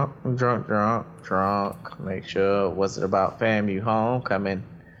 Make sure, was it about FAMU homecoming?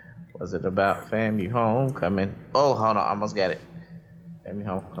 Was it about FAMU homecoming? Oh, hold on, I almost got it. FAMU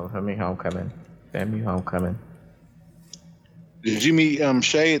homecoming. Did you meet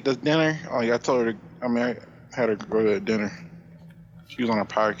Shay at the dinner? Oh, yeah, I told her. I had her go to dinner. She was on a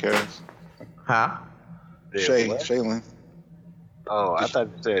podcast. Huh? Shaylin. Oh, I thought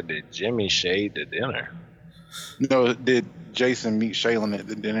you said did Jimmy shade the dinner? No, did Jason meet Shaylin at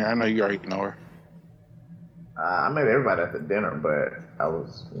the dinner? I know you already know her. I met everybody at the dinner, but I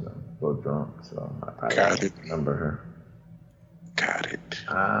was, a little drunk, so I probably don't remember her. Got it.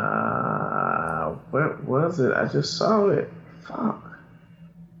 What was it? I just saw it. Fuck.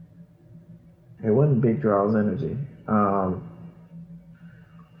 It wasn't Big Draw's Energy. Fuck.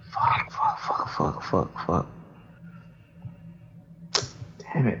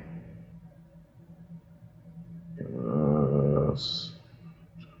 Damn it. It was...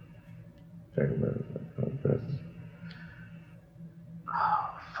 Check a minute.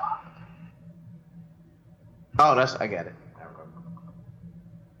 Oh, fuck. Oh, I got it.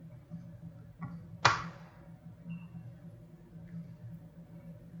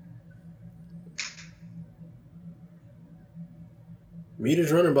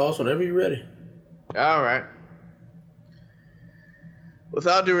 Meter's running, boss, whenever you're ready. All right. With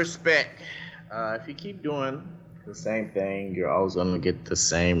all due respect, if you keep doing the same thing, you're always going to get the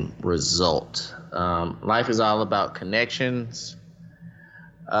same result. Life is all about connections.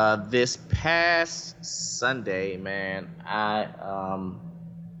 This past Sunday, man, I've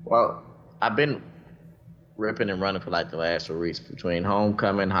been ripping and running for like the last 4 weeks between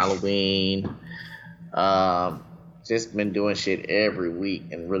homecoming, Halloween. Just been doing shit every week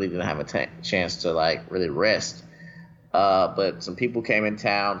and really didn't have a chance to like really rest. But some people came in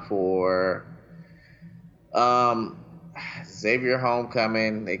town for Xavier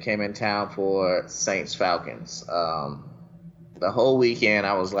homecoming. They came in town for Saints Falcons. The whole weekend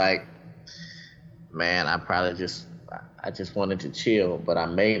I was like, man, I just wanted to chill, but I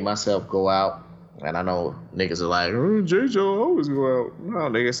made myself go out. And I know niggas are like, JJ always go out. No,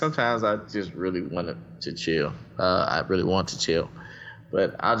 nigga, sometimes I just really wanted to chill. I really want to chill.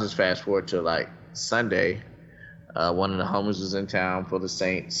 But I'll just fast forward to like Sunday. One of the homies was in town for the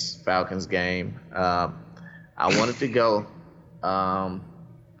Saints Falcons game. I wanted to go, but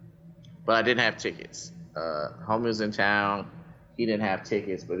I didn't have tickets. Homie was in town. He didn't have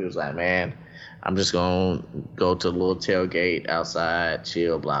tickets, but he was like, man, I'm just going to go to a little tailgate outside,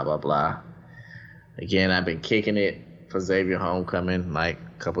 chill, blah, blah, blah. Again, I've been kicking it for Xavier homecoming like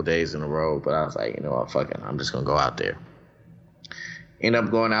a couple days in a row, but I was like, you know what, fuck it, I'm just going to go out there. End up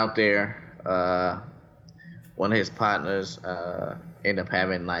going out there. One of his partners ended up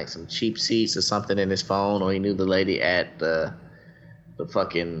having like some cheap seats or something in his phone, or he knew the lady at the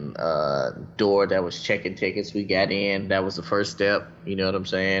fucking door that was checking tickets. We got in. That was the first step. You know what I'm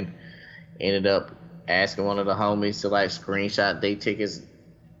saying? Ended up asking one of the homies to like screenshot their tickets.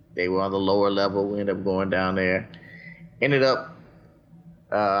 They were on the lower level. We ended up going down there. Ended up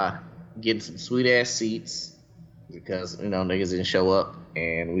getting some sweet ass seats because, you know, niggas didn't show up,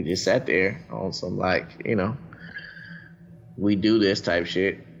 and we just sat there on some like, you know, we do this type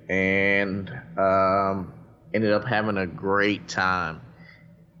shit, and ended up having a great time.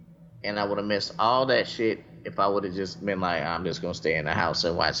 And I would have missed all that shit if I would have just been like, I'm just gonna stay in the house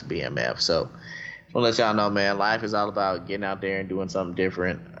and watch BMF. So I want to let y'all know, man, life is all about getting out there and doing something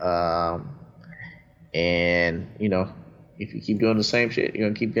different. And, you know, if you keep doing the same shit, you're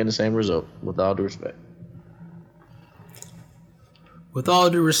going to keep getting the same result, with all due respect. With all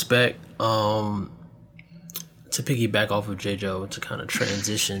due respect, to piggyback off of J-Joe, to kind of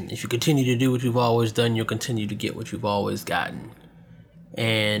transition, if you continue to do what you've always done, you'll continue to get what you've always gotten.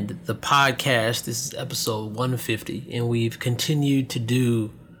 And the podcast, this is episode 150, and we've continued to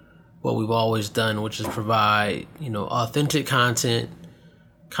do what we've always done, which is provide, you know, authentic content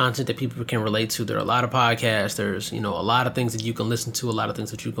that people can relate to. There are a lot of podcasts. There's, you know, a lot of things that you can listen to, a lot of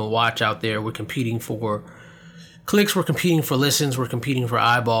things that you can watch out there. We're competing for clicks. We're competing for listens. We're competing for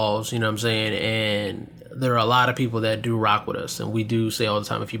eyeballs, you know what I'm saying? And there are a lot of people that do rock with us. And we do say all the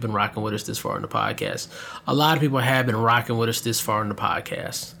time, if you've been rocking with us this far in the podcast, a lot of people have been rocking with us this far in the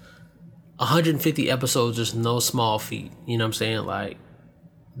podcast. 150 episodes is no small feat. You know what I'm saying? Like,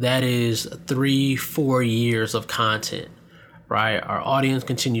 that is 3-4 years of content, right? Our audience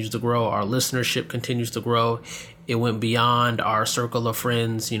continues to grow. Our listenership continues to grow. It went beyond our circle of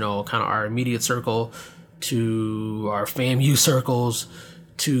friends, you know, kind of our immediate circle, to our FAMU circles,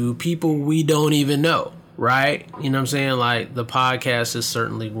 to people we don't even know, right? You know what I'm saying? Like, the podcast has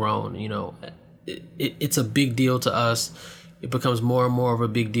certainly grown. You know, it's a big deal to us. It becomes more and more of a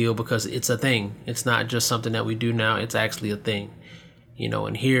big deal because it's a thing. It's not just something that we do now. It's actually a thing. You know,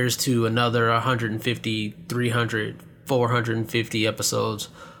 and here's to another 150, 300, 450 episodes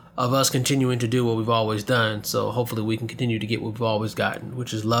of us continuing to do what we've always done. So hopefully we can continue to get what we've always gotten,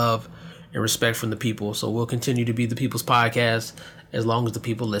 which is love and respect from the people. So we'll continue to be the people's podcast as long as the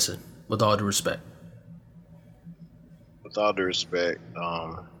people listen, with all due respect. With all due respect,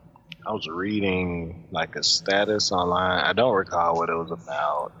 I was reading like a status online. I don't recall what it was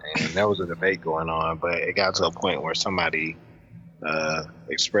about, and there was a debate going on, but it got to a point where somebody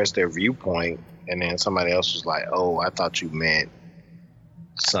expressed their viewpoint, and then somebody else was like, oh, I thought you meant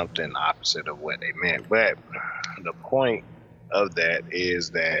something opposite of what they meant. But the point of that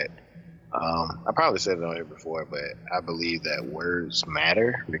is that I probably said it on here before, but I believe that words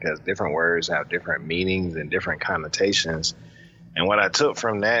matter because different words have different meanings and different connotations. And what I took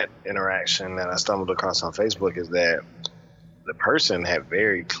from that interaction that I stumbled across on Facebook is that the person had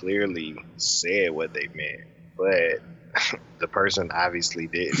very clearly said what they meant, but the person obviously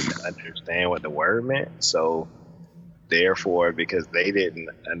didn't understand what the word meant. So therefore, because they didn't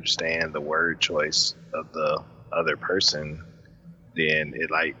understand the word choice of the other person, then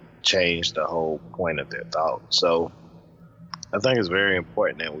it like changed the whole point of their thought. So I think it's very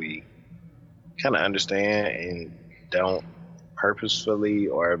important that we kind of understand and don't purposefully,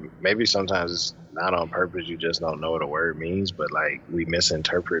 or maybe sometimes it's not on purpose, you just don't know what a word means, but like we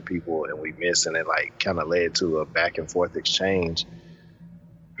misinterpret people and we miss, and it like kind of led to a back and forth exchange.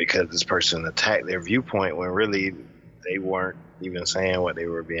 because this person attacked their viewpoint when really they weren't even saying what they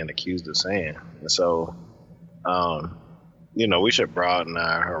were being accused of saying. And so, we should broaden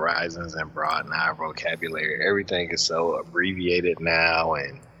our horizons and broaden our vocabulary. Everything is so abbreviated now,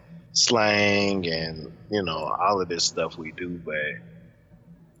 and slang and, all of this stuff we do, but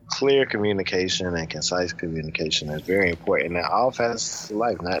clear communication and concise communication is very important in all facets of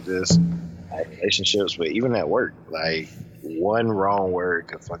life, not just relationships, but even at work. Like, one wrong word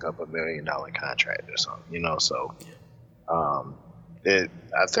could fuck up $1 million contract or something, so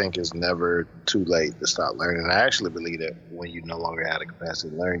I think it's never too late to start learning. I actually believe that when you no longer have the capacity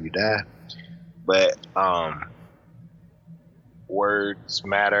to learn, you die. But words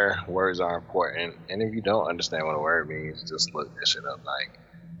matter, words are important, and if you don't understand what a word means, just look that shit up. Like,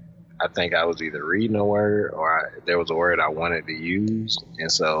 I think I was either reading a word or there was a word I wanted to use,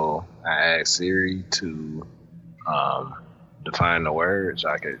 and so I asked Siri to define the word so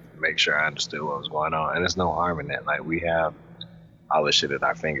I could make sure I understood what was going on. And there's no harm in that. Like, we have all this shit at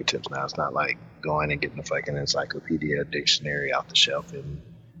our fingertips now. It's not like going and getting a fucking encyclopedia dictionary off the shelf and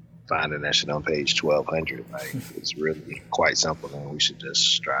finding that shit on page 1200. Like, it's really quite simple, and we should just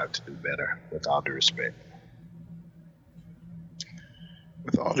strive to do better, with all due respect.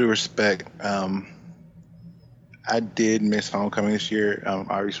 With all due respect, I did miss homecoming this year,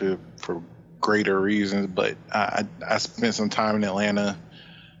 obviously for greater reasons, but I spent some time in Atlanta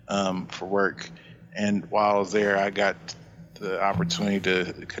for work, and while I was there, I got the opportunity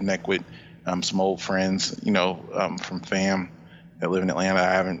to connect with some old friends, from fam that live in Atlanta.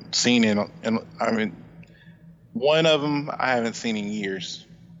 I haven't seen one of them I haven't seen in years,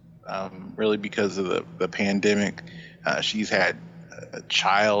 really because of the pandemic. She's had a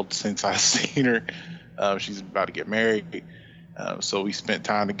child since I've seen her. She's about to get married, so we spent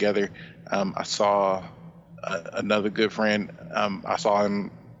time together. I saw another good friend. I saw him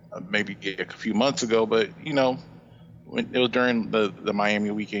maybe a few months ago, but when it was during the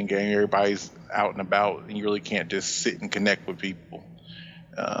Miami weekend game, everybody's out and about, and you really can't just sit and connect with people.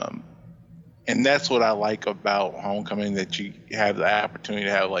 And that's what I like about homecoming, that you have the opportunity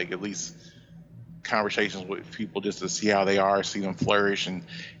to have at least conversations with people just to see how they are, see them flourish, and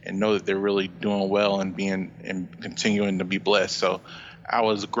know that they're really doing well and continuing to be blessed. So I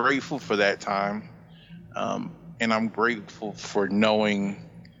was grateful for that time, and I'm grateful for knowing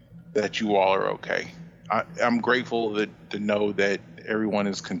that you all are okay. I'm grateful to know that everyone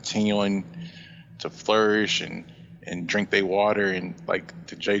is continuing to flourish and drink their water, and, like,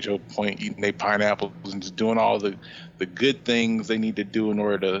 to J.Jo's point, eating their pineapples and just doing all the good things they need to do in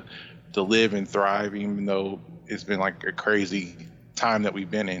order to live and thrive, even though it's been like a crazy time that we've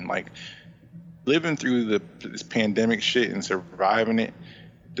been in. Like, living through this pandemic shit and surviving it,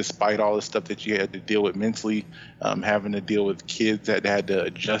 despite all the stuff that you had to deal with mentally, having to deal with kids that had to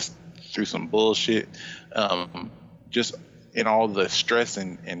adjust through some bullshit, just in all the stress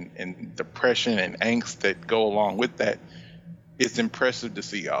and depression and angst that go along with that. It's impressive to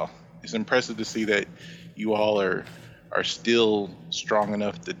see y'all. It's impressive to see that you all are still strong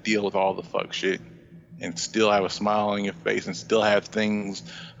enough to deal with all the fuck shit and still have a smile on your face and still have things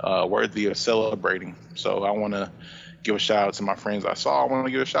worthy of celebrating. So I want to give a shout out to my friends I saw. I want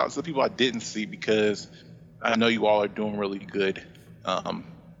to give a shout out to the people I didn't see, because I know you all are doing really good.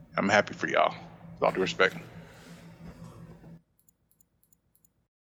 I'm happy for y'all, with all due respect.